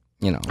 Like,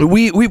 you know,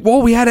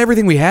 we had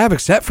everything we have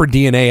except for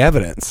DNA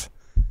evidence.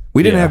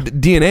 We didn't have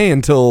DNA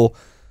until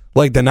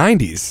like the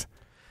 90s.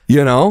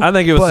 You know, I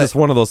think it was just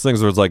one of those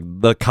things where it's like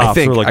the cops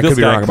were like, this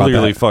guy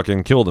clearly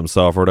fucking killed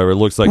himself or whatever. It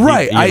looks like,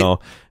 you know,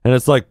 and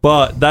it's like,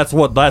 but that's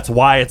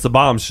why it's a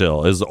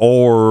bombshell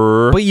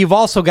but you've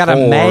also got a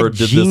mad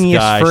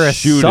genius for a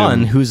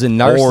son who's a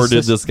narcissist. Or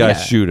did this guy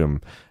shoot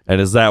him?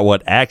 And is that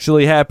what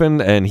actually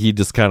happened? And he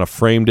just kind of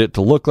framed it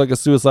to look like a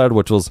suicide,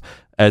 which was,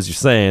 as you're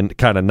saying,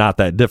 kind of not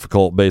that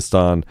difficult based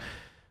on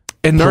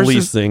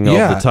policing of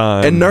the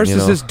time. And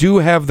narcissists do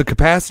have the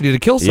capacity to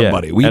kill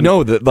somebody. We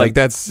know that, like,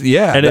 that's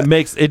and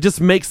it just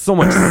makes so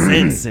much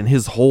sense in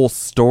his whole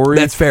story.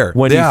 That's fair.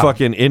 When he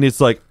fucking, and it's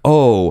like,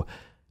 oh,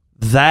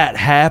 that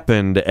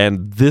happened,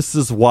 and this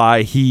is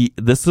why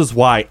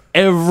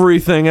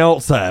everything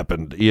else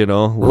happened, you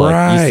know?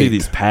 Like, you see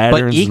these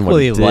patterns. But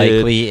equally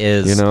likely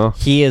is, you know,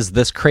 he is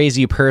this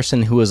crazy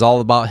person who is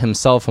all about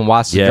himself and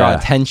wants to draw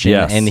attention,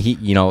 and he,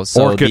 you know,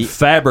 so or could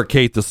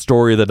fabricate the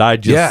story that I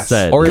just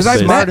said. Or because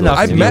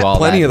I've met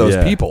plenty of those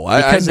people.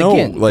 I know,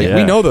 again,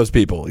 we know those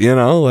people, you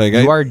know? Like,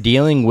 you are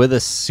dealing with a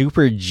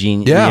super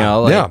genius, you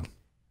know, like,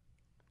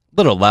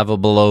 little level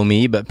below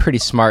me, but pretty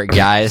smart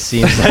guy, it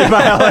seems like,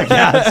 by all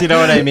accounts, you know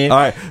what I mean? All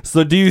right,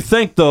 so do you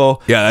think, though...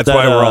 Yeah, that's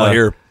why we're all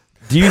here.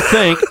 Do you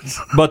think,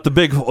 but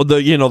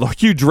the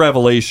huge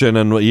revelation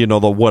and, you know,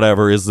 the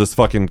whatever is this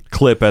fucking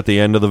clip at the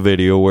end of the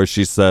video where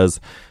she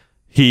says,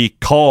 he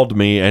called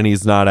me and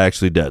he's not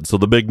actually dead. So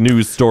the big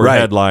news story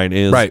headline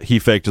is he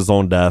faked his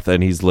own death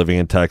and he's living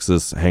in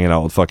Texas, hanging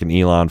out with fucking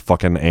Elon,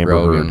 fucking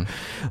Amber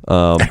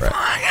Heard.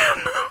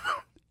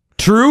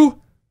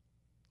 True?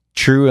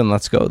 True, and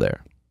let's go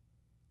there.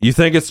 You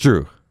think it's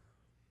true?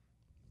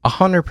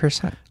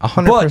 100%.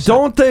 But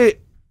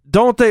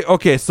don't they?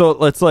 Okay,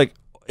 so it's like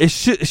it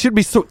should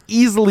be so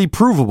easily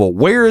provable.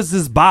 Where is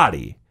his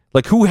body?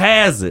 Like, who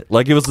has it?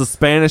 Like, it was the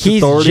Spanish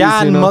authorities. He's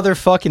John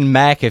motherfucking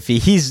McAfee.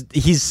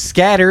 He's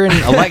scattering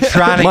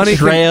electronic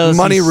trails.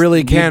 Money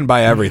really can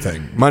buy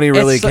everything. Money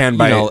really can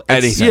buy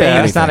anything.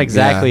 Yeah, it's not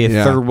exactly a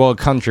third world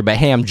country, but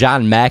hey, I'm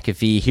John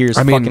McAfee. Here's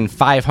fucking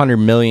 $500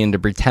 million to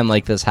pretend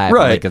like this happened.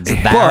 Right. Like, it's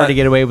that hard to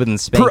get away with in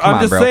Spain.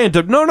 I'm just saying.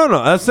 No.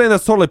 I'm saying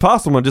that's totally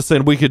possible. I'm just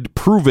saying we could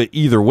prove it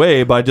either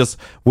way by let's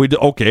going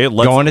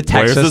to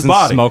Texas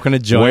and smoking a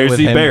joint. Where's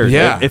he buried?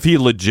 Yeah. If he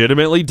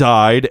legitimately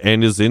died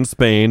and is in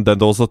Spain, then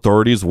those authorities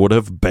would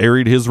have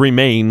buried his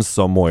remains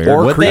somewhere,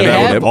 or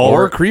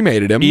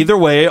cremated him. Either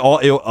way,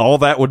 all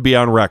that would be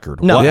on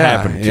record. No, what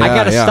happened? I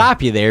got to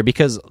stop you there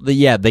because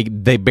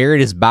they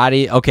buried his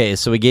body. Okay,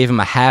 so we gave him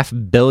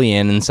 $500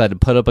 million and said to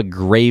put up a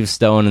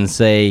gravestone and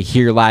say,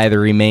 "Here lie the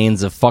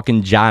remains of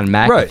fucking John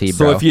McAfee." Right. Bro.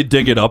 So if you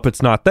dig it up,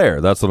 it's not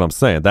there. That's what I'm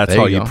saying. That's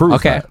how you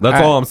prove that.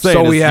 That's all I'm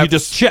saying. So you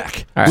just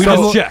check. We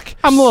just check.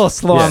 I'm a little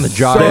slow on the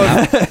draw.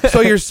 So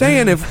you're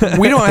saying if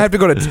we don't have to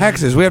go to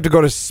Texas, we have to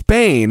go to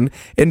Spain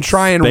and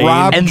try and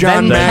rob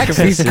John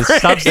McAfee's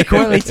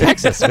subsequently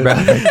Texas, bro.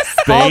 Spain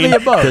all the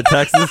above. to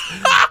Texas.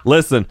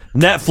 Listen,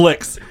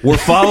 Netflix, we're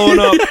following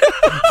up.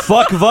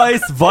 Fuck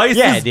Vice. Vice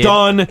is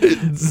done.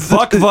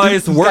 Fuck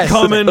Vice. We're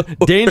coming.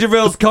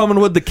 Dangerville's coming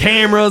with the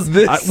cameras.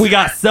 We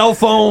got cell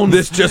phones.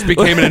 This just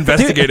became an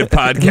investigative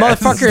podcast.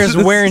 Motherfucker is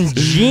wearing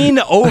jean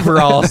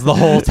overalls the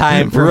whole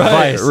time for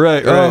Vice.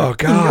 Right. Oh,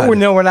 God.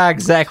 No, we're not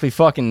exactly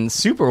fucking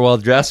super well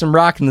dressed. I'm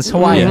rocking this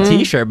Hawaiian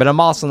t-shirt, but I'm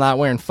also not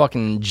wearing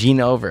fucking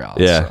jean overalls.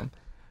 Yeah.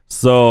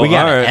 So we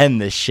gotta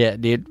end this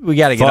shit, dude. We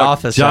gotta get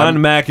off this. John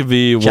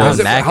McAfee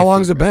was. How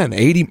long has it been?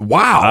 80.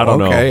 Wow. I don't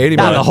know. 80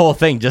 Not the whole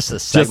thing, just a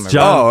segment. Just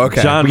John.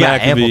 Okay. John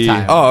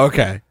McAfee. Oh,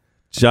 okay.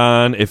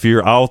 John, if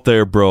you're out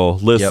there, bro,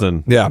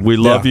 listen. Yep. We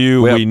love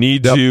you. We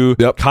need you.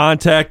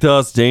 Contact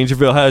us.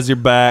 Dangerville has your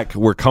back.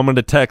 We're coming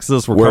to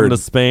Texas. We're coming to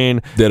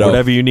Spain. Ditto.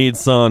 Whatever you need,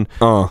 son.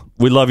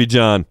 We love you,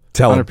 John.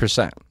 Tell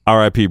 100%.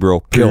 R.I.P., bro.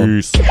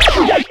 Peace.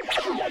 Where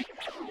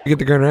you get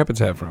the Grand Rapids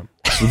hat from?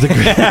 Tell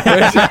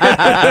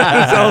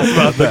us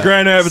about the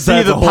Grand Rapids.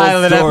 See the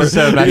pilot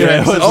episode, my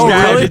friend.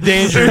 Subscribe to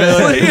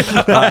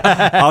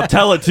Dangerville. I'll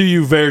tell it to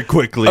you very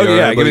quickly. Okay,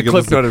 yeah, give me a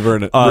clip noted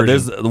version.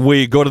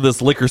 We go to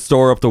this liquor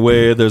store up the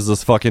way. There's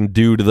this fucking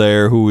dude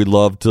there who we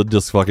love to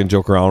just fucking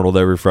joke around with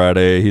every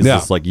Friday. He's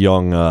this like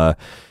young.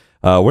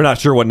 We're not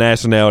sure what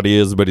nationality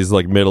is, but he's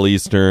like Middle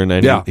Eastern,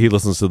 and he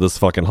listens to this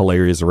fucking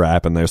hilarious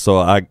rap in there.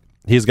 So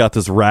he's got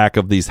this rack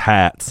of these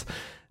hats.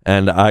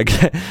 And I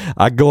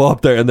go up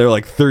there and they're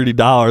like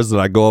 $30,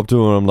 and I go up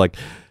to him and I'm like,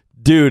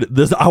 dude,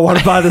 I want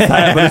to buy this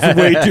hat, but it's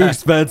way too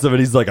expensive. And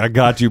he's like, I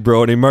got you,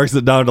 bro. And he marks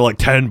it down to like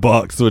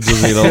 $10, which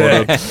is,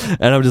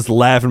 and I'm just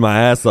laughing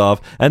my ass off.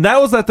 And that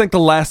was, I think, the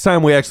last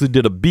time we actually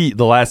did a beat,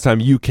 the last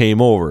time you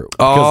came over.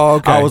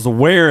 Because I was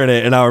wearing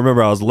it, and I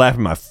remember I was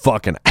laughing my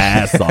fucking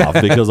ass off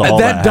because all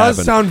that does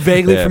happened. Sound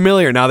vaguely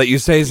familiar now that you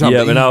say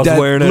something. Yeah, and I was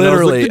wearing it.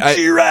 Literally, the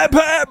G-Rap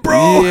hat,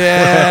 bro.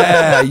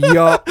 Yeah,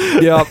 yup.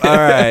 All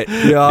right,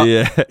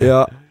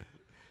 yup.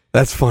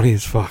 That's funny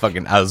as fuck.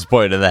 I was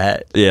pointing to the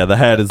hat. Yeah, the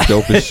hat is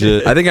dope as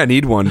shit. I think I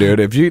need one, dude.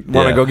 If you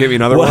want to go get me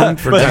another one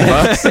for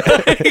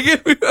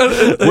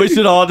 $10. We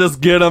should all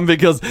just get them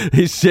because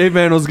his Shave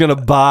Man was going to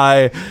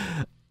buy.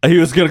 He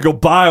was going to go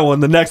buy one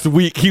the next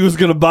week. He was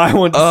going to buy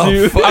one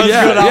too.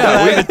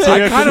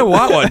 I kind of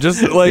want one.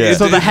 Just like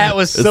so the hat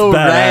was so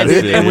rad,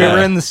 and we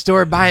were in the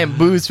store buying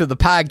booze for the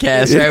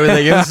podcast. Right,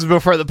 this is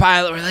before the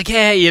pilot. We're like,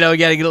 hey, we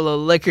got to get a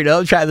little liquor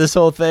to try this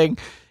whole thing,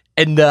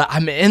 and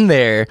I'm in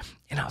there.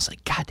 And I was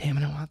like, God damn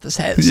it, I want this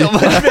hat so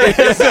much.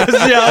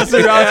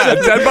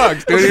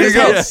 $10, dude. Here you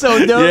go. It's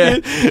so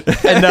dope, dude.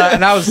 And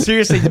I was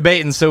seriously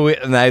debating. So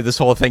I had this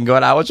whole thing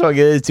going on, which I'll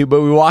get into.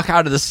 But we walk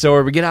out of the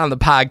store, we get on the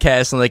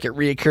podcast, and like it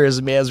reoccurs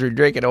to me as we're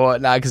drinking and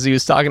whatnot because he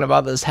was talking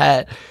about this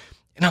hat.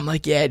 And I'm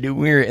like, yeah, dude,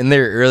 we were in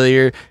there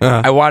earlier.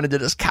 I wanted to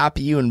just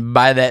copy you and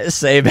buy that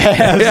same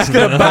hat. I was just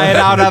going to buy it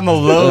out on the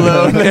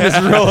low and then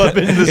just roll up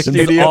in the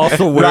studio.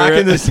 Also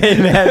rocking the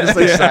same hat. Just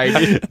like, sorry,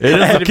 dude. It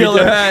is a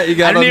killer hat. You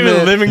got I didn't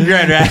even live in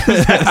Grand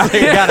Rapids.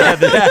 You got to have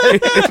the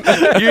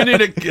hat. You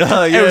need a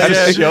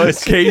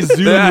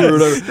KZoo or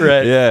whatever.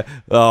 Right. Yeah.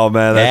 Oh,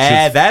 man.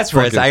 That's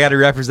where I got to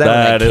represent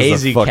that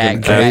KZoo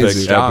cat.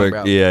 Epic.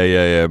 Bro.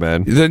 Yeah,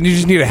 man. Then you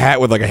just need a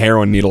hat with like a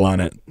heroin needle on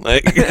it.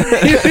 Like,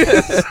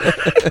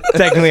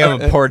 technically,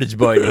 I'm a Portage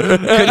boy.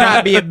 Could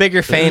not be a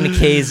bigger fan of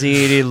KZ.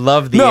 He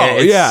loved the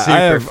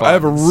I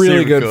have a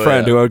really good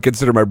friend who I would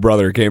consider my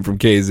brother. Came from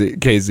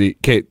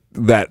KZ,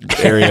 that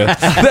area.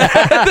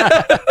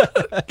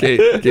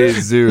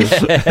 KZoo.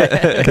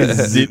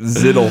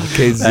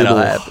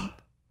 KZiddle.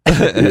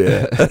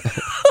 Yeah.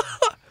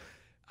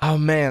 Oh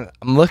man,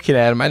 I'm looking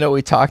at him. I know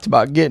we talked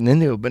about getting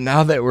into it, but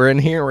now that we're in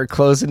here, we're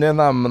closing in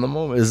on the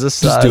moment. Is this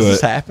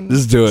happening?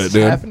 Just do it,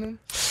 dude. Happening?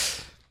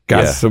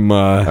 Got some.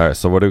 All right,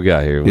 so what do we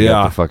got here? We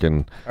got the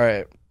fucking. All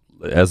right.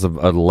 As of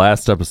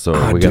last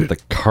episode, we got the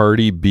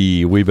Cardi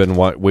B. We've been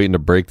waiting to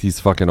break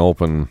these fucking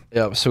open.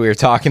 Yep. So we were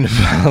talking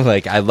about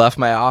like I left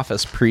my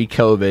office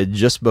pre-COVID,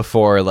 just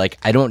before like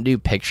I don't do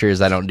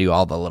pictures, I don't do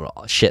all the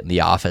little shit in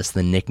the office,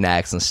 the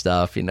knicknacks and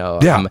stuff. You know.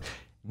 Yeah.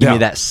 Give me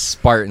that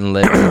Spartan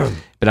look.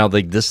 But I was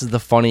like, this is the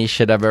funniest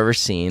shit I've ever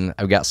seen.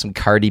 I've got some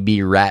Cardi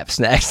B rap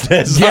snacks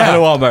that's on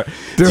Walmart.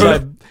 Dude.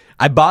 So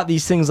I bought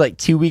these things like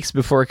 2 weeks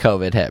before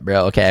COVID hit,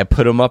 bro. Okay, I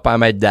put them up on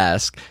my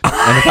desk, and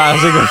I thought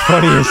it was like the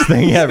funniest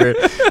thing ever.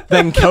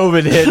 Then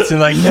COVID hits,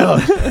 and like, no,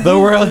 the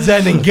world's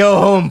ending.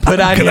 Go home, put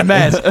on your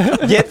mask,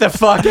 get the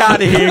fuck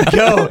out of here,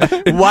 go.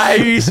 Why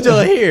are you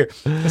still here?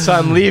 So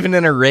I'm leaving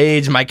in a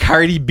rage. My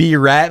Cardi B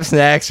rap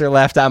snacks are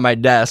left on my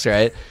desk,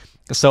 right?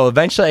 So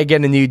eventually I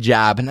get a new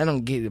job, and I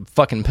don't get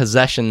fucking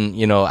possession,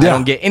 I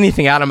don't get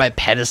anything out of my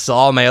pedestal,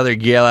 all my other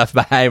gear left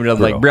behind. But I'm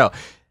like, bro,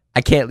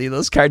 I can't leave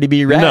those Cardi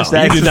B rap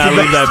snacks. You do not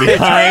leave that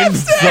behind,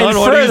 son. And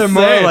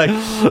furthermore, like,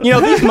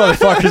 these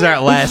motherfuckers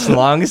aren't lasting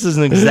long. This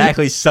isn't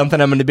exactly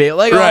something I'm going to be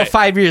like,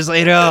 5 years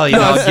later, I'll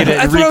get it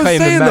and reclaim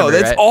the memory. Though.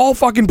 That's all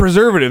fucking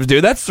preservatives,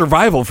 dude. That's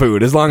survival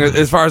food, as far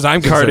as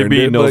I'm concerned. Cardi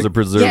B knows a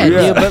preservative.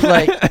 Yeah, but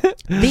like,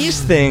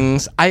 these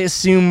things, I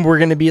assume we're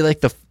going to be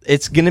like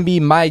it's going to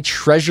be my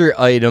treasure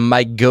item,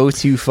 my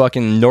go-to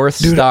fucking North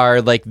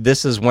Star. Like,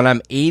 this is when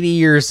I'm 80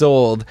 years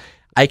old,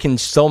 I can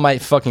show my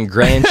fucking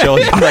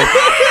grandchildren, like,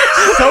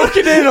 soak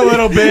it in a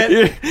little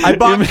bit. I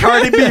bought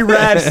Cardi B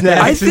rap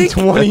snacks in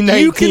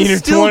 2019 or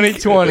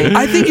 2020.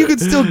 I think you could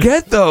still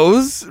get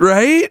those,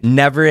 right?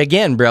 Never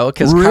again, bro.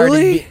 Because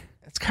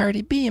it's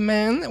Cardi B,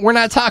 man. We're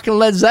not talking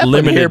Led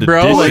Zeppelin here,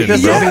 bro. Like,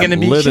 this isn't going to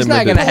be. She's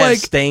not going to have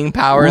staying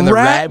power in the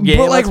rap game.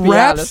 But like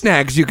rap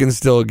snacks, you can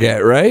still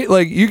get, right?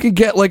 Like, you can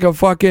get like a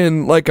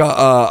fucking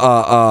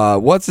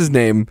what's his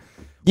name?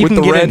 You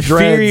can get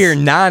inferior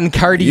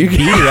non-Cardi B.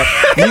 You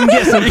can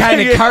get some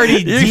kind of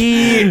Cardi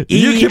D,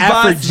 you can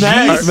buy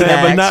snacks,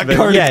 man, but not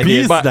Cardi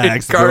B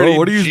snacks, bro.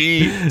 What are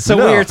you? So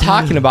we were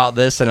talking about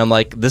this, and I'm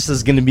like, this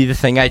is going to be the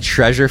thing I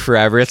treasure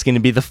forever. It's going to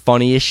be the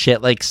funniest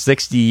shit like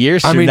 60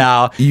 years from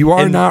now. You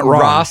are not wrong.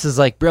 Ross is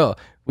like, bro,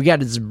 we got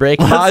to just break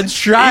them out and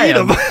try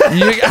them.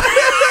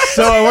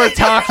 So we're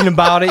talking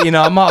about it,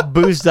 I'm all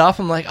boozed up.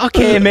 I'm like,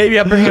 okay, maybe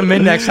I'll bring him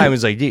in next time.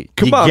 He's like, dude,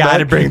 you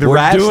gotta bring the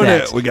rap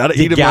snacks. We gotta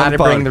eat them. You gotta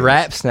bring the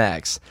rap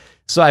snacks.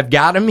 So I've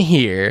got him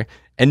here,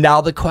 and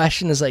now the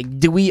question is like,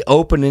 do we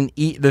open and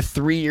eat the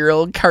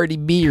 3-year-old Cardi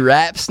B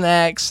rap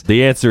snacks?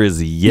 The answer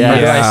is yes.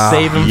 Or do I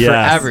save them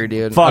forever,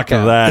 dude? Fuck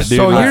that, dude.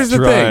 So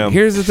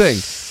here's the thing.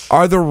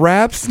 Are the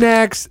rap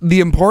snacks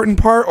the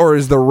important part, or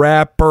is the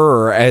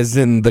wrapper, as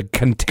in the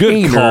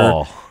container? Good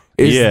call.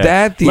 Is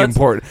that the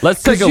important?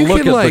 Let's take a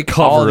look at the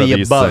cover of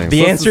these things.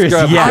 The answer is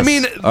yes. I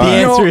mean, the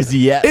answer is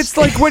yes. It's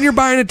like when you're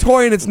buying a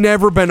toy and it's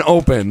never been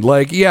opened.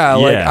 Like,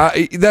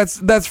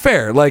 that's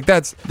fair. Like,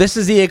 this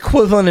is the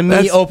equivalent of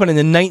me opening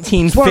the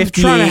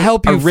 1950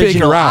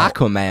 original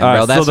Aquaman,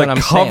 bro. That's what I'm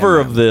saying. So the cover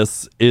of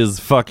this is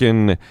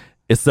fucking.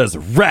 It says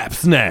rap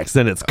snacks,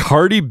 and it's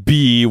Cardi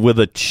B with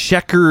a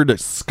checkered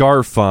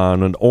scarf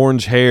on and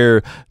orange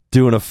hair,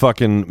 doing a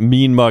fucking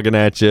mean mugging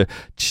at you.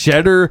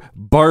 Cheddar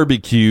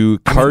barbecue,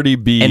 Cardi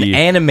B. An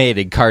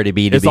animated Cardi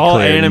B, to it's be all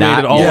clear.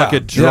 Animated, like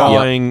a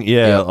drawing.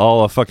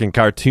 All a fucking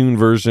cartoon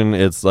version.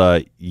 It's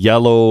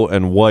yellow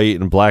and white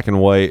and black and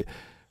white.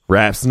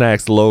 Rap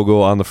Snacks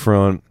logo on the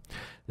front.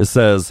 It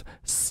says,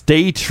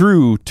 stay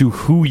true to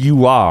who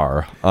you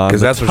are. Because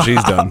that's what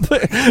she's done.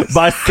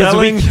 By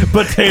selling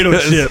potato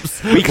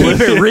chips. We keep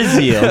it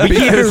Rizio. We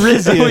keep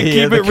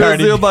it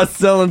Rizio by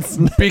selling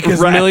because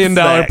 $1 million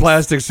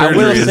plastic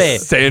surgery. I will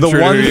say, the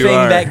one thing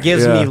that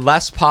gives me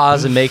less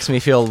pause and makes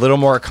me feel a little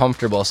more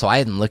comfortable, so I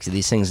hadn't looked at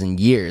these things in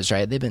years,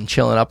 right? They've been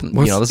chilling up.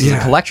 This is a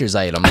collector's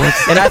item.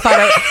 And I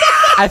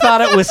thought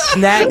it was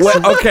snacks.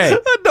 Okay.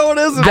 No, it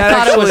isn't. I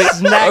thought it was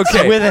snacks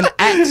with an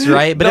X,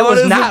 right? But it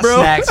was not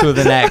snacks with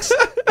an X.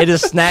 it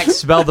is snacks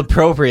spelled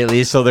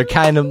appropriately, so they're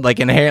kind of like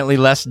inherently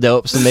less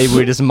dope. So maybe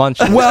we just munch.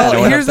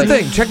 Well, here's the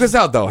thing. Check this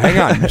out, though. Hang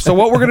on. So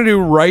what we're gonna do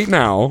right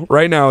now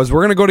is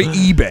we're gonna go to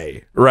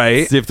eBay,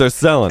 right? See if they're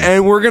selling,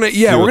 and we're gonna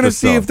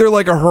see if they're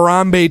like a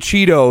Harambe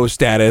Cheeto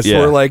status,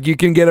 where like you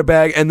can get a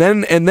bag, and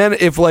then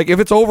if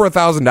it's over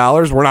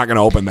 $1,000, we're not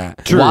gonna open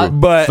that. True,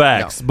 but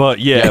facts. No. But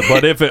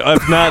but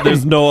if not,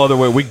 there's no other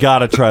way. We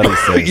gotta try these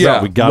things.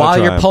 Yeah, we gotta. While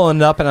try you're them. pulling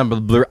it up, and I'm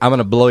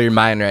gonna blow your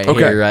mind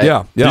here, right?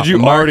 Yeah. Did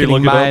you already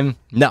look it up?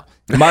 No.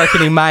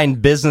 Marketing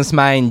mind, business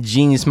mind,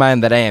 genius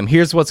mind that I am.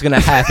 Here's what's going to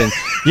happen.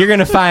 You're going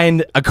to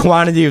find a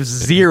quantity of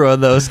 0 of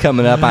those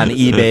coming up on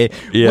eBay,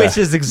 which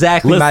is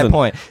exactly my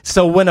point.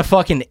 So when a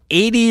fucking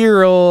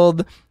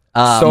 80-year-old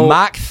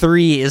Mach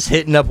 3 is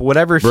hitting up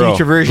whatever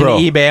future version of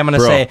eBay, I'm going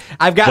to say,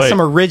 I've got some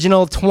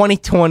original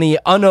 2020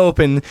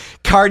 unopened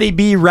Cardi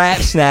B rap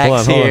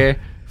snacks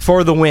here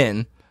for the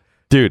win.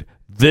 Dude,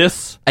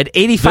 an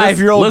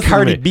 85-year-old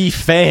Cardi B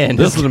fan.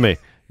 Listen to me.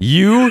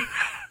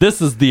 This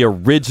is the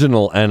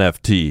original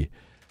NFT.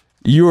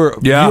 You're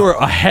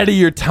ahead of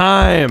your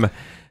time.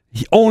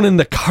 Owning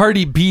the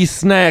Cardi B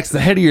snacks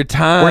ahead of your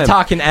time. We're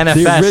talking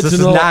NFS. This is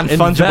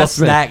non-fungible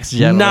snacks,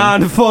 gentlemen.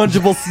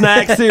 Non-fungible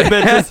snacks here,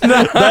 bitches.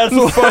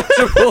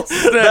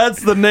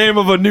 That's the name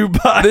of a new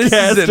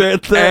podcast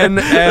right there.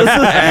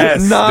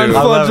 NFS,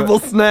 non-fungible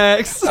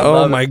snacks.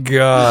 Oh my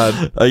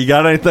god. You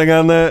got anything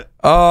on that?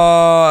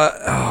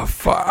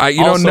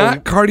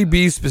 Not Cardi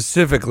B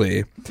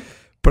specifically.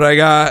 But I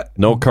got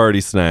no Cardi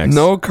snacks.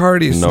 No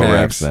Cardi snacks. No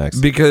rap snacks.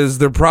 Because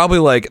they're probably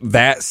like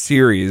that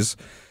series.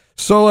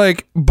 So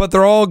like, but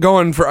they're all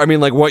going for,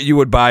 what you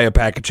would buy a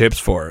pack of chips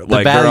for.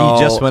 The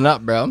value just went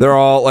up, bro. They're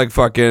all like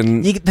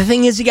fucking. The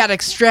thing is, you got to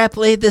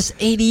extrapolate this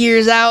 80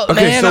 years out,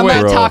 man. So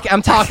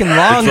I'm talking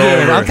long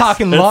game. I'm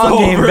talking long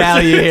game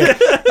value here.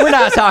 We're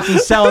not talking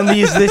selling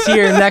these this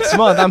year and next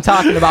month. I'm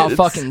talking about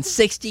fucking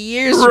 60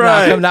 years from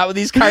now coming out with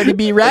these Cardi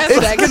B rap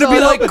snacks. It's going to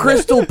be like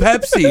Crystal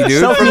Pepsi, dude.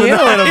 Soak me in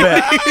a little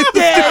bit.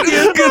 Yeah,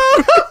 dude.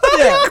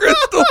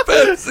 Crystal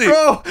Pepsi.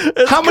 Bro,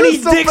 how many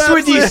dicks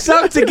would you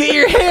suck to get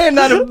your hand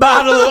on a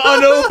bottle of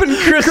unopened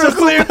crystal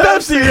clear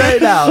Pepsi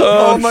right now?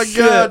 Oh my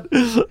god.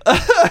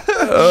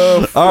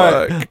 Oh,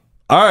 fuck.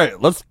 All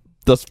right. Let's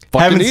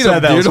fucking eat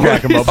them, dude.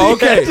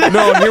 Okay,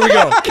 no, here we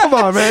go. Come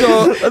on, man.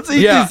 So, let's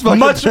eat these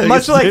fucking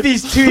much like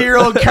these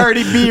 2-year-old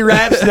Cardi B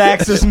rap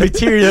snacks, this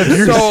material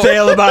grew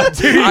stale about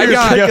 2 years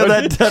ago.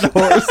 That dead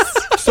horse.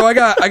 So I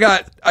got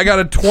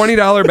a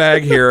 $20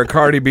 bag here of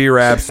Cardi B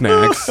rap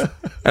snacks, and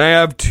I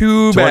have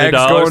 2 bags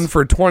going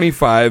for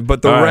 $25,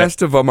 but the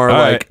rest of them are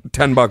like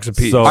 $10 a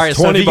piece. So, all right,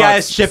 so if you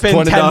guys chip in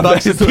 $10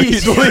 a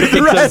piece,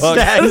 the rest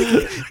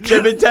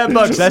chip in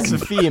 $10. That's the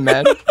fee,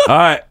 man. All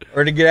right,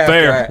 we're to get after.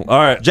 Fair. All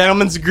right,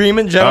 gentleman's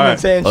agreement.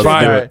 Gentleman's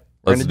handshake.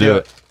 Let's do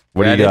it.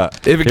 What do you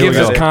got? If it gives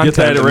us content,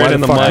 get that right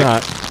in the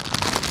mic.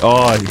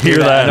 Oh, hear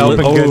that?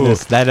 Open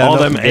goodness. All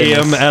them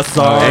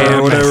AMSR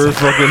or whatever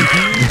fucking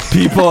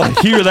people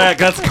hear that.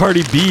 That's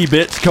Cardi B,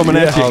 bitch, coming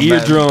at your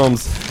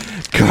eardrums.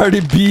 Cardi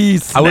B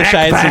snack I wish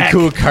I had pack.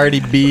 some cool Cardi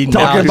B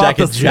talking about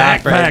the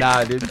snack pack right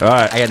now, dude. All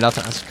right. I got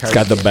nothing else. It's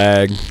got the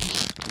bag.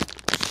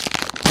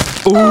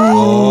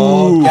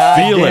 Ooh,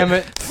 feel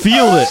it.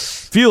 Feel it.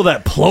 Feel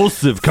that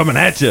plosive coming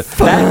at you.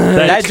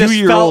 That just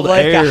 2-year-old felt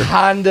like air. a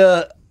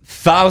Honda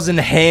 1,000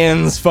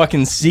 hands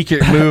fucking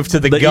secret move to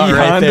the gut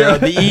right there.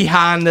 The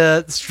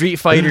E-Honda Street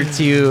Fighter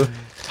 2.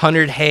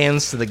 100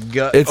 hands to the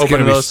gut. It's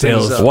going to be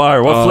stale. Why?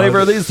 What flavor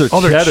are these? They're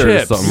cheddar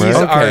or something,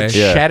 right?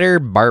 These are cheddar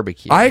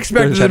barbecue. I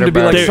expected them to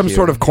be like some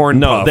sort of corn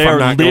puff. No, they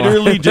are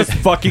literally just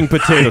fucking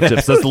potato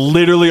chips. That's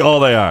literally all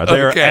they are. They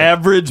are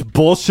average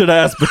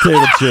bullshit-ass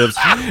potato chips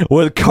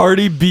with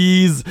Cardi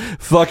B's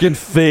fucking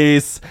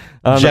face.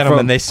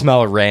 Gentlemen, they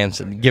smell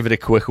rancid. Give it a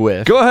quick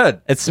whiff. Go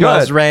ahead. It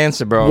smells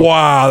rancid, bro.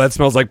 Wow, that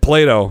smells like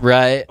Play-Doh.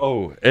 Right?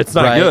 Oh, it's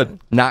not good.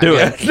 Not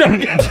good.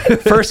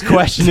 First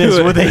question is,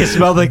 would they have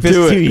smelled like this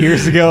 2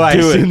 years ago? I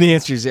assume the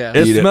answer is yes.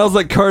 It smells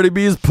like Cardi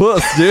B's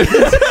puss, dude.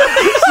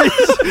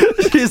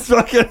 She's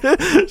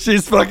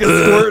fucking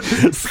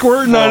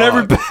squirting on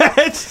every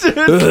patch,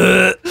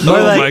 dude.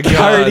 More like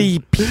Cardi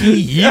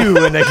P.U.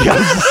 when it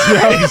comes to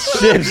smelling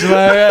chips. Am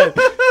I right?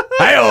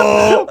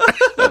 Hi-oh.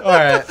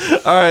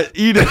 All right,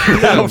 eat it.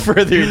 Without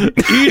further ado,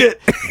 eat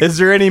it. Is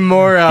there any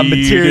more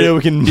material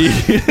we can eat?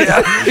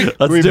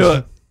 Let's do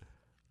it.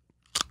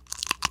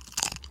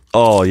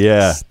 Oh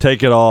yeah,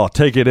 take it all.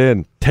 Take it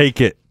in. Take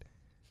it.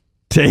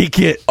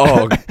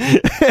 Oh,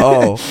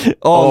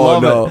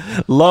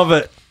 love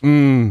it.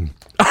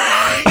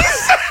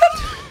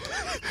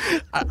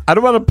 I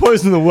don't want to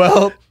poison the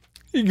well.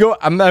 You go.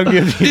 I'm not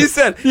gonna. He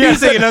said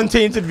an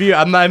untainted view.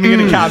 I'm not even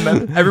gonna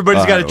comment.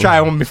 Everybody's got to try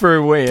one before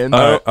we weigh in.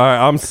 All right,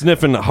 I'm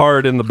sniffing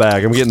hard in the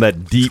bag. I'm getting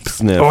that deep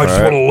sniff. I just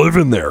want to live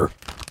in there.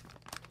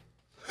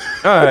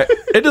 All right,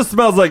 it just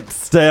smells like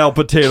stale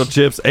potato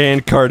chips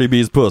and Cardi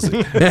B's pussy.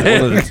 All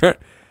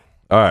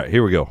right,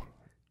 here we go.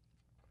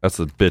 That's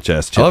a bitch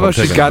ass chip. I love how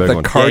she's got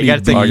the Cardi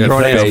B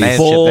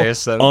full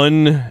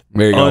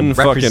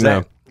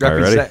unfucking.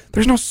 Represent.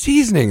 There's no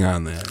seasoning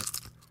on that.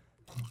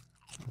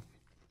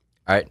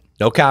 All right.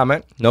 No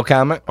comment.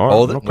 All right,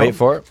 Hold it. no Wait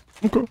for it.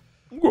 Okay.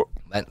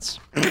 Lenz.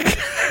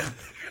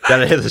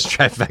 Gotta hit this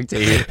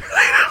trifecta here.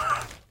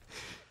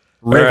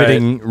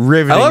 Riveting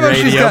I love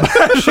radio.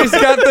 how she's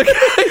got the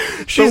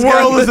The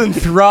world is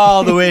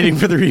enthralled waiting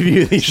for the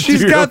review of these.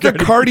 She's got the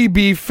Cardi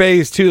B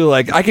face too.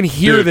 Like I can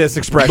hear this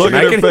expression. Look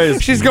at her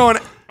face. She's going.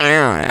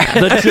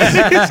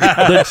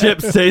 The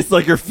chips taste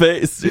like her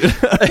face. We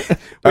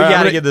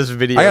gotta get this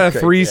video. I got a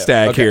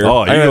 3-stack here. Oh,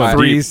 I got a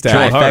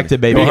 3-stack. Trifecta,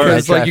 baby.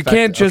 Because like you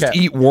can't just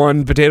eat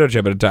one potato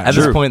chip at a time. At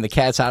this point, the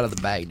cat's out of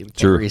the bag, dude.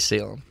 Can't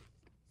reseal them.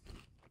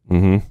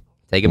 Mm-hmm.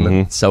 Take a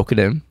minute, soak it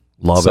in.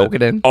 Soak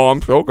it in. Oh,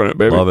 I'm soaking it,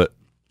 baby. Love it.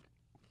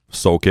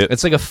 Soak it.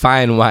 It's like a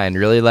fine wine.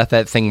 Really let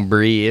that thing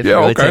breathe. Yeah,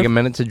 really okay. take a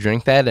minute to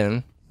drink that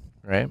in.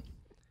 Right?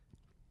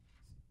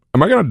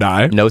 Am I gonna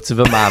die? Notes of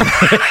a mom.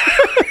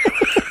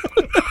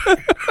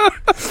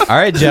 All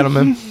right,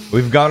 gentlemen.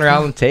 We've gone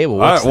around the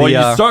table. All right, well,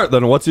 you start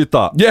then. What's your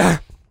thought? Yeah.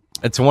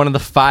 It's one of the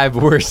 5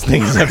 worst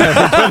things I've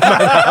ever put in my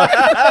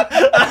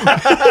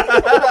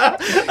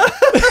mouth.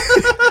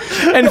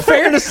 In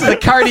fairness to the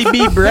Cardi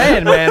B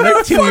brand, man,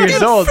 they're 2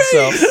 years old,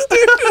 so.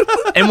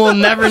 And we'll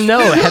never know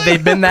had they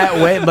been that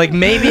way. Like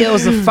maybe it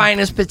was the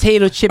finest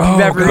potato chip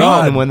you've ever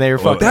eaten when they were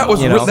fucking. That was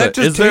that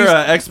just Is there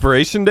an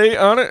expiration date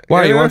on it?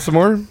 Why you want some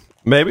more?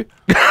 Maybe.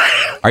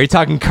 Are you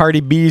talking Cardi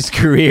B's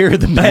career,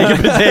 the bag of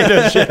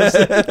potato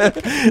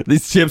chips?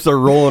 These chips are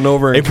rolling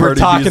over. If we're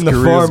talking the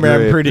former,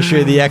 I'm pretty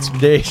sure the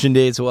expiration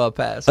date's well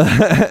past.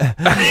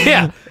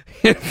 Yeah.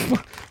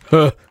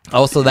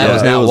 Also, that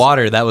was not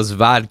water. That was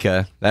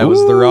vodka. That was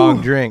the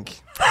wrong drink.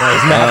 That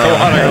was not the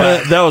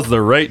water. That was the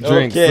right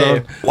drink.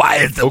 Okay. Son. Why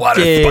is the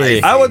water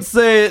spicy? I would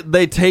say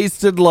they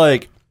tasted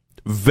like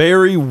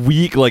very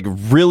weak, like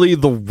really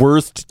the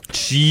worst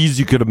cheese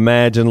you could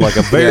imagine, like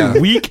a very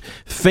weak,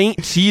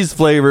 faint cheese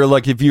flavor,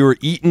 like if you were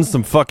eating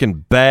some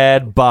fucking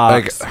bad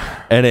box,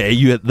 and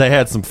they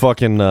had some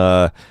fucking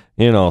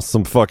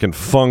some fucking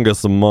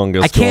fungus among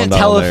us. I can't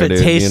tell if it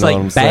tastes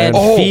like bad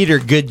feet or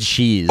good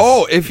cheese.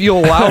 Oh, if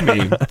you'll allow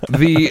me,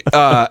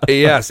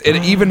 yes, it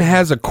even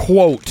has a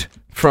quote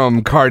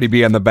from Cardi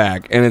B on the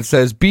back, and it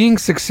says, "Being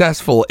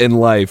successful in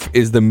life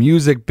is the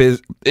music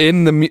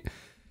in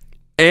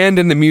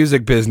the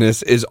music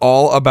business is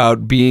all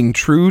about being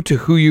true to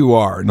who you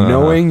are,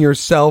 knowing your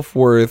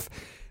self-worth,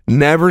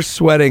 never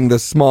sweating the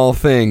small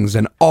things,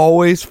 and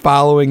always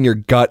following your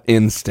gut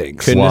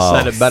instincts." Couldn't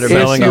have said it better.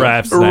 Smelling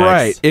rap snacks.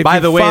 Right. If By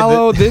you the way,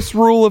 follow this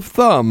rule of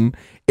thumb,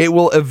 it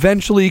will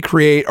eventually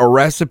create a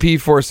recipe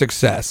for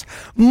success,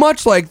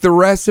 much like the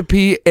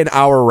recipe in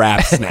our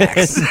rap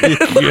snacks.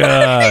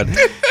 God.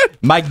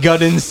 My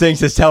gut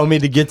instincts is telling me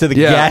to get to the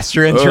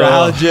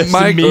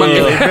gastroenterologist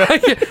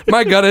immediately.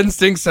 My gut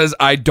instinct says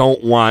I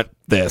don't want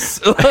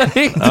this.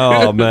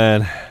 Oh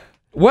man.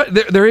 What?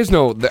 There is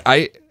no.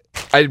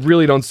 I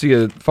really don't see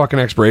a fucking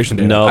expiration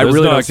date. No, I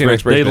really don't see an They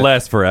expiration date.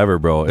 last forever,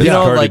 bro. It's You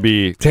know, Cardi like,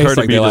 B. tastes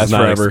Cardi like B they does last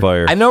not forever.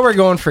 expire. I know we're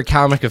going for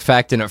comic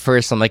effect, and at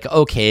first I'm like,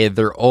 okay,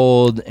 they're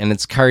old, and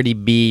it's Cardi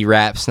B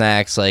rap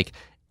snacks. Like,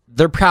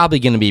 they're probably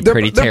going to be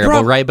pretty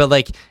terrible, right? But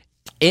like,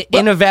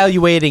 in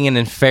evaluating and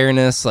in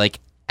fairness, like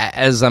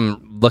as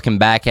I'm looking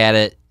back at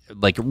it,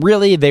 like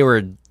really they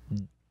were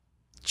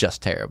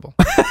just terrible.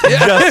 In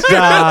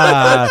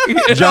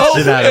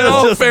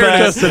all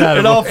fairness,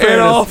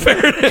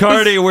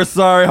 Cardi, we're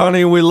sorry,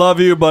 honey. We love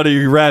you, but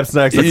your rap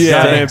snacks are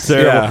damn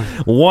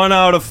terrible. 1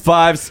 out of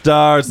 5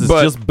 stars. It's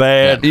just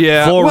bad.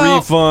 Full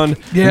refund.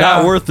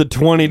 Not worth the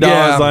 $20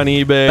 on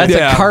eBay. That's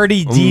a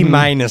Cardi D-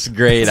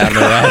 grade on the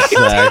rap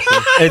snacks.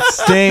 It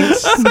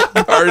stinks.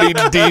 Cardi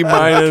D-.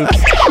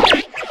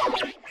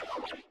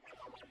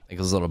 Like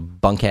a little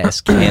bunk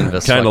ass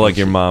canvas. Kind of like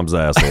your mom's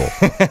asshole.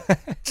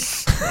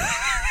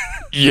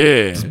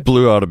 Just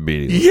blew out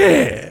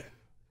immediately.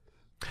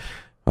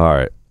 All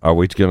right. Are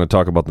we going to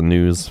talk about the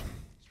news?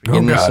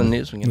 Getting some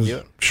news, we can do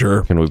it.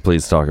 Sure. Can we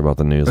please talk about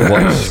the news?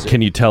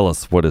 Can you tell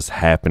us what is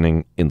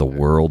happening in the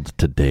world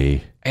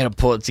today? I gotta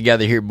pull it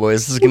together here,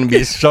 boys. This is gonna be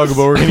a struggle,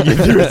 but we're gonna get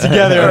through it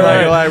together. All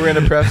right, we're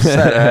gonna prep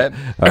set.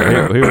 All right. All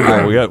right, here we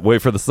go. We got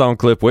wait for the sound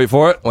clip. Wait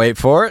for it. Wait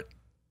for it.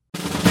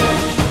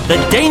 The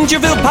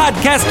Dangerville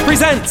Podcast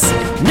presents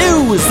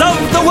News of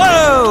the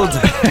World.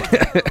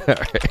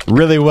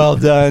 Really well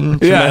done.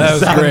 Yeah, that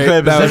was great.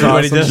 Clip. That was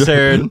Everybody awesome. just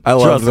heard. I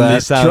love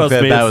that. Sound Trust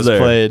clip me, that it's was there.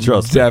 played.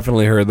 Trust me.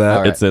 Definitely heard that. All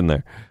right. It's in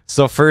there.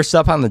 So first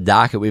up on the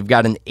docket, we've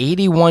got an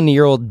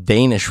 81-year-old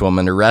Danish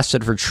woman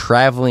arrested for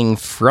traveling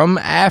from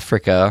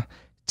Africa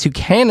to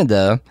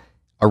Canada,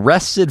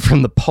 arrested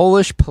from the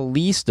Polish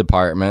police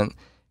department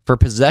for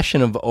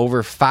possession of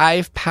over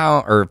 5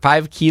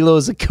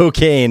 kilos of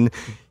cocaine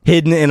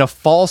hidden in a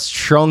false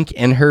trunk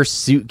in her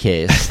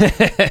suitcase.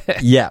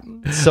 Yeah.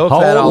 So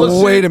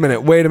Wait a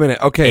minute.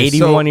 Okay,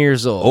 81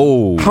 years old.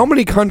 Oh. How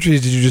many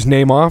countries did you just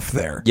name off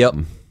there? Yep.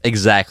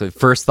 Exactly.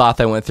 First thought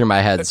that went through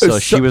my head. So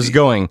she was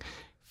going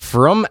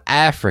from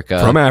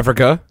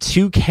Africa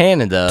to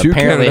Canada.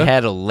 Apparently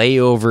had a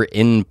layover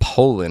in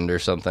Poland or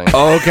something.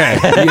 Oh, okay.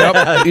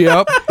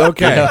 Yep.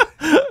 Okay.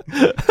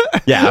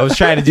 Yeah, I was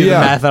trying to do the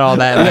math on all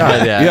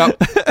that. Yep.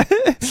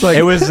 It's like,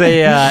 it was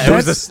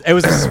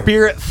a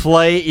Spirit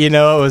flight. You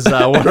know, it was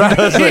one of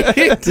those.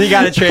 So you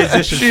got to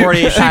transition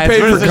 48 times.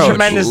 It was a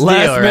tremendous deal,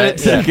 right?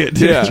 Ticket.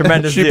 Yeah.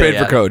 Tremendous deal. She paid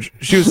for coach.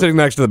 She was sitting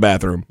next to the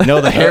bathroom.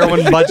 No, the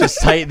heroin budget's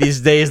tight these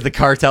days. The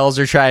cartels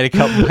are trying to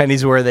cut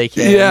pennies where they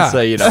can. Yeah.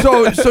 So you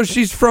know. So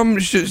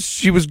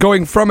she was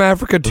going from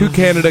Africa to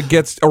Canada,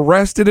 gets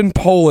arrested in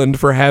Poland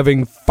for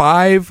having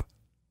 5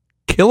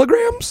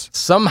 kilograms?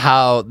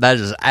 Somehow that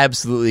is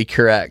absolutely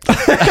correct. I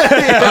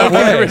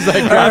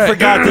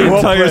forgot the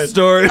entire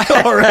story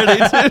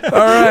already. All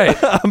right.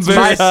 It's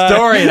my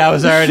story, and I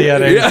was already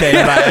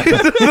entertained by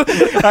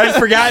it. I'd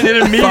forgotten it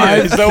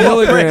immediately. 5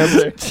 kilograms.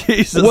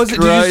 Jesus Christ.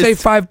 Did you say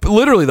 5?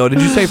 Literally though,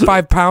 did you say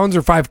 5 pounds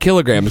or 5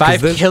 kilograms?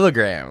 5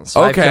 kilograms.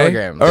 5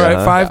 kilograms. All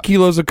right. 5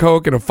 kilos of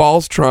coke in a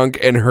false trunk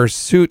and her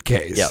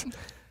suitcase. Yep.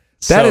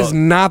 That is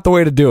not the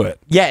way to do it.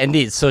 Yeah,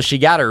 indeed. So she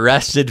got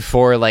arrested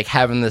for like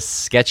having this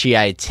sketchy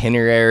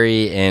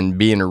itinerary and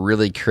being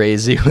really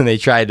crazy when they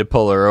tried to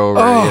pull her over.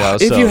 Oh,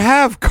 if you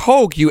have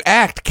coke, you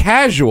act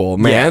casual,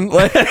 man.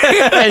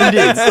 Yeah.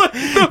 Indeed.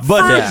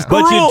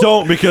 But you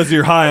don't because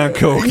you're high on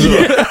coke.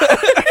 Yeah.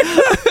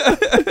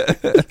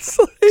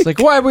 It's like,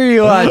 why were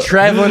you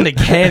traveling to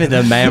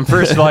Canada, man?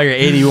 First of all, you're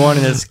 81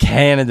 and it's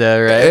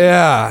Canada, right?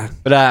 Yeah.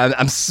 But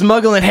I'm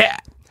smuggling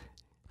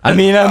I'm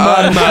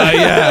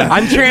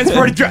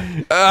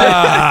transporting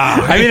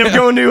I'm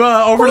going to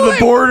over to the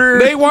border.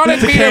 They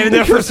wanted to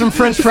Canada for some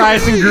French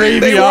fries and gravy.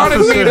 They wanted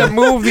me to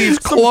move these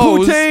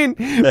clothes.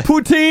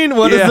 Poutine.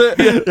 What is it?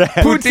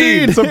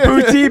 Poutine. Some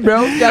poutine,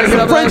 bro.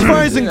 Some French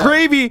fries and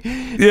gravy.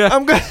 Yeah.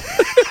 I'm good.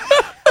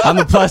 On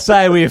the plus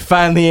side, we have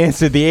finally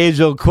answered the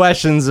age-old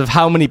questions of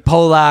how many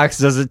Polacks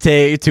does it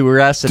take to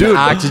arrest an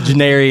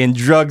octogenarian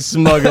drug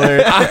smuggler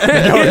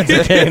going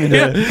to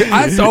Canada.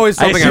 That's always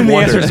something I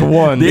wondered.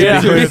 The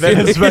answer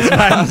is 1.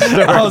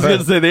 I was going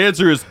to say the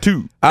answer is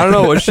 2. I don't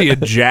know. Was she a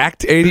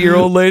jacked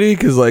 80-year-old lady?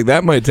 Because like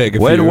that might take a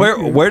few.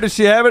 Where does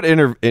she have it?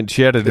 And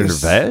she had it in her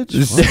veg?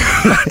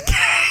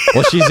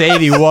 Well, she's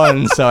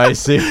 81, so I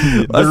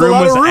assume the room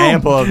was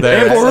ample up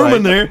there. Ample room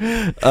in there.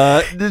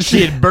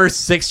 She had birthed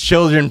 6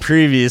 children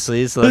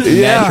previously, so that's a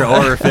natural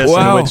orifice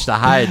in which to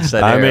hide.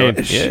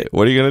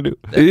 What are you going to do?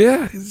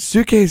 Yeah,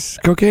 suitcase,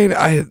 cocaine.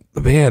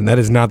 Man, that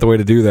is not the way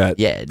to do that.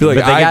 Yeah, but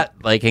they got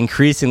like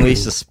increasingly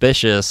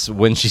suspicious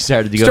when she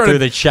started to go through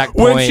the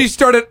checkpoint. When she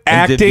started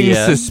acting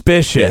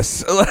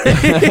suspicious. She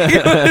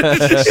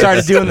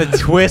started doing the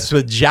twist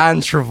with John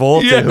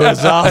Travolta, who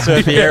was also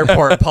at the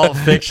airport, Pulp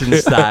Fiction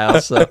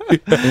style. So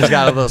it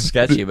got a little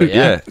sketchy, but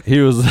yeah he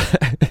was.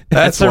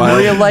 That's a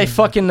real life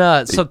fucking.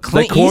 So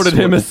Clint they quoted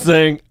Eastwood. him as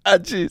saying, "Ah,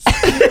 jeez."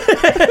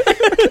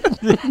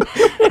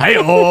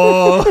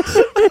 Hey-oh.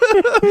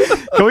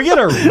 Can we get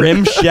a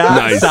rim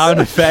shot sound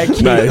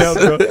effect? Nice.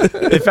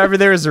 If ever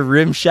there was a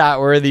rim shot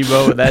worthy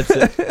moment, that's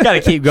it.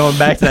 Gotta keep going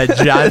back to that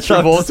John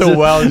Travolta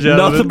well,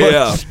 gentlemen. Nothing but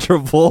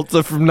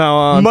Travolta from now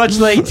on. Much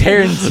like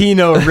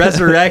Tarantino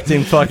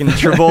resurrecting fucking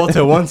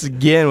Travolta once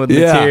again with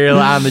material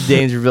on the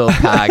Dangerville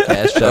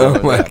podcast show.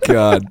 Oh my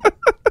God.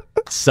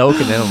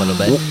 Soaking in a little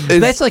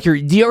bit. That's like, do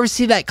you ever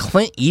see that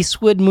Clint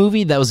Eastwood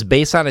movie that was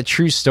based on a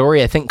true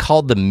story, I think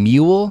called The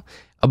Mule?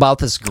 About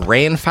this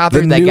grandfather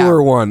the that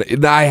newer one.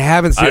 I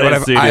haven't seen it.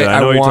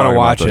 I want to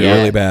watch it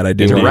really bad. I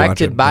do.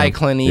 Directed by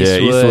Clint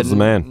Eastwood. Yeah, Eastwood's the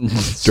man.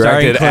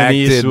 Starring Clint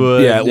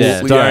Eastwood.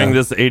 Starring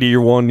this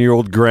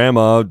 81-year-old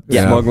grandma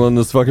smuggling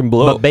this fucking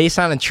blow. But based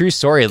on a true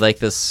story, like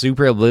this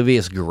super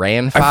oblivious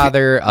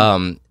grandfather.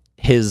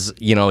 He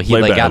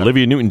got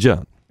Olivia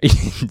Newton-John.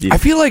 I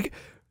feel like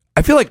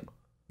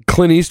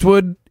Clint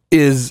Eastwood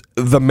is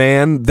the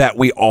man that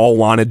we all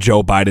wanted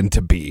Joe Biden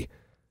to be.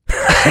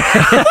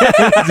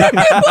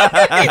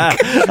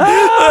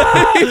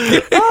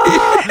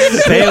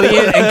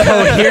 Salient and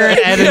coherent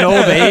at an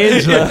old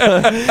age,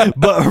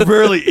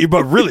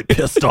 but really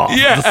pissed off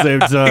at the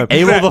same time.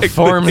 Able to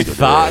form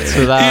thoughts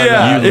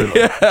without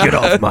get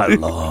off my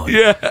lawn.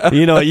 Yeah.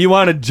 You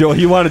wanted Joe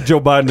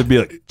Biden to be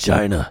like,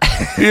 China.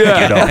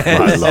 Get off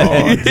my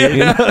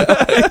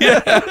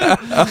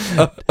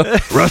lawn.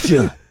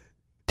 Russia.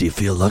 Do you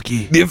feel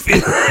lucky?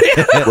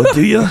 What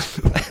do you?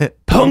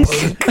 Punk.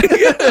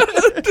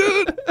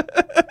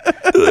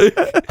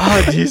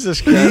 Oh, Jesus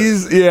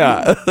Christ.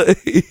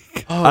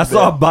 I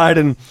saw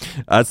Biden.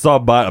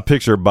 A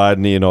picture of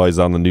Biden. He's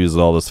on the news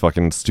and all this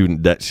fucking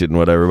student debt shit and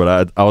whatever.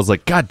 But I was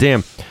like, God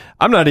damn.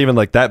 I'm not even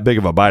like that big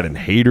of a Biden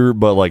hater,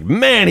 but like,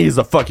 man, he's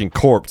a fucking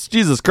corpse.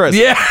 Jesus Christ.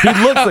 Yeah. He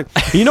looks like,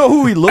 you know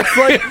who he looks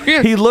like?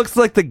 He looks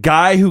like the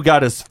guy who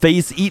got his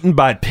face eaten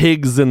by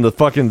pigs in the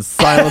fucking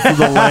Silence of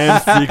the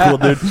Lambs sequel,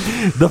 dude.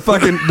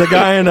 The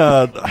guy in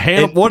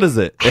Hannibal, what is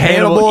it?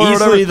 Hannibal,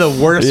 easily the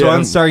worst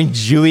one, starring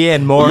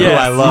Julianne Moore, who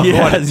I love.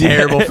 What a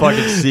terrible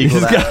fucking sequel.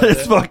 He's got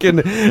his fucking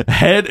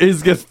head,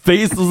 his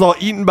face is all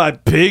eaten by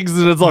pigs,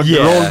 and it's all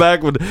grown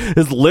back with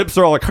his lips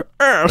are all like,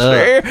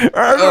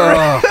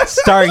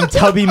 starring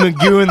Tubby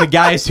Magoo and the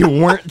guys who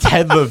weren't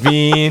Ted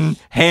Levine.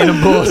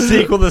 Hannibal,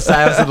 sequel to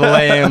Silence of the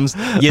Lambs.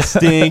 You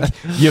stink.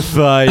 You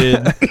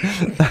fired.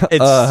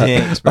 It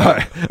stinks, bro.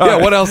 All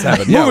right. What else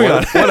happened? Moving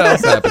on. What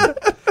else happened?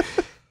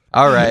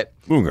 All right.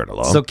 Moving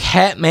along. So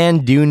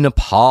Kathmandu,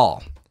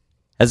 Nepal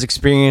has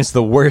experienced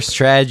the worst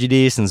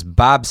tragedy since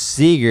Bob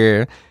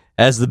Seger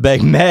as the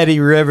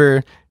Bagmati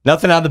River.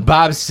 Nothing on the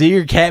Bob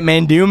Seger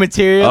Kathmandu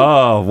material.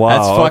 Oh, wow.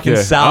 That's fucking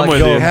solid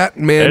gold.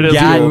 Kathmandu,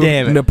 God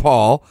damn it.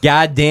 Nepal.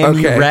 God damn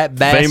you, rat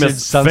bastards,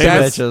 Famous- sons of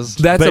famous- bitches.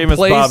 That's Famous a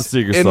place Bob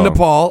Seger in song.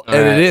 Nepal, and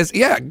right. it is.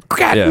 Yeah,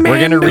 Kathmandu. We're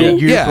going to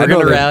regroup. Yeah, We're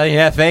going to rally.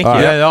 Yeah, thank you. All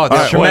right. Oh,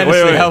 that's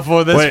tremendously helpful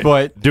at this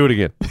point. Do it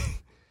again.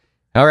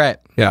 All right.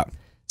 Yeah.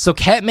 So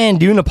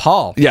Kathmandu,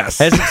 Nepal Yes.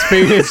 has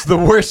experienced the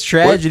worst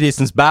tragedy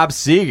since Bob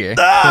Seger.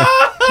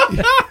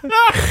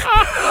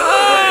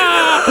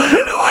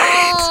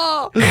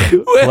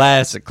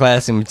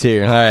 Classic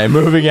material. All right,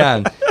 moving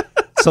on.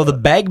 So the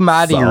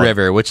Bagmati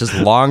River, which is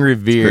long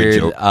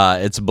revered,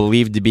 it's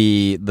believed to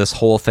be this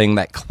whole thing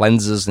that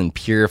cleanses and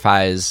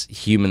purifies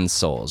human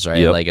souls, right?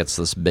 Yep. Like it's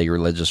this big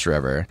religious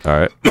river. All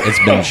right. It's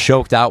been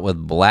choked out with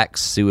black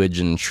sewage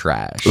and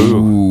trash.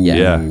 Ooh,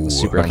 yeah.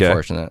 Super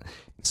unfortunate.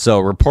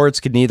 So reports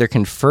could neither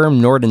confirm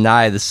nor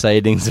deny the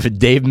sightings of a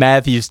Dave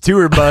Matthews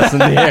tour bus in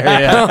the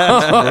area.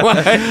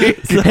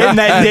 Hitting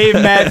that Dave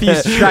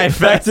Matthews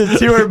trifecta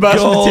tour bus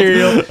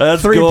material.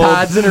 That's 3 gold.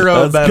 pods in a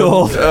row. That's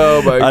gold.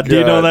 Oh my god! Do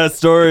you know that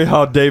story?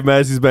 How Dave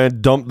Matthews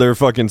Band dumped their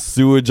fucking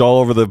sewage all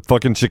over the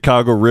fucking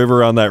Chicago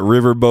River on that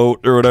river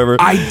boat or whatever?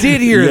 I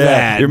did hear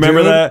that. You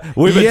remember dude. that?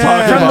 We've been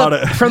talking about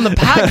it From the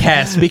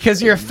podcast,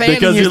 because you're a fan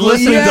Because and you're you're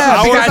listening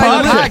listening to to our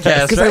our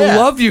podcast. Because I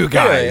love you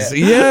guys.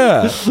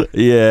 Yeah.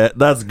 Yeah,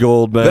 that's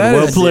gold, man. That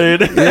Well is-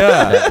 played.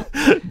 Yeah.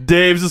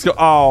 Dave's just go,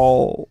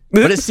 oh.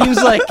 But it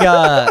seems like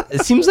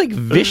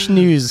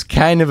Vishnu's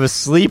kind of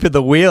asleep at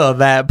the wheel at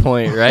that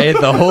point, right?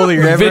 The Holy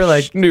River,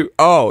 like Vishnu.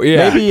 Oh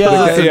yeah. maybe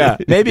yeah.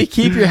 maybe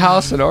keep your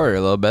house in order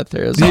a little bit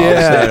there. Is all I'm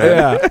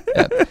Yeah. saying.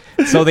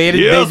 So they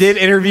did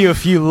interview a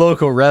few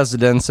local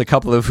residents, a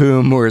couple of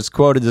whom were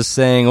quoted as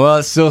saying, "Well,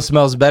 it still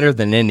smells better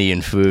than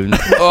Indian food."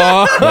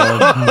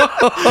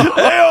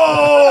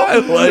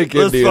 I like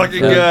it. This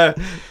fucking guy.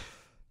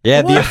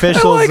 Yeah, the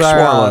officials like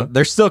are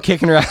they're still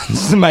kicking around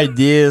some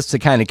ideas to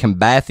kind of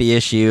combat the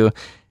issue.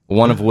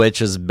 One of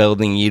which is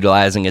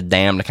utilizing a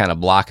dam to kind of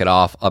block it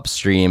off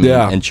upstream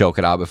and choke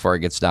it out before it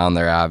gets down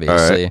there,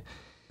 obviously. Right.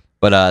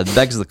 But it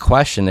begs the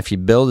question, if you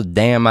build a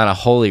dam on a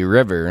holy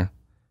river,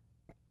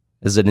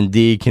 is it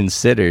indeed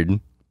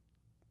considered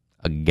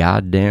a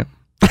goddamn?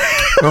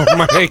 Oh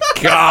my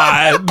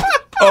god.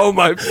 Oh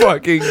my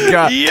fucking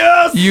god.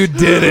 Yes! You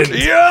did it.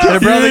 Yes! Your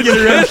brother get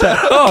a rim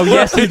shot. Oh,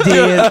 yes, he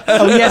did.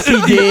 Oh, yes,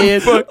 he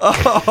did.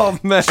 Oh,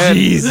 man.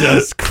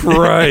 Jesus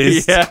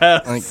Christ.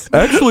 Yes.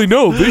 Actually,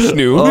 no,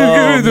 Vishnu. Oh,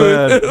 man.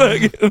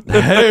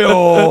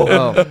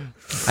 Oh.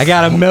 I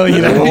got a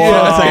million of them.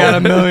 Yes, I got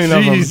a million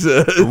of them.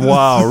 Jesus.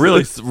 Wow,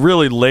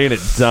 really laying it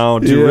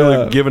down, too.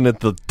 Really giving it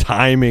the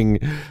timing.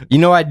 You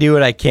know, I do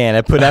what I can.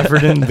 I put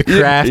effort into the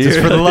craft. It's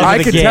for the love I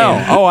of the can game.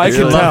 tell. Oh, I It's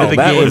can for the love tell. of the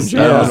That game, was-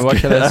 John. What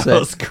can I say? That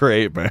was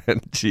great, man.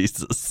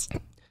 Jesus.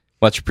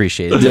 Much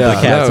appreciated. Yeah,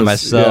 Yeah, that to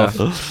was-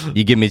 myself.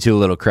 You give me too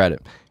little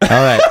credit. All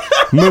right,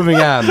 moving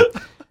on.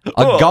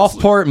 A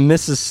Gulfport,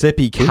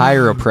 Mississippi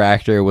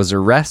chiropractor was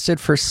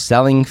arrested for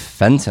selling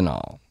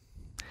fentanyl.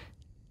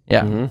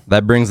 Yeah,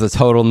 that brings the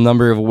total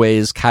number of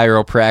ways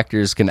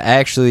chiropractors can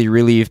actually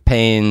relieve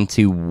pain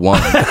to 1.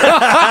 Okay.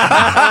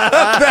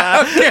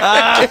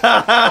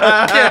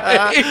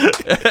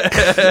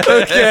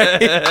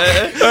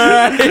 All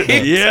right.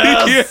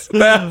 Yes.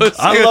 Yeah,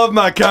 I love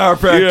my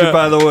chiropractor,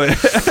 by the way.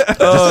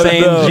 Just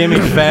saying, Jimmy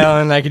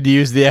Fallon, I could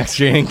use the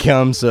extra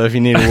income, so if you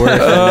need to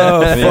work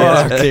on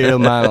the material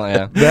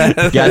model,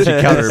 got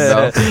you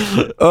covered,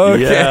 bro.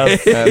 Okay.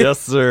 Yes,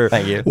 sir.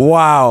 Thank you.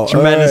 Wow.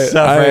 Tremendous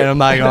All right. stuff, right? I'm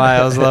not gonna lie,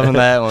 I was loving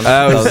that one.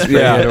 That was pretty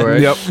good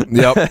work.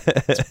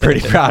 Yep.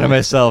 Pretty proud of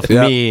myself.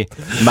 Yep. Me,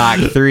 Mach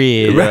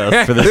 3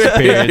 for the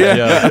spirit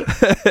joke.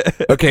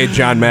 Okay,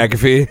 John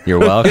McAfee. You're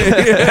welcome.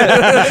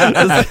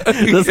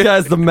 This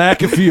guy's the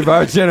McAfee of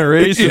our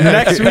generation.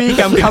 Next week,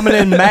 I'm coming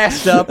in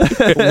masked up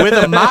with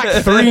a Mach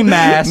 3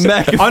 mask,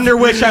 under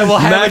which I will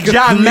have a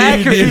John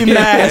McAfee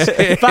mask,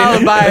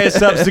 followed by a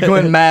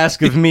subsequent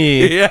mask of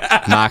me,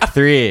 Mach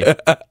 3. All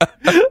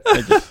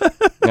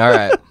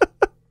right.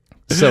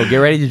 So get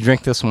ready to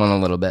drink this one a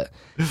little bit.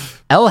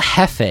 El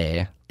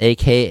Jefe,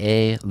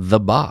 a.k.a. The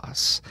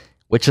Boss,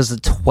 which is a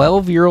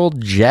 12-year-old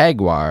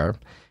Jaguar,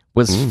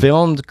 was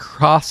filmed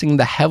crossing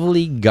the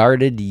heavily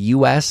guarded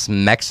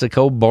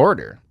U.S.-Mexico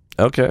border.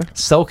 Okay.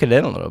 Soak it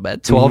in a little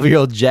bit.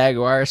 12-year-old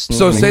Jaguar.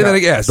 So say that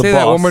again. Say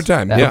that boss. one more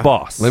time. The Yeah.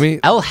 boss. Let me.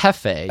 El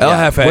Jefe. El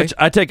yeah. Jefe. Which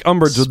I take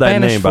umbrage with that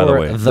Spanish name, by the for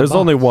way. the There's boss.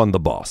 only one the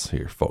boss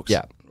here, folks.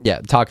 Yeah.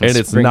 Talking And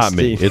it's not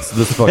me. Springsteen. It's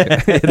this fucking.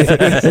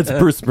 it's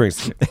Bruce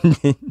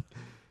Springsteen.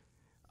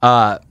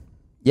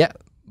 Yeah,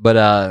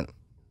 but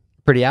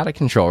pretty out of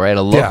control, right?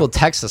 A local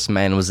Texas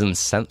man was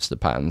incensed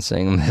upon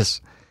seeing this.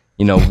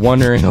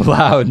 wondering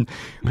aloud,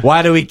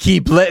 why do we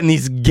keep letting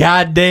these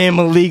goddamn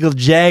illegal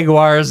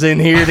Jaguars in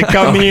here to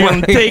come here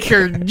and take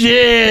her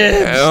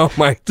jibs? Oh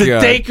my God. To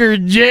take her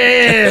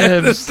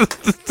jibs.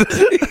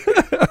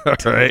 All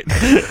right.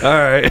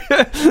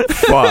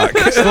 Fuck.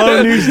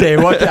 Slow news day.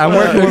 I'm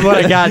working with what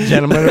I got,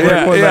 gentlemen. I'm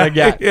working with what I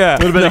got. Yeah. A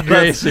little bit of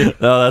grace here.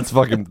 No, that's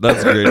great.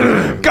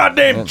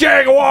 Goddamn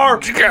Jaguar!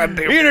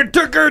 Goddamn,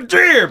 took her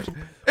jibs.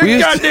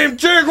 Goddamn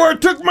Jaguar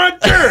took my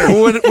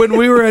jibs. When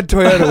we were at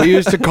Toyota, we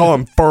used to call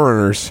them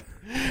foreigners.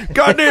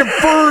 Goddamn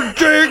fur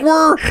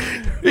Jaguar!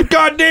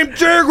 Goddamn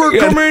Jaguar,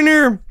 come in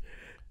here!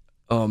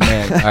 Oh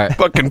man! All right,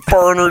 fucking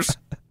foreigners.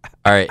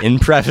 All right. In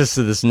preface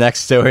to this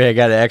next story, I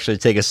got to actually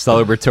take a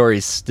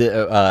celebratory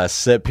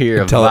sip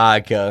here of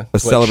vodka. A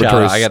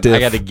celebratory I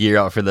got to gear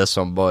out for this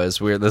one, boys.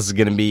 This is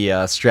gonna be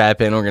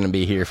strap in. We're gonna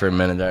be here for a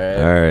minute.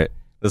 All right.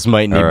 This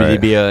might need to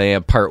be a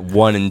part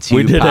 1 and 2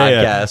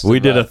 podcast. We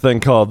did a thing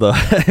called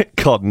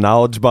called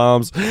Knowledge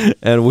Bombs,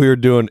 and we were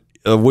doing.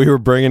 We were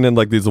bringing in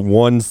like these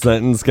one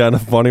sentence kind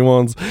of funny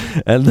ones,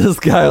 and this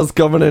guy was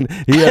coming in.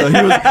 He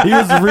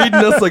was reading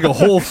us like a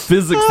whole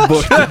physics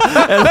book,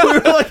 and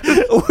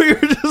we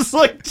were just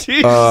like,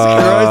 Jesus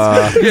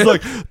Christ! He's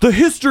like, the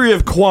history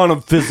of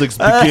quantum physics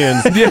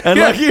begins, and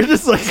like you're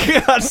just like,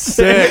 God,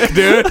 sick,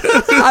 dude.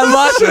 I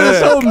lost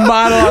this whole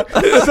monologue.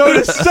 So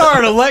to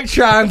start,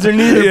 electrons are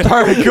neither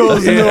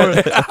particles nor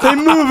they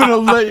move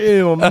in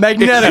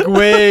magnetic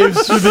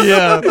waves through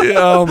the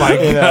oh my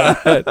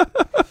God!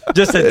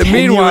 Just a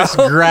tenuous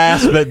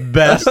grasp at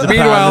best.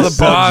 Meanwhile, the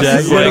boss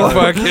is like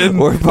fucking.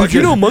 Did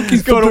you know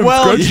monkeys go to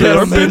well?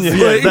 Yeah,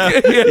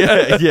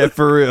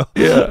 for real.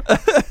 Yeah.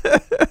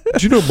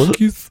 Did you know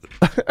monkeys?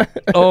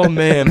 Oh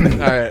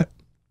man! All right.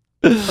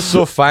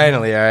 So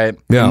finally, all right.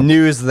 Yeah.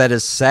 News that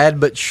is sad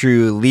but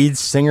true. Lead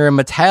singer of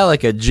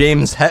Metallica,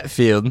 James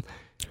Hetfield.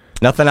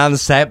 Nothing on the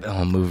set.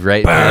 I'll move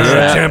right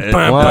there.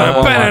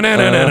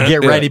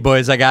 Get ready,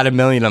 boys. I got $1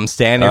 million. I'm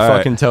standing your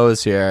fucking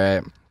toes here. All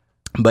right.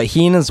 But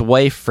he and his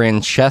wife,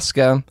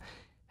 Francesca,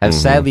 have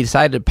sadly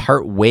decided to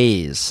part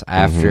ways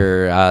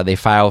after they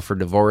filed for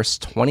divorce.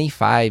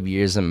 25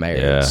 years of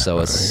marriage. Yeah. So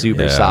a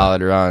super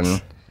solid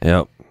run.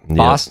 Yep.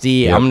 Boss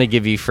D, I'm gonna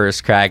give you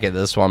first crack at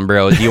this one,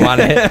 bro. Do you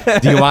want to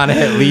hit? Do you want to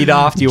hit lead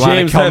off? Do you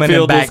want to come in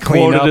and back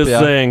clean up? As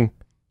saying,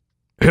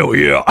 "Hell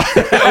yeah, oh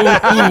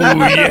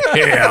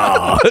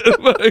yeah!"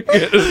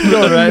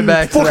 Going right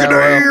back to fucking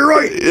that. You're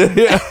right.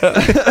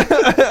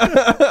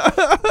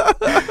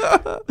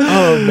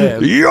 Oh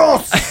man,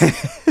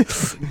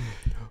 yes.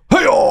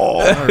 Hey,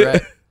 all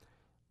right.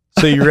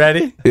 So you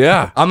ready?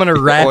 Yeah. I'm gonna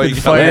rapid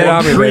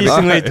fire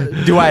increasingly.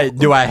 Do I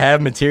have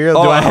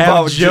material? Do I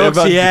have jokes?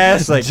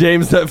 Yes. Like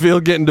James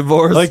Hetfield getting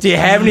divorced. Like, do you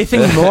have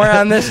anything more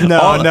on this?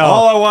 No, no.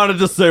 All I wanted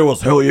to say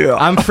was hell yeah.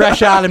 I'm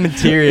fresh out of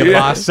material,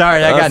 boss.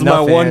 Sorry, I got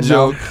nothing. My one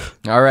joke.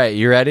 No. All right,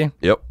 you ready?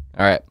 Yep.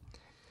 All right.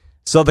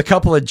 So the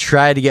couple had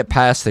tried to get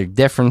past their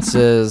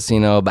differences,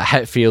 but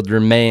Hetfield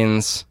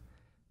remains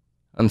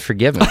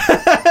unforgiven.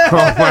 Oh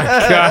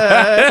my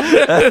God!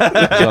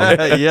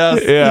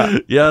 Yes, yeah,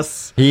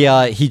 yes.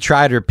 He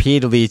tried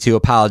repeatedly to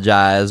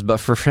apologize, but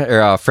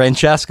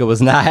Francesca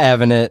was not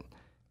having it,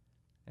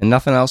 and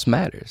nothing else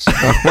matters.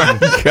 Oh my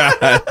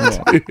God!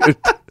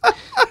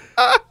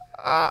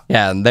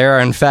 Yeah, and there are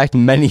in fact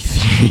many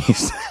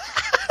theories.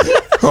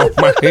 Oh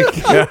my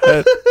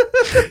God!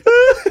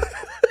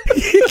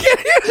 You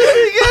can't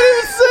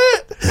even say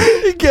it.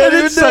 You can't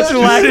even such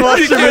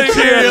lackluster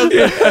material.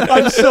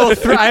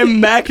 I'm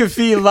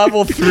McAfee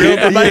level thrilled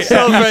with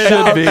myself right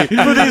now.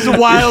 For these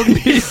wildly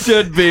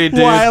mediocre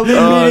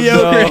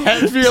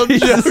Hetfield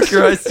jokes.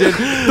 Christ, dude.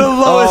 The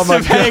lowest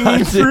of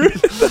hanging fruit.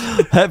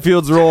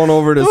 Hetfield's rolling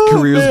over in his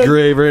career's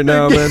grave right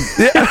now, man.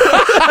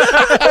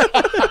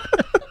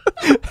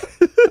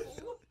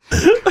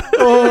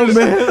 Oh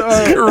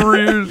man,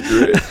 career's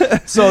great.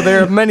 So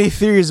there are many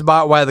theories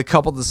about why the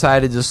couple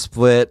decided to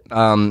split.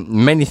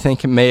 Many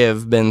think it may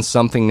have been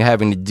something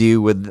having to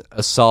do with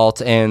assault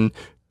and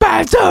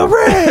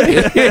battery.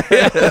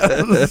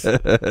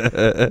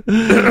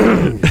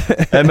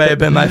 That may have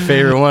been my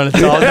favorite one.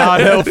 It's all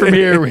downhill from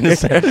here. We're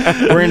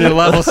gonna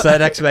level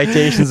set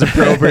expectations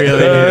appropriately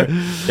here.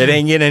 It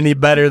ain't getting any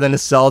better than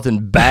assault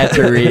and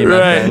battery.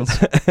 Right.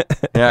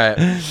 All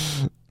right.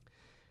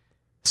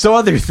 So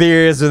other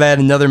theories are that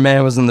another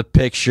man was in the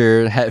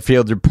picture,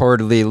 Hetfield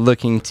reportedly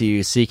looking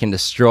to seek and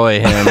destroy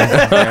him.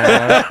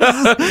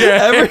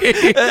 Every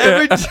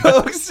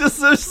joke's just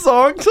their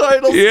song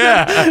titles.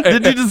 Yeah.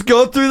 Did you just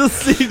go through the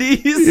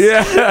CDs?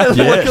 Yeah. And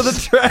look at the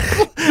track?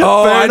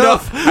 Oh, Fair I know.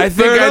 enough. I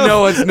think I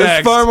know what's next.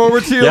 There's far more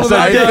material than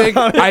I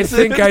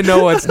think I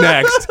know what's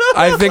next.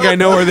 I think I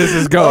know where this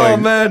is going. Oh,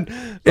 man.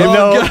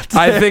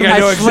 I think I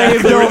know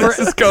exactly where this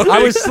is going. I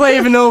was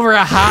slaving over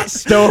a hot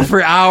stove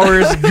for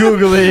hours,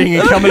 Googling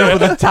and coming up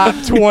with the top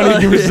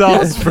 20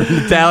 results for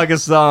Metallica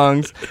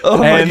songs.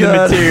 And the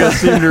material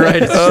seemed to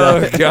write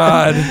itself. Oh,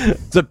 God.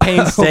 It's a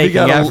painstaking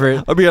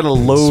effort. I'll be on a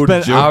load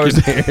Spent joke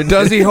hours in here.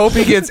 Does he hope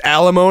he gets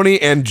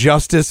alimony and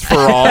justice for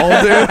all,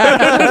 dude?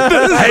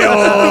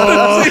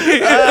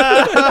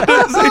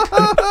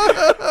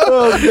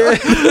 Oh,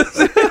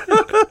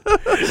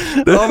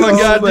 Oh my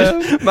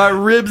God, my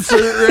ribs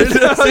hurt right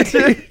now.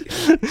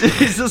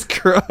 Jesus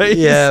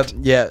Christ.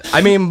 Yeah.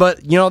 I mean,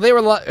 but they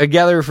were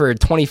together for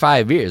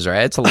 25 years,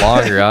 right? It's a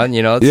long run.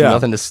 It's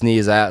nothing to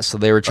sneeze at. So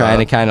they were trying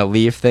to kind of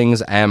leave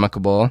things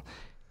amicable.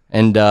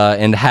 And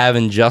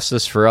having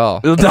justice for all.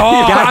 Oh,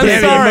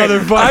 I'm sorry.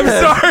 I'm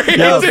sorry.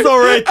 Yeah, so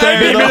right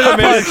there.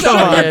 Come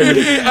on.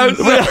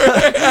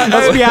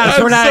 Let's be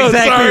honest. We're not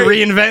exactly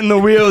reinventing the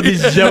wheel with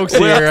these jokes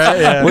here, right?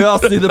 Yeah. We all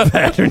see the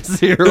patterns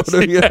here.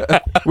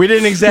 We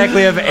didn't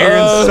exactly have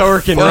Aaron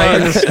Sorkin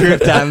writing the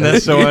script on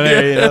this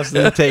one.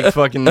 So they take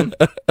fucking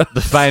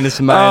the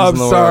finest minds in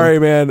the world. I'm sorry,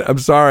 man. I'm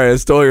sorry. I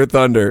stole your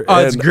thunder.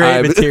 Oh, it's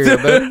great material,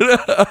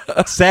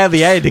 but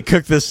sadly, I had to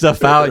cook this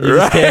stuff out. You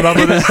just came up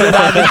with this shit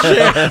on the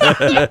chair.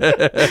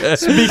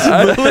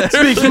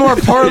 Speaks more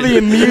poorly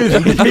of you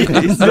than me.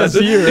 That's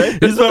you,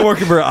 right? He's been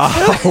working for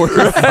hours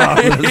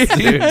on this,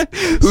 dude.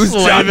 Who's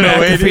John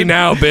McAfee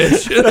now,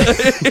 bitch?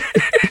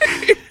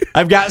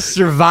 I've got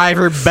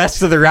Survivor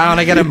Best of the Round.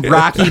 I got a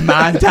Rocky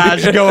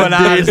montage going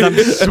on as I'm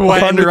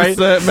sweating, right?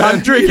 Man.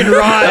 I'm drinking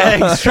raw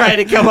eggs trying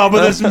to come up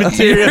with this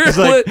material. It's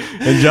like,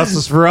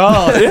 injustice for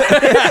all.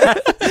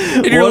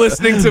 And you're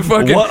listening to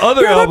fucking... What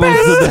other albums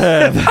did they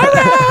have?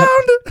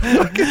 Around!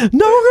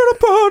 No, we're gonna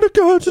put a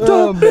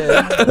Oh,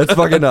 man. That's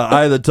fucking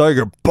Eye of the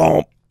Tiger.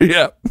 Bump.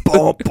 Yeah.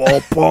 Bump,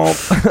 bump, bump.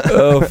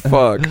 Oh,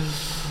 fuck.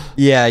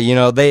 Yeah,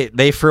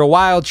 they for a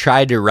while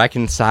tried to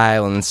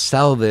reconcile and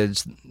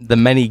salvage the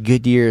many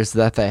good years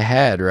that they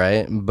had,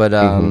 right? But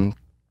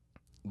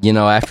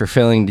after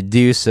failing to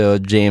do so,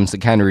 James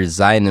had kind of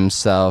resigned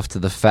himself to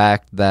the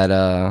fact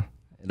that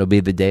it'll be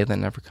the day that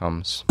never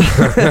comes. I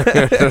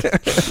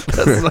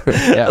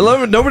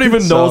love it. Nobody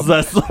even knows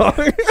that song.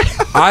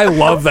 I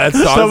love that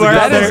song.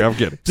 I'm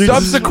kidding.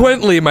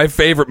 Subsequently, my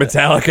favorite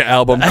Metallica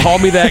album. Call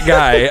me that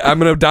guy. I'm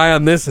gonna die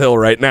on this hill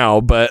right now,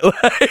 but we're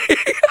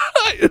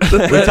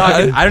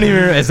talking. I don't even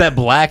remember. Is that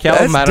Black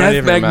Album? That's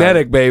Death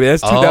Magnetic, baby.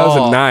 That's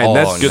 2009.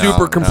 That's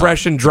super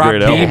compression drop D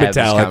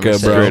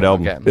Metallica, bro. Great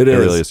album. It is. It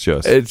really is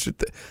just.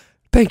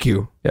 Thank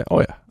you. Yeah.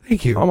 Oh yeah.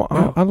 Thank you.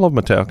 I love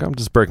Metallica. I'm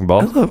just breaking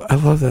balls. I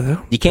love that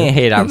album. You can't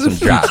hate on some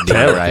drop D,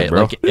 right?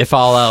 Bro. Like, if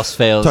all else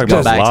fails, Talking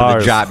go about back to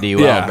Lars. the drop D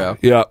well, bro.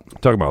 Yeah.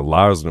 Talking about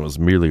Lars, and it was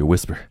merely a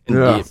whisper.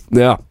 Yeah.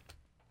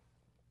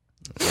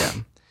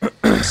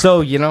 So,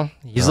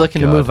 he's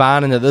looking to move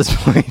on, and at this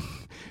point,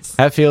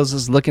 Hetfields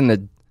is looking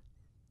to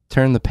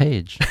turn the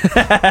page.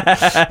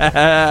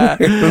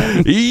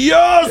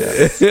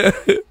 Yes!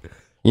 It's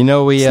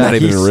not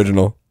even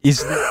original.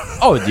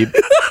 Dude.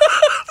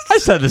 I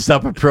set this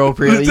up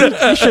appropriately.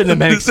 You shouldn't have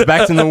been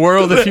expecting the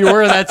world. If you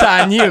were, that's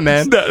on you,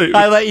 man.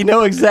 I let you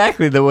know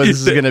exactly what this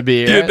is going to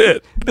be. Right? You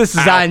did. This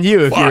is on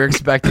you if you're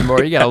expecting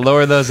more. You got to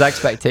lower those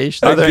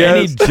expectations. Are there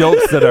any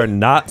jokes that are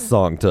not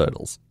song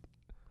titles?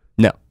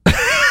 No.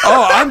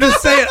 Oh, I'm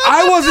just saying.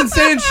 I wasn't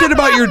saying shit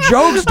about your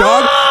jokes,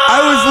 dog. I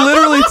was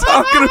literally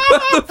talking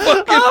about the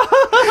fucking.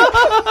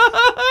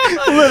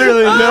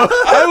 Literally, no.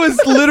 I was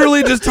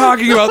literally just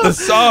talking about the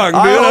song,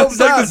 dude. I was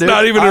like, it's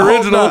not even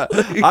original.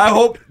 I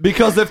hope,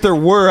 because if there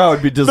were, I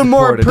would be disappointed. The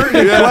more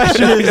pertinent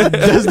question is,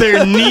 does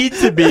there need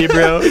to be,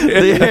 bro?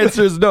 The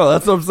answer is no.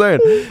 That's what I'm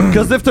saying.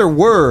 Because if there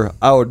were,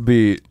 I would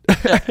be.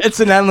 It's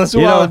an endless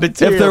wall of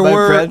material. If there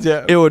were, friends,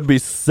 it would be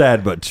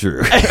sad but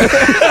true.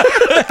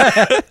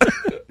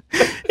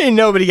 Ain't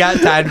nobody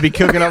got time to be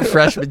cooking up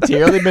fresh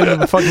material. They've been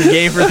in the fucking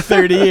game for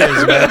 30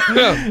 years,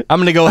 man. I'm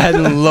gonna go ahead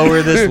and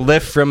lower this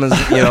lift from as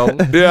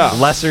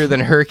lesser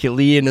than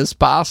Herculean as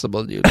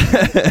possible, dude.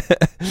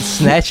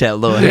 Snatch that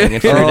low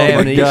hanging fruit.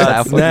 Oh my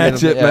God,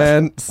 snatch it,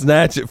 man.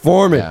 Snatch it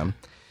for me. Yeah.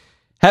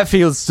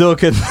 Hetfield still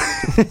could.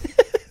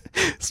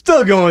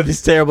 Still going with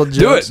these terrible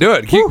jokes. Do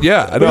it.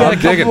 I know. I'm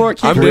digging.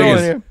 I'm digging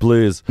here.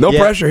 Please. No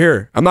pressure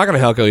here. I'm not going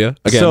to heckle you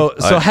again. So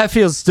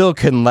Hetfield still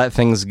couldn't let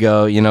things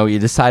go. He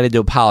decided to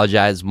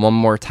apologize one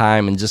more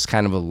time and just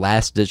kind of a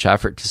last ditch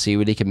effort to see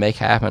what he could make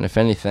happen, if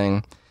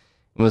anything.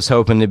 He was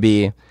hoping to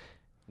be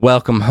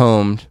welcome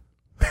home,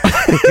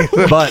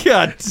 but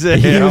God damn.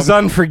 he was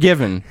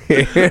unforgiven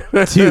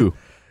too.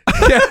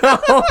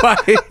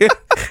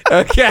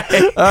 Okay.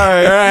 All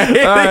right.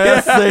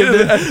 Let's save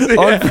it.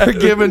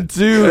 Unforgiven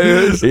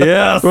 2.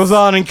 Yes. Goes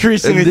on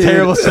increasingly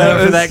terrible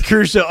setup for that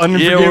crucial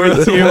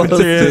Unforgiven 2.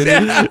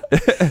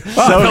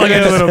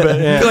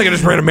 I feel like I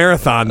just ran a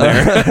marathon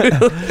there.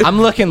 I'm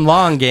looking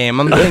long game.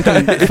 I'm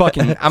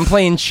thinking I'm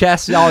playing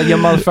chess. All you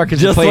motherfuckers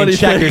just are playing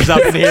checkers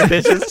up in here,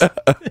 bitches.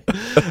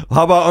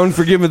 How about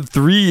Unforgiven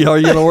 3? How are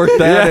you going to work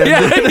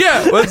that in?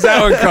 Yeah. When's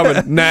that one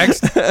coming?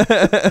 Next.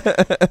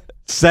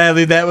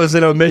 Sadly, that was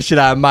an omission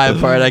on my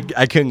part.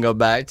 I couldn't go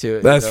back to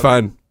it. That's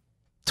fine.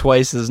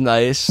 Twice as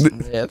nice.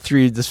 Yeah,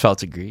 3 just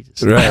felt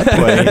egregious. Right.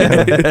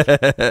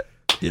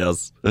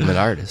 Yes. I'm an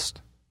artist.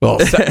 Well,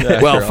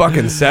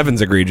 fucking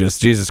 7's egregious.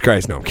 Jesus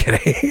Christ. No, I'm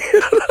kidding.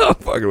 I'm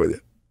fucking with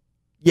you.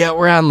 Yeah,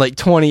 we're on like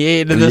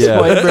 28 at this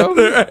point, bro.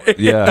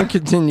 Yeah.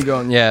 Continue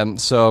going. Yeah,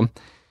 so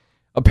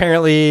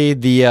apparently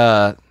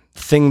the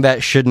thing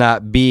that should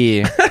not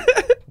be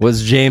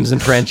was James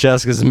and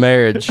Francesca's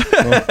marriage.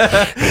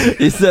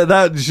 He said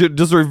that should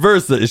just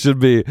reverse it. It should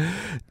be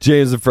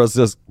James and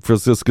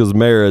Francisca's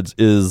marriage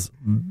is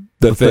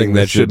the thing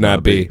that should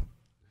not be.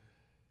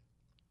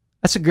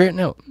 That's a great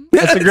note.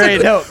 That's a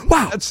great note.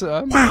 Wow.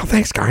 Wow,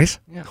 thanks, guys.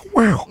 Yeah.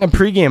 Wow. I'm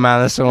pregame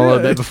on this one a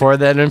little bit before.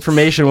 That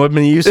information would have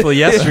been useful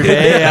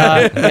yesterday.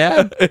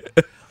 Yeah.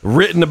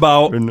 Written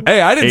about.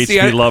 Hey, I didn't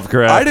see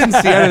Lovecraft. I didn't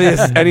see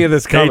any of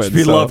this coming.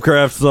 H.P.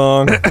 Lovecraft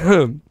song.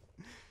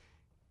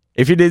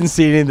 If you didn't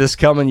see any of this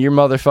coming, you're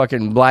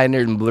motherfucking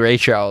blinder than Ray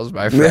Charles,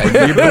 my friend.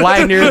 You're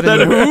blinder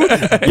than who?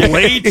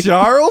 Blade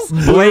Charles?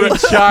 Blade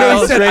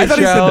Charles. No, I thought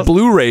he said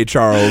Blu-ray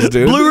Charles,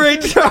 dude. Blu-ray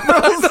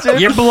Charles,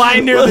 dude. You're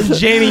blinder than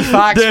Jamie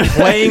Foxx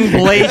playing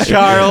Blade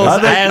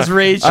Charles as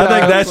Ray Charles. I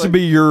think that should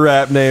be your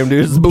rap name,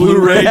 dude. It's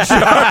Blu-ray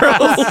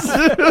Charles.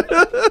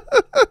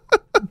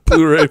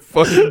 Blu-ray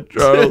fucking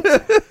Charles.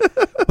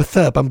 What's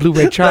up? I'm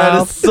Blu-ray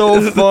Charles. That is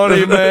so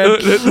funny, man.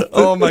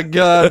 Oh, my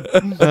God.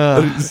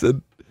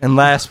 And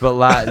last but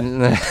not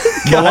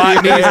we got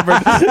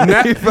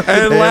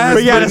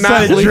to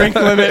set a drink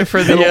limit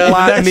for the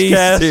next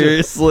cast.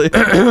 Seriously. All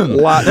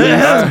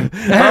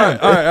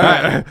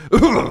right.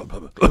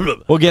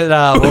 We'll get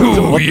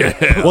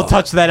we'll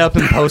touch that up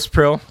in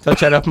post-pro.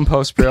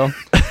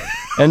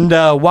 And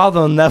while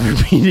they'll never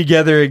be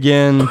together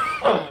again,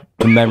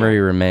 the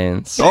memory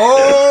remains.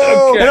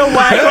 Oh! Okay.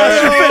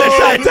 Finish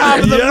on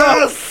top of the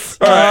yes!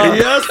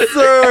 Yes,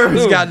 sir!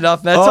 He's got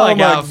nothing. That's all I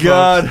got. Oh, my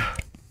God. Folks.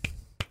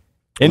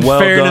 In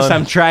fairness,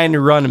 I'm trying to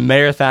run a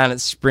marathon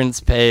at sprint's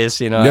pace,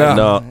 you know.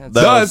 Yeah,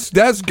 that's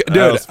dude.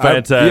 That was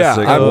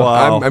fantastic.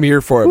 I'm here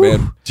for it,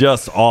 man.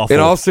 Just awful. In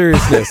all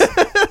seriousness.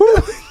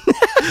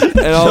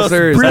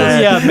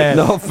 Really, man.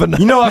 No,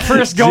 you know, at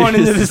first going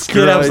into this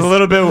skit, I was a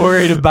little bit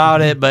worried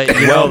about it, but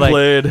you know, like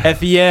played. At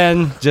the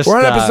end, just we're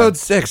on episode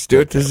 6,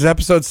 dude. This is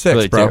episode 6,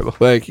 really bro. Terrible.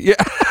 Like, yeah.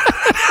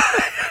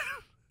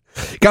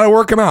 Gotta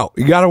work him out.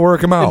 You gotta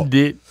work him out.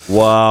 Indeed.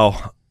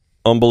 Wow,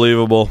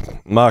 unbelievable.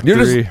 Mach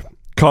 3.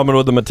 Coming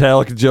with the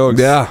Metallica jokes.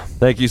 Yeah.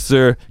 Thank you,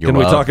 sir. Can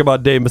we talk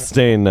about Dave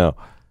Mustaine now?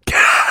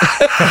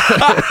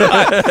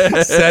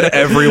 Said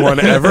everyone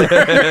ever.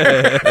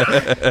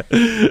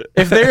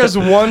 If there is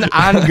one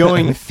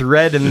ongoing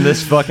thread in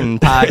this fucking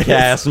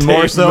podcast,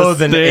 more so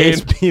than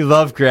H.P.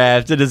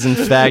 Lovecraft, it is in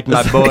fact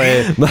my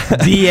boy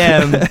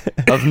DM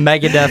of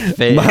Megadeth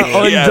fame. My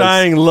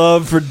undying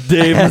love for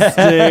Dave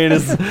Mustaine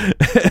is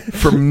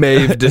for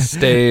Maeve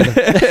Disdain.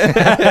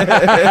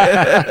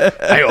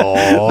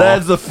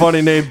 That's a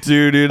funny name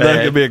too, dude.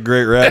 That could be a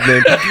great rap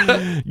name.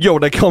 Yo,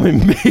 they call me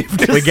Maeve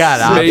Disdain. We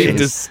got Maeve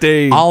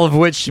Disdain. All of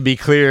which, to be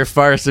clear,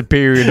 far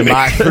superior to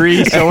Mach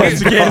 3. So once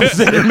again, this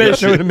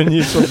information would have been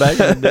useful back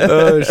in the day.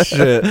 Oh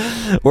shit!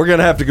 We're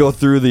gonna have to go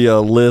through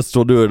the list.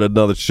 We'll do it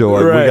another show.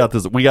 Right.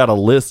 We got a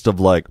list of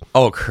like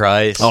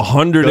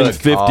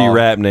 150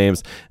 rap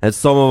names, and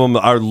some of them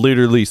are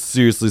literally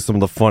seriously some of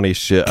the funniest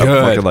shit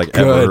I've fucking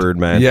ever heard,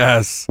 man.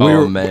 Yes.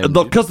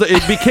 Because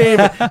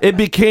it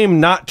became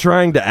not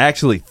trying to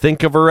actually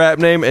think of a rap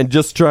name and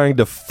just trying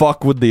to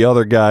fuck with the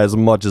other guy as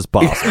much as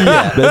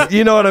possible.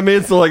 You know what I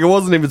mean? So like it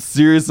wasn't even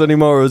serious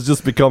anymore. It was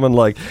just becoming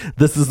like,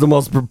 this is the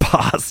most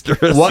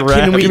preposterous what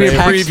rap can we name.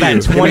 text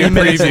that 20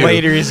 minutes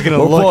later he's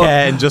gonna look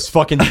at and just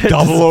fucking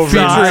double over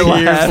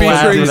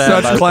featuring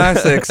such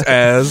classics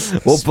as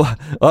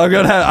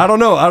I don't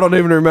know, I don't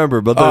even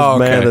remember, but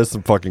there's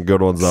some fucking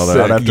good ones on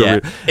there. I'd have to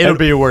read. It'll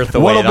be worth the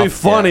wait. What'll be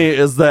funny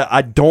is that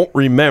I don't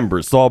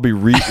remember, so I'll be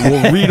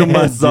we'll read them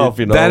myself.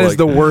 You know, that is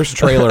the worst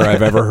trailer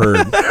I've ever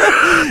heard.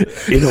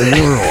 In a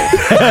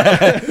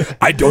world,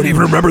 I don't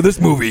even remember this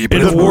movie,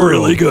 but it's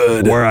really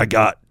good. Where I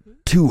got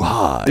too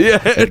high.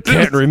 I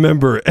can't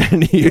remember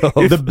any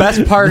of the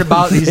best part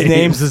about these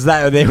names is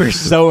that they were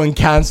so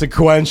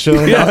inconsequential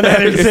and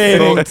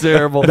unentertaining. So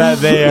terrible that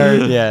they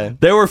are.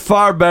 They were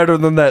far better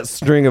than that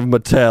string of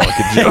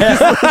Metallica jokes.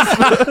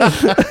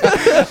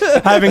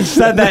 Having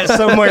said that,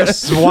 somewhere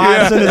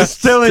Swanson is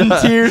still in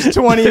tears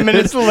 20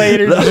 minutes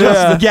later,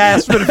 just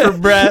gasping for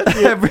breath.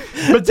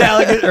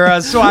 Metallica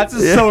or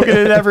Swanson's soaking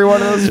in every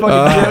one of those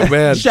fucking jokes.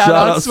 Man. Shout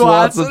out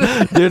Swanson.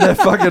 Dude, that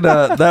fucking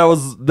that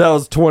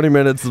was 20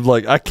 minutes of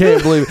like, I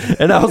can't believe it.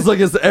 And I was like,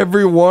 is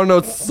every one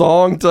a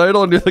song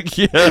title? And you're like,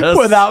 yes.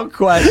 Without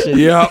question.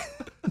 Yeah.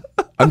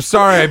 I'm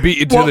sorry I beat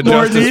you to the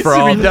justice for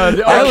all.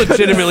 I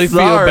legitimately feel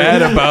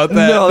bad about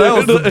that. No, that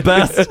was the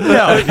best.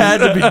 It had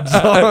to be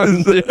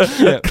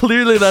done.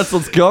 Clearly that's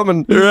what's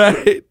coming.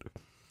 Right.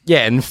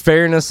 Yeah, in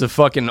fairness of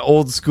fucking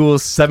old school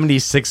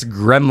 76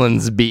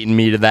 Gremlins beating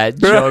me to that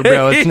joke,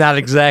 bro. It's not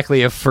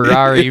exactly a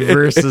Ferrari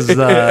versus,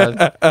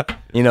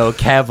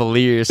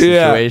 Cavalier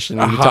situation.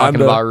 We're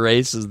talking about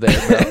races there,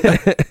 bro.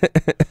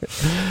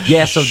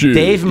 Yeah, so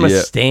Dave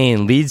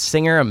Mustaine, lead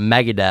singer of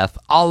Megadeth,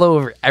 all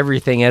over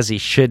everything as he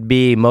should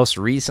be, most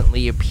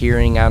recently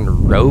appearing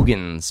on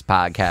Rogan's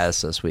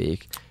podcast this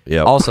week.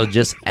 Yep. Also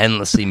just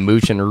endlessly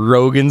mooching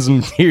Rogan's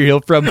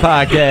material from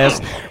podcasts,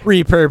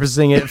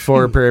 repurposing it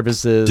for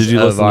purposes Did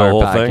you listen of to our the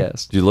whole podcast.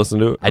 thing? Did you listen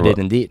to it? I did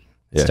indeed.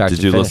 Yeah.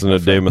 Did you listen to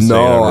Dave Mustaine?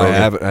 No, I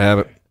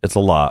haven't. It's a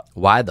lot.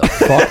 Why the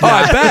fuck?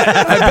 I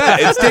bet.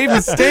 It's Dave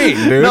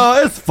Mustaine, dude.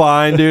 No, it's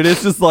fine, dude.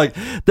 It's just like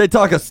they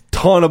talk a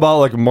ton about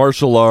like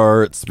martial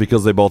arts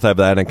because they both have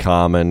that in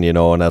common, you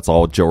know, and that's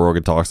all Joe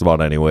Rogan talks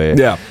about anyway.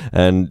 Yeah.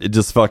 And it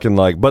just fucking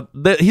like, but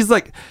he's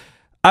like,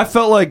 I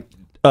felt like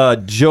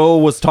Joe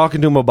was talking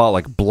to him about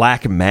like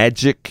black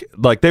magic.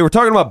 Like they were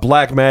talking about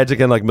black magic,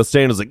 and like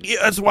Mustaine was like, yeah,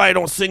 that's why I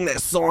don't sing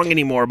that song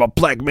anymore about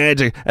black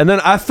magic. And then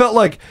I felt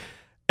like,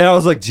 and I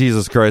was like,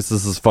 Jesus Christ,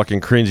 this is fucking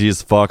cringy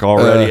as fuck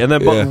already. And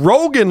then, but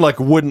Rogan like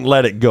wouldn't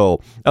let it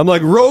go. I'm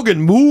like, Rogan,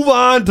 move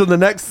on to the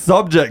next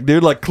subject,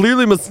 dude. Like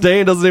clearly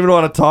Mustaine doesn't even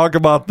want to talk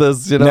about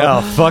this, you know?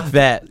 No, fuck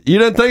that. You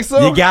didn't think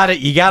so? You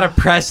gotta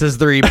press as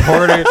the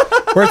reporter.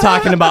 We're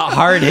talking about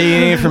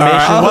hard-hitting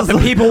information. What the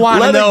people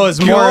want to know is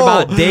more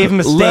about Dave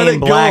Mustaine,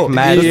 black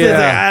magic.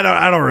 Yeah.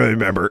 I don't really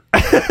remember.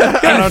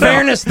 In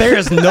fairness, there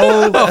is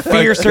no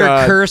fiercer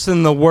curse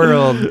in the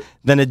world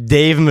than a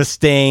Dave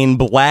Mustaine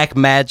black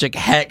magic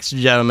hex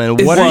gentleman.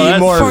 What are you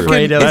more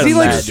afraid of? Is he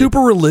like super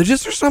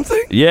religious or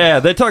something? Yeah,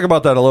 they talk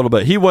about that a little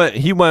bit. He went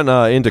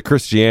into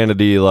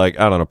Christianity like,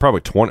 I don't know,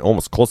 probably 20,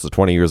 almost close to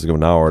 20 years ago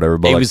now or whatever.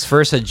 But he like, was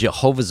first a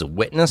Jehovah's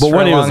Witness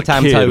for a long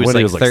time until he was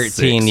like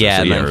 13,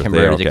 and then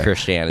converted to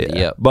Christianity.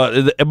 Yeah.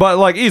 But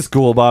like he's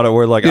cool about it.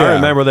 Where like I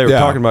remember they were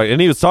talking about it,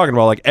 and he was talking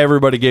about like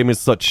everybody gave me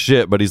such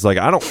shit, but he's like,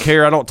 I don't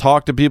care. I don't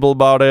talk to people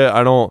about it.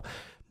 I don't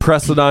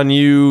press it on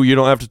you. You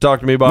don't have to talk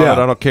to me about it.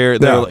 I don't care.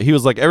 He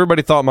was like,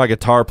 everybody thought my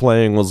guitar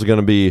playing was going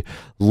to be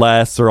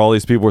less, or all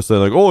these people were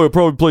saying like, oh, he'll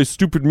probably play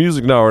stupid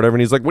music now or whatever.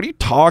 And he's like, what are you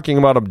talking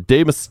about? I'm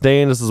Dave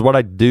Mustaine. This is what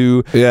I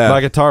do.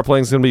 My guitar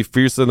playing is going to be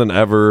fiercer than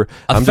ever.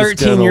 A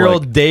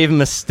 13-year-old Dave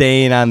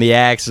Mustaine on the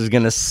axe is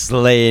going to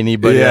slay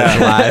anybody that's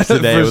alive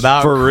today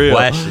without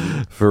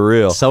question. For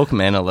real. Soak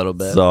him in a little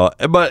bit. So,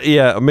 but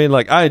yeah, I mean,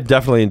 like I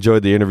definitely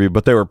enjoyed the interview,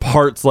 but there were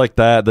parts like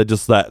that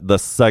the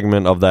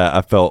segment of that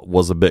I felt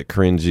was a bit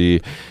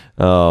cringy.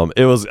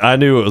 I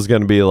knew it was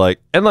going to be like,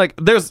 and like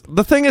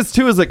the thing is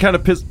too, is it kind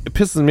of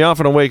pisses me off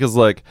in a way, because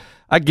like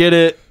I get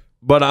it,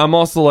 but I'm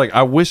also like,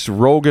 I wish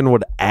Rogan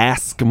would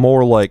ask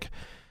more like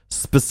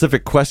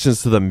specific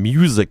questions to the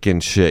music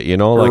and shit, you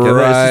know, like, it's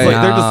just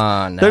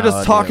like they're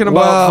just talking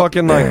about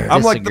fucking like,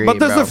 I'm like, but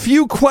there's a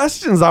few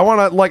questions I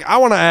want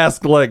to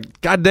ask, like,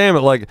 God damn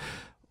it, like,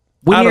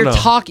 when you're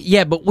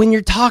talking, but when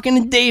you're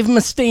talking to Dave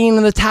Mustaine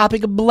and the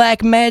topic of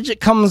black magic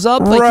comes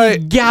up,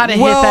 like you gotta hit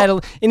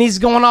that, and he's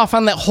going off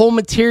on that whole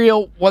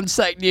material. One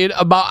sec, dude,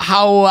 about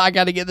how I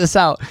gotta get this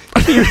out.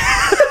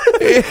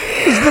 This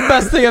is the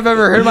best thing I've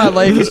ever heard in my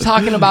life. He's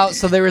talking about,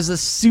 so there was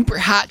this super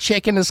hot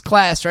chick in his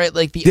class, right?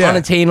 Like the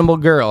unattainable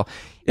girl.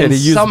 And he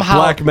used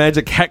black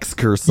magic hex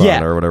curse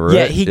on her or whatever.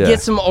 Yeah, right? he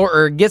gets him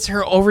or gets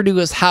her over to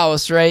his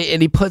house, right?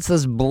 And he puts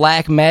this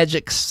black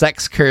magic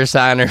sex curse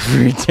on her for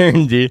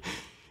eternity.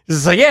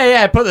 It's like,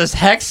 I put this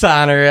hex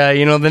on her.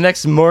 The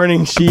next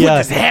morning she put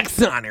this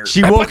hex on her.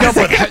 She woke up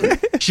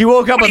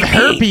with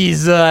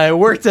herpes.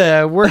 Worked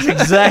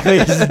exactly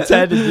as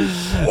intended.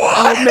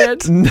 What?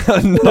 Oh,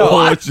 man. No.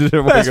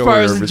 As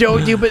far as the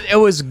joke, dude, but it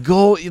was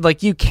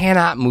like you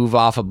cannot move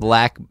off a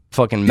black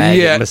fucking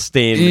magic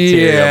Mustaine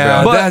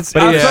material, bro. But I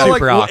felt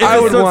super like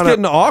awkward. if it's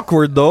getting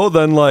awkward though,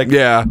 then like,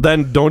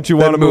 then don't you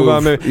want to move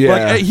on?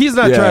 Like he's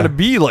not trying to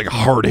be like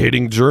hard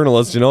hitting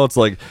journalist, you know? It's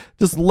like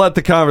just let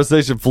the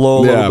conversation flow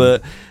a little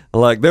bit.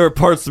 Like there were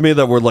parts of me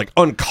that were like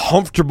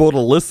uncomfortable to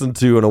listen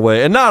to in a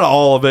way, and not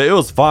all of it. It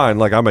was fine.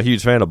 Like I'm a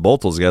huge fan of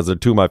both those guys. They're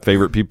two of my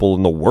favorite people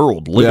in the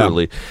world,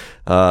 literally.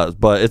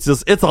 But it's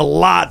a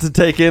lot to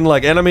take in.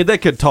 Like, and I mean, they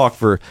could talk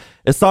for.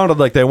 It sounded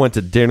like they went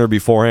to dinner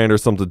beforehand or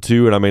something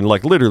too. And I mean,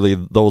 like literally,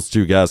 those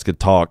two guys could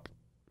talk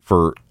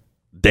for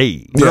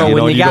days. Bro,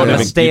 when you got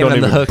Mustaine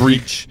on the hook,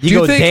 you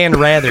go Dan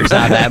Rathers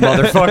on that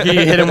motherfucker.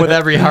 You hit him with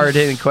every hard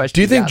hitting question.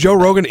 Do you think Joe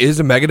Rogan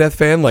is a Megadeth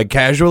fan, like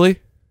casually?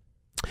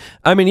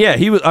 I mean, yeah,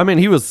 he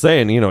was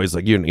saying, he's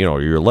like,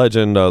 you're a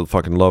legend,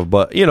 fucking love,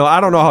 but I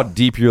don't know how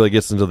deep he really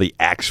gets into the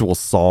actual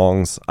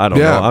songs. I don't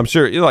know. I'm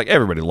sure, like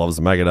everybody loves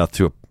Megadeth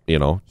to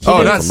not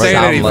saying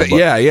anything.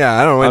 Yeah,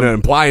 I don't want to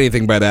imply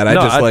anything by that.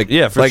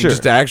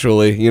 Just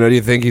actually, do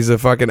you think he's a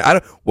fucking?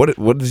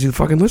 What does he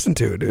fucking listen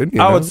to, dude?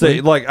 I would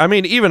say, like, I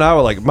mean, even I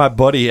would like. My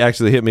buddy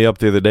actually hit me up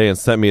the other day and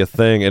sent me a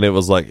thing, and it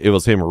was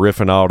him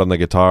riffing out on the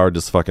guitar,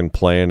 just fucking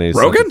playing. And he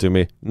sent it to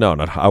me. No,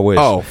 I wish.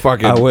 Oh,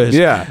 fucking, I wish.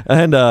 Yeah,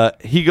 and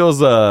he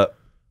goes,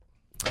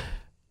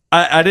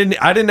 I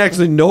didn't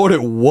actually know what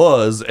it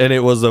was, and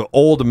it was an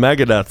old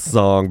Megadeth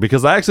song,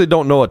 because I actually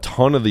don't know a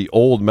ton of the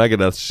old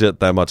Megadeth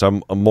shit that much.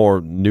 I'm a more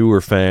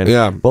newer fan.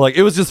 Yeah. But like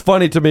it was just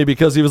funny to me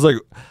because he was like,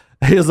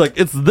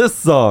 it's this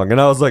song,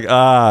 and I was like,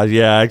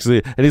 yeah,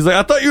 actually. And he's like,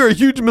 I thought you were a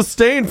huge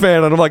Mustaine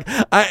fan, and I'm like,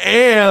 I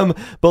am,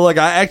 but like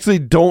I actually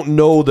don't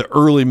know the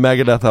early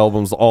Megadeth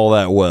albums all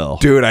that well,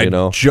 dude.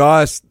 I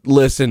just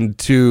listened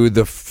to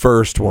the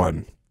first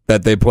one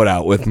that they put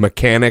out with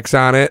Mechanics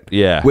on it,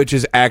 which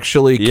is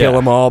actually Kill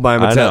 'Em All by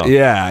Metallica.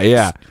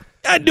 Yeah.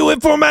 I do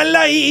it for my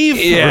life.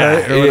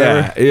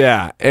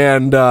 Yeah.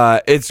 And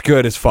it's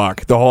good as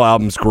fuck. The whole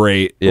album's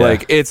great. Yeah.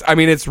 Like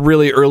it's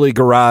really early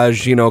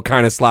garage,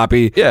 kind of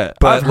sloppy. Yeah,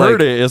 but I've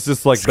heard it. It's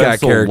just like been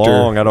so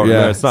long. I don't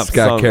know. It's not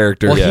Scott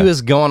character. Well, he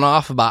was going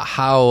off about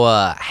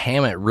how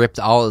Hammett ripped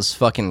all his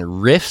fucking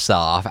riffs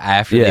off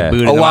after they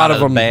booted him out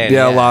of the band.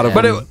 Yeah, a lot of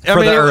them. But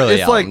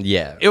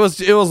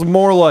it was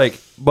more like.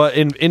 But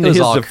in his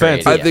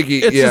defense, crazy, I think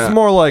it's just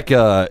more like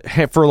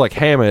for like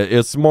Hammett.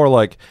 It's more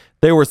like.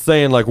 They were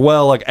saying like,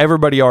 well, like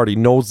everybody already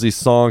knows these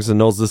songs and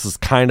knows this is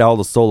kind of how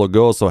the solo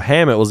goes. So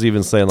Hammett was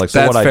even saying like, so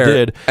That's what fair. I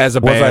did As a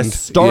was band, I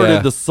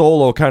started the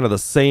solo kind of the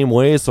same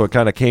way. So it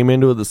kind of came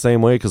into it the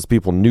same way because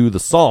people knew the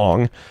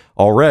song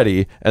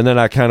already. And then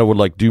I kind of would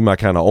like do my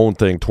kind of own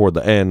thing toward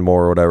the end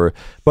more or whatever.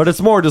 But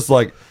it's more just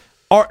like,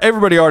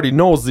 everybody already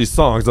knows these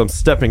songs. I'm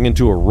stepping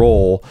into a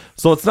role.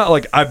 So it's not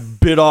like I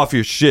bit off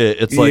your shit.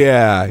 It's like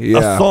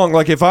a song.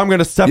 Like if I'm going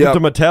to step into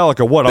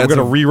Metallica, I'm going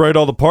to rewrite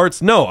all the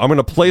parts? No, I'm going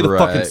to play the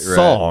fucking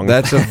song.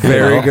 That's a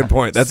very good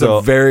point. That's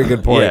a very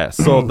good point. Yeah,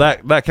 so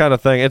that kind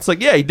of thing. It's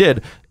like, yeah, he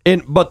did.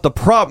 But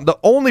the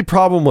only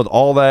problem with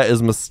all that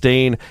is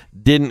Mustaine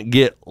didn't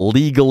get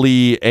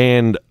legally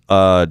and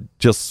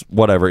just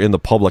whatever in the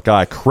public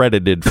eye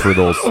credited for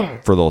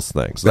those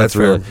things. That's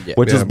really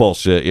which is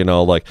bullshit,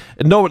 Like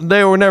no,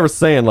 they were never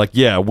saying like,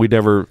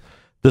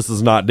 this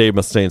is not Dave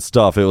Mustaine's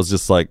stuff. It was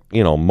just like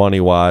money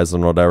wise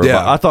and whatever. Yeah.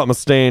 But I thought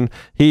Mustaine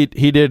he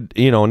did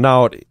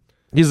now.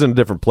 He's in a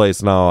different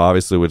place now,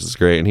 obviously, which is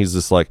great. And he's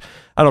just like,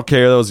 I don't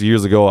care. That was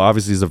years ago.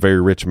 Obviously, he's a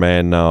very rich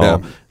man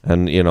now,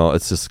 and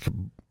it's just.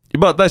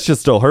 But that shit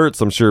still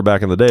hurts, I'm sure,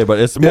 back in the day. But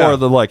it's more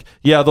the like,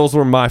 those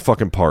were my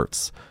fucking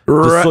parts.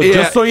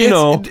 Just so you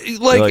know.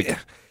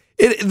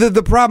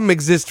 The problem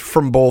exists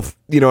from both,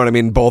 you know what I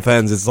mean, both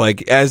ends. It's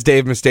like, as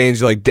Dave Mustaine,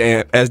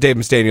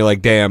 you're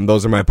like, damn,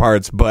 those are my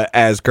parts. But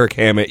as Kirk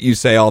Hammett, you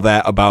say all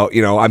that about,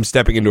 I'm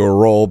stepping into a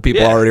role.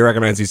 People already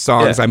recognize these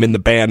songs. I'm in the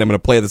band. I'm going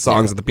to play the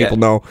songs that the people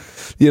know.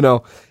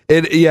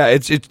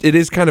 It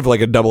is kind of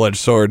like a double-edged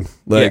sword.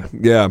 Like,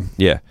 yeah.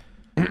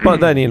 But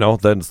then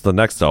then it's the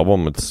next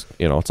album. It's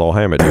it's all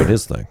Hammett doing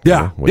his thing.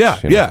 Yeah.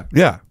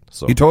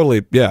 So he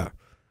totally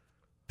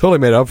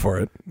made up for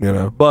it.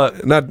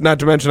 But not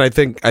to mention, I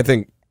think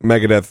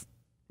Megadeth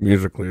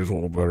musically is a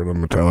little better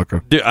than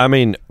Metallica. Dude, I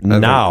mean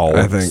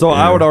I think so.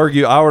 I would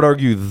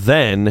argue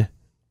then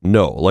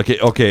no. Like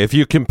if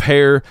you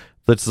compare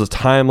the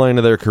timeline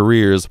of their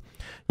careers.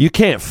 You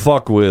can't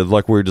fuck with,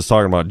 like we were just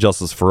talking about,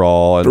 Justice for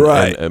All and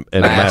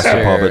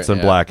Master Puppets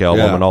and Black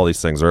Album and all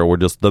these things. Right?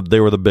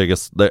 They were the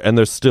biggest, and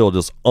they're still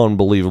just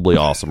unbelievably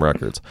awesome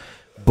records.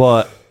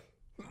 But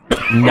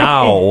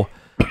now,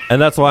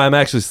 and that's why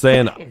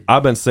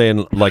I've been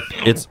saying, like,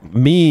 it's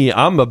me,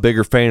 I'm a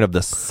bigger fan of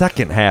the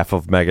second half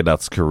of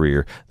Megadeth's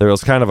career. There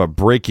was kind of a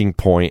breaking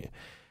point.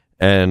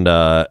 And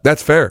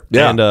that's fair.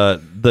 Yeah. And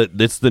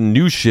it's the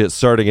new shit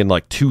starting in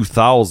like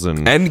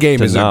 2000.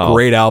 Endgame is a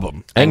great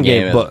album.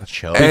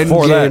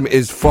 Endgame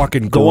is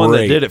fucking great. The one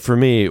that did it for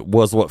me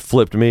was what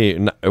flipped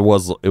me. It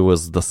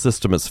was The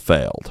System Has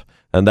Failed.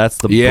 And that's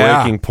the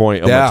breaking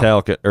point of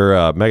Metallica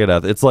or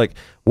Megadeth. It's like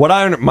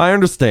my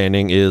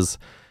understanding is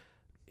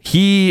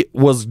he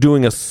was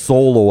doing a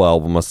solo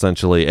album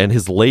essentially, and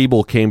his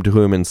label came to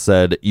him and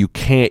said, you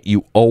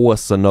owe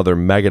us another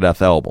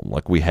Megadeth album.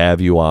 Like, we have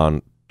you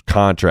on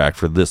contract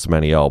for this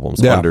many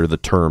albums under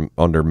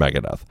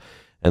Megadeth.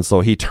 And so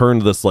he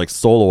turned this like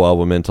solo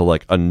album into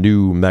like a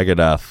new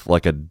Megadeth,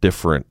 like a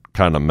different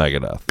kind of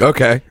Megadeth.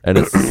 Okay. And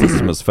its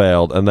System Has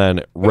Failed. And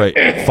then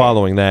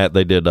following that,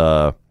 they did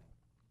the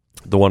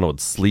one with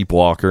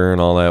Sleepwalker and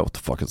all that. What the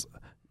fuck is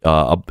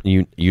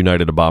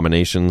United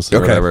Abominations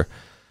or whatever.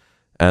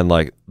 And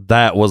like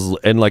that was,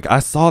 and like I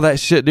saw that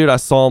shit, dude. I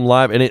saw him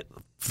live, and it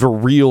for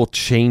real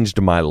changed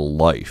my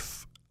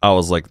life. I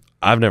was like,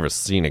 I've never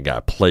seen a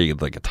guy play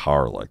the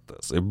guitar like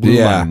this. It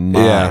blew my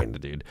mind,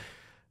 dude.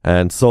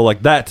 And so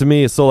like that to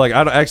me, so like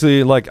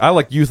I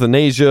like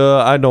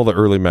Euthanasia. I know the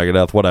early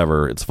Megadeth,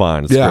 whatever. It's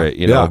fine. It's great,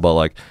 know, but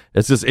like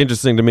it's just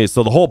interesting to me.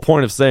 So the whole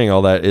point of saying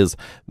all that is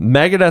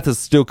Megadeth is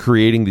still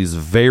creating these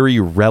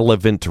very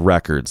relevant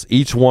records.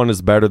 Each one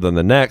is better than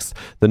the next.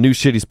 The new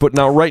shit he's putting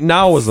out right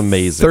now is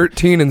amazing.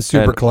 13 and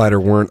Super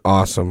Collider weren't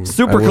awesome.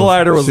 Super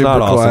Collider was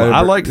not awesome. I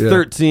liked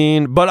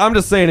 13, but I'm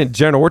just saying in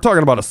general, we're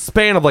talking about a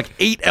span of like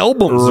 8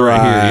 albums right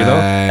here,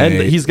 And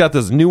he's got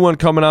this new one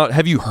coming out.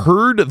 Have you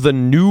heard the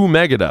new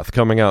Megadeth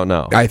coming out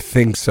now? I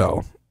think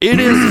so. It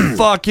is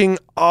fucking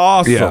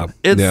awesome.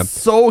 It's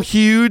so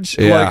huge.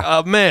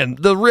 Like, man,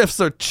 the riffs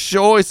are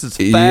choice. It's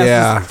fast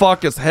as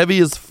fuck. It's heavy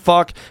as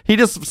fuck. He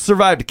just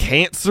survived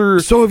cancer.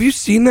 So have you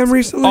seen them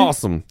recently?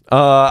 Awesome.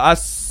 I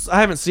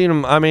haven't seen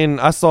them. I mean,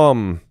 I saw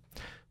them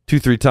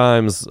 2-3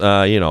 times. It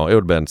would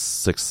have been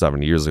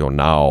 6-7 years ago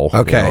now.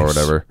 Okay. Or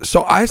whatever.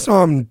 So I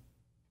saw them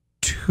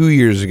 2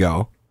 years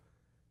ago.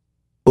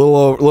 A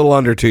little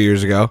under 2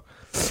 years ago.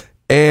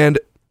 And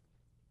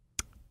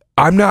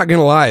I'm not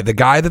gonna lie, the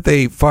guy that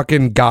they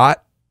fucking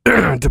got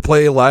to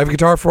play live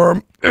guitar for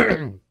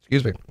him,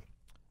 excuse me,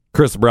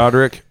 Chris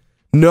Broderick.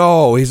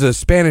 No, he's a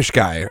Spanish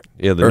guy.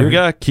 Yeah, the new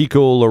guy,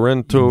 Kiko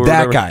Lorento.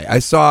 That guy. I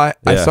saw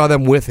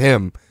them with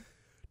him.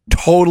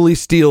 Totally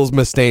steals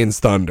Mustaine's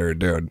thunder,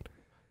 dude.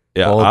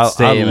 Yeah, bold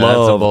statement.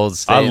 That's a bold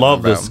statement, I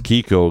love this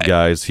Kiko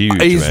guy. He's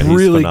huge. He's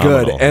really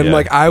good. And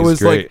yeah, I was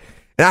great. Like,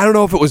 and I don't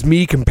know if it was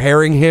me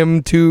comparing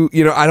him to,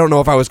 I don't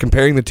know if I was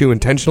comparing the two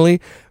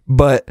intentionally,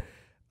 but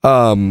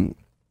I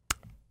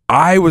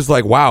was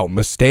like, wow,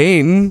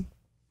 Mustaine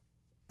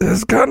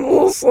has gotten a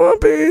little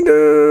sloppy,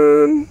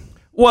 dude.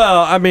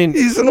 Well, I mean,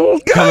 he's an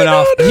old guy coming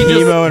off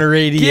chemo and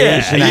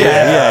radiation.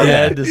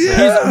 Yeah.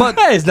 But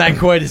it's not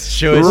quite as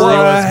showy as he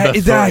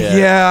was before.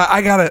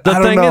 I got it. The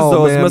thing is,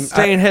 though,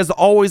 Mustaine has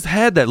always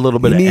had that little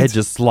bit of edge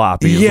of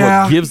sloppy.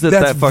 Yeah, what gives it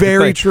that's that fucking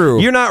very thing.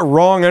 true. You're not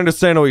wrong. I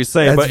understand what you're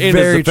saying, That's but in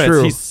very his defense,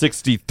 true. he's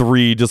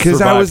 63. Just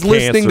because I was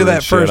listening to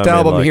that first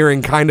album, like,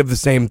 hearing kind of the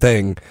same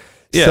thing.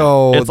 Yeah,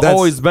 so it's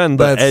always been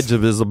the edge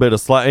of his a bit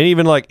of slap, and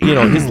even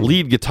his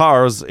lead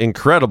guitar is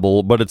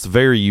incredible, but it's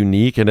very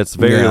unique, and it's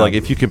very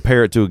if you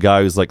compare it to a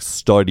guy who's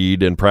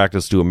studied and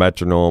practiced to a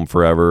metronome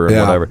forever and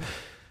whatever.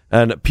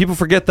 And people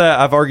forget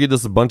that. I've argued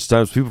this a bunch of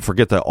times. People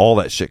forget that all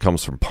that shit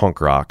comes from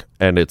punk rock,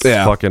 and it's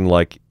fucking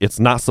it's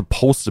not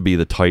supposed to be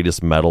the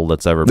tightest metal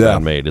that's ever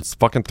been made. It's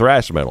fucking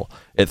thrash metal.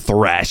 It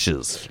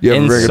thrashes.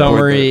 In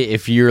summary,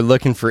 if you're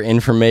looking for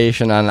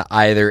information on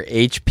either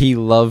H.P.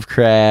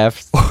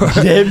 Lovecraft,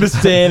 Dave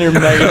Mustaine, or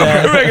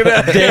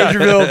Megadeth,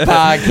 Dangerville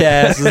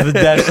Podcast is the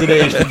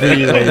destination for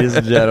you, ladies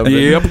and gentlemen.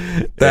 Yep,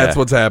 that's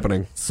what's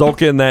happening.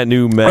 Soak in that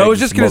new Meg. I was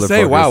just gonna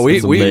say, wow,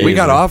 we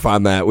got off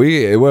on that.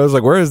 It was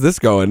like, where is this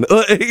going?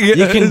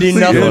 You can do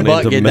nothing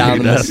but get down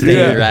the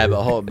Mustaine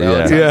rabbit hole,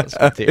 bro.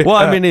 Well,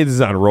 I mean, he's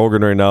on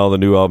Rogan right now. The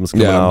new album's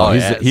coming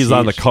out. He's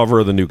on the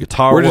cover of the new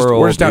Guitar World.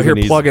 We're just out here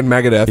plugging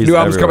Megadeth. New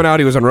album's coming out.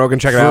 He was on Rogan.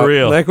 Check it out. For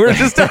real. We're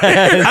just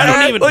I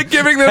don't even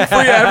giving them free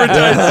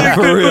advertising.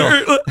 For real.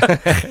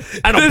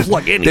 I don't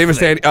plug anything. Dave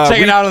Mustaine, check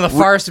it out on the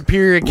Far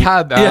Superior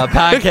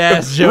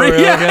podcast. Joe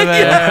Rogan.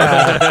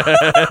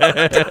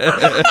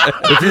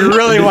 If you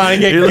really want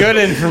to get good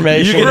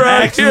information, you can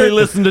actually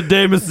listen to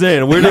Dave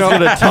Mustaine. We're just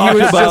going to talk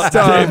about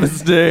Dave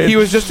Mustaine. He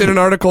was just in an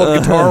article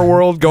at Guitar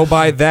World. Go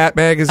buy that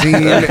magazine.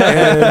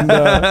 And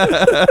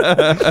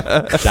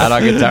shout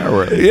out Guitar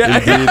World.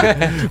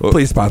 Yeah.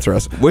 Please sponsor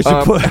us. We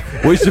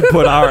should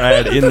put our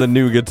ad in the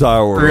new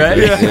Guitar World. Right?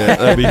 Yeah,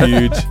 that'd be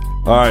huge.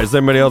 All right. Does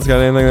anybody else got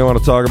anything they want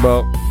to talk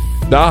about?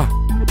 Nah.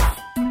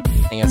 I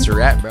think that's a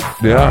wrap, bro.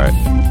 Yeah.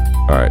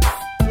 All right.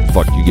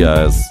 Fuck you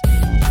guys.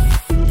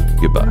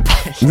 Goodbye.